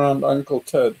guys around Uncle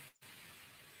Ted.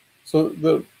 So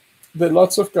there are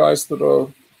lots of guys that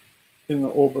are in the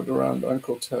orbit around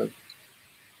Uncle Ted.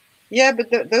 Yeah, but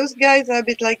those guys are a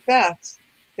bit like that.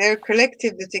 They're a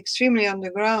collective that's extremely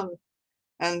underground,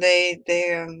 and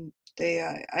I'm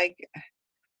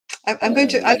going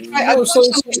to. I'll post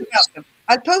something about them.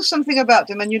 I'll post something about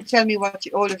them, and you tell me what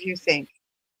all of you think.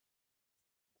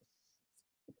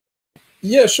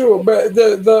 Yeah, sure, but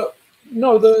the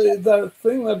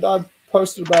thing that I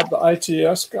posted about the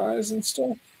ITS guys and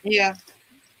stuff. Yeah,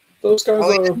 those guys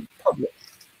are public.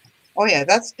 Oh yeah,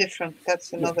 that's different.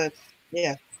 That's another.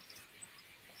 Yeah.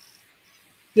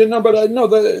 Yeah, no, but no,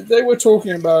 they were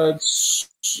talking about,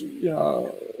 you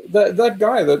know, that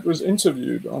guy that was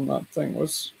interviewed on that thing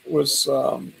was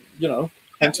you know,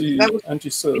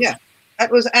 anti-civ. Yeah,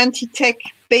 that was anti-tech,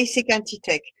 basic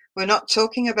anti-tech. We're not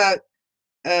talking about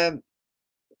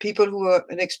people who are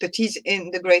an expertise in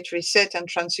the Great Reset and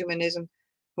transhumanism,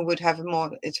 who would have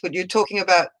more. It's what you're talking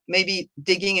about. Maybe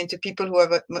digging into people who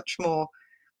have a much more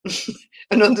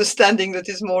an understanding that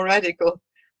is more radical.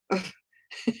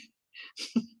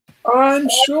 I'm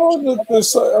sure that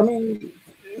there's. I mean,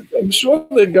 I'm sure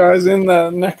there are guys in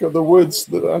that neck of the woods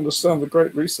that understand the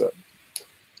Great Reset.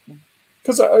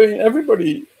 Because I mean,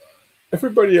 everybody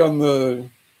on the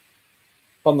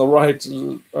right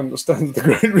understands the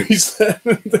Great Reset.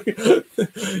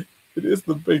 It is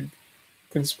the big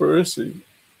conspiracy.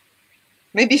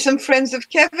 Maybe some friends of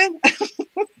Kevin.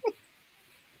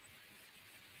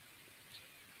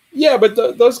 Yeah, but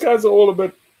those guys are all a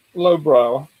bit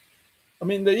lowbrow. I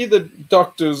mean, they're either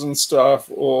doctors and stuff,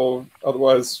 or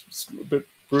otherwise a bit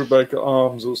Brubaker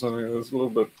Arms or something that's a little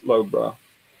bit lowbrow.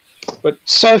 But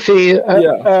Sophie,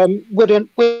 yeah. Would an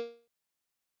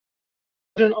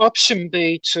option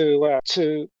be to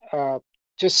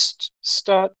just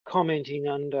start commenting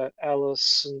under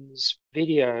Alison's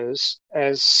videos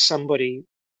as somebody,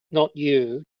 not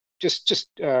you, just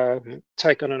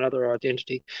take on another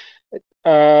identity,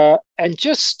 and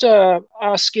just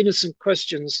ask innocent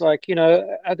questions like, you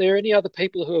know, are there any other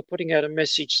people who are putting out a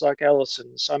message like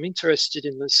Alison's? I'm interested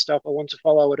in this stuff. I want to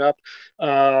follow it up.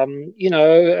 You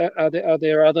know, are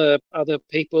there other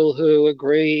people who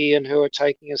agree and who are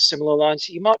taking a similar line?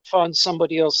 So you might find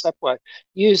somebody else that way.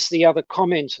 Use the other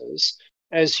commenters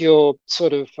as your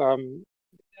sort of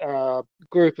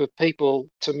group of people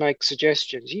to make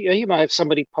suggestions. You may have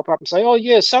somebody pop up and say, "Oh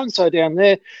yeah, so and so down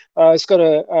there has got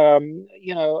a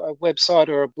you know, a website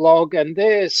or a blog, and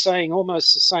they're saying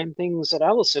almost the same things that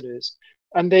Alison is."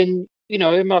 And then, you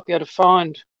know, you might be able to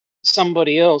find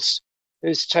somebody else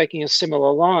who's taking a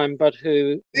similar line, but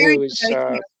who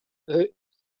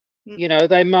you know,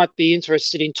 they might be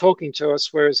interested in talking to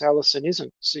us, whereas Alison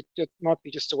isn't. So it might be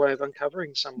just a way of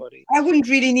uncovering somebody. I wouldn't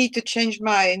really need to change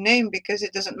my name because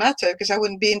it doesn't matter, because I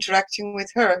wouldn't be interacting with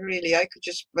her really. I could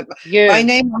just, but yeah, my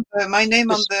name on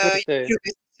the YouTube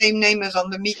is the same name as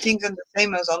on the meetings and the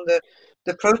same as on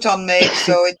the Proton Mail.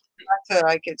 So it doesn't matter.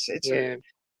 Like it's yeah.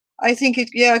 I think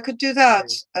I could do that.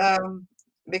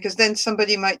 Because then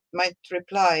somebody might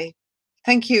reply.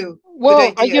 Thank you.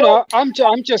 Well, you know, I'm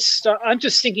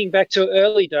just thinking back to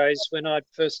early days when I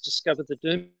first discovered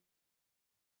the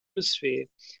Doomosphere,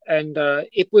 and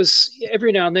it was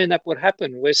every now and then that would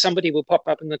happen where somebody would pop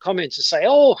up in the comments and say,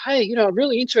 "Oh, hey, you know, I'm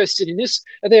really interested in this.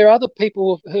 Are there other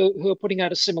people who are putting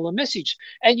out a similar message?"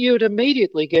 And you would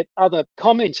immediately get other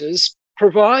commenters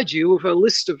provide you with a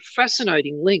list of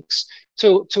fascinating links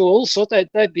to all sorts.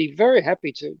 They'd be very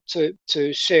happy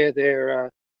to share their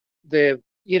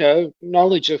you know,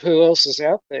 knowledge of who else is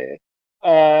out there.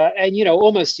 And, you know,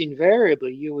 almost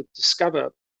invariably you would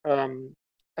discover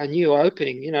a new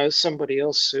opening, you know, somebody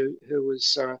else who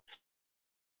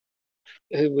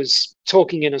was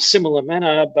talking in a similar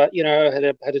manner, but, you know,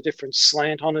 had a different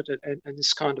slant on it and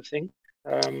this kind of thing.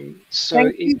 So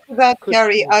thank you for that,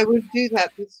 Gary. I will do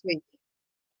that this week.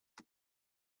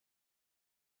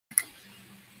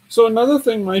 So another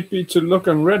thing might be to look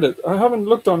on Reddit. I haven't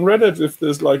looked on Reddit if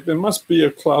there's like, there must be a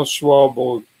Klaus Schwab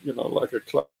or, you know, like a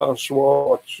Klaus Schwab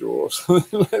watch or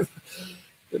something like that.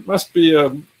 It must be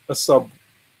a sub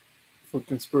for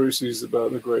conspiracies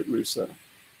about the Great Reset.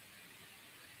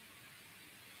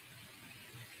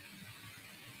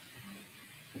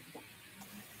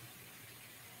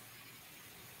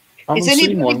 I haven't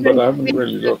seen one, but I haven't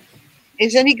really looked.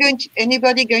 Is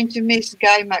anybody going to miss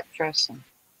Guy McPherson?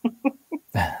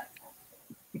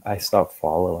 I stopped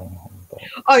following him. But...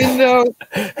 I know.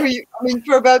 I mean,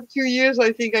 for about 2 years,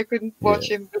 I think I couldn't watch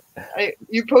him. But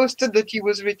you posted that he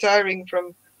was retiring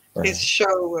from his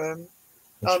show on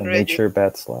Reddit. Nature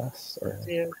Bats Last? Or,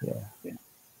 yeah.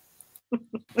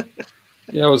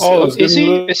 Yeah, I was getting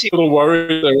a little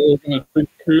worried they were all going to drink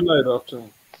Kool-Aid after him.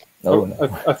 Oh, no.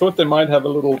 I thought they might have a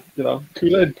little, you know,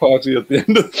 Kool-Aid party at the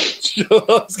end of the show.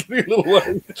 I was getting a little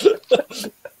worried.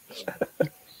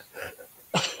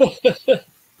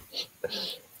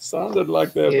 Sounded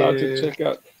like they're about to check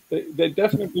out. They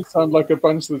definitely sound like a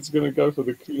bunch that's going to go for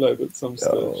the Kool-Aid at some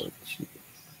stage.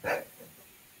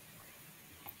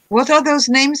 What are those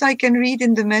names I can read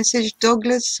in the message?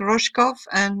 Douglas Rushkoff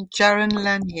and Jaron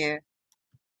Lanier.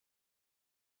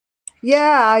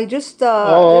 Yeah, I just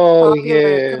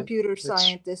popular computer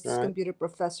scientists, computer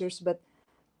professors, but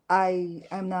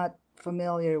I'm not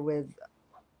familiar with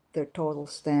their total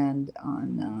stand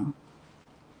on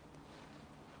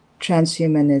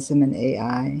transhumanism and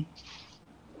AI.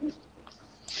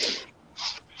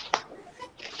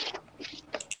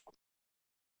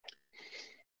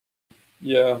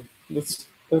 Yeah, let's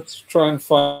try and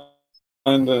find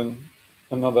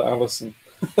another Allison.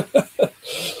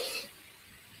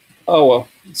 Oh well.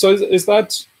 So does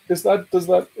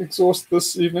that exhaust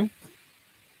this evening?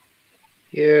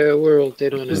 Yeah, we're all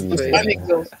dead on it. I'm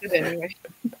exhausted anyway.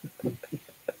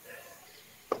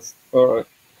 All right.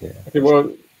 Yeah. Okay.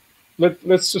 Well,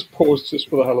 let's just pause just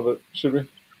for the hell of it, should we?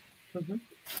 Mm-hmm.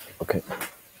 Okay.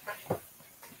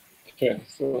 Okay.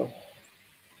 So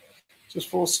just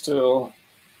fall still.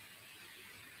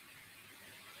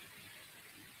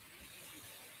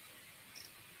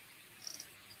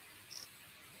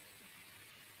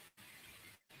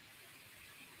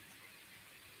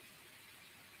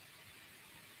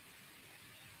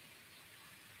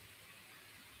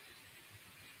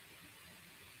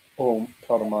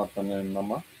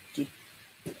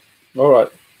 All right.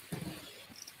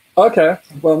 Okay.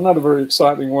 Well, not a very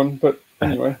exciting one, but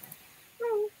anyway.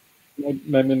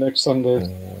 Maybe next Sunday.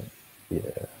 Yeah.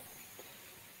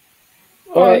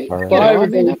 All right. Bye,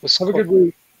 everybody. Have a good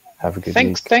week. Have a good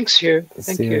week. Thanks, Hugh.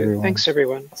 Thank you. Everyone. Thanks,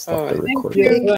 everyone. Stop the Thank recording. you.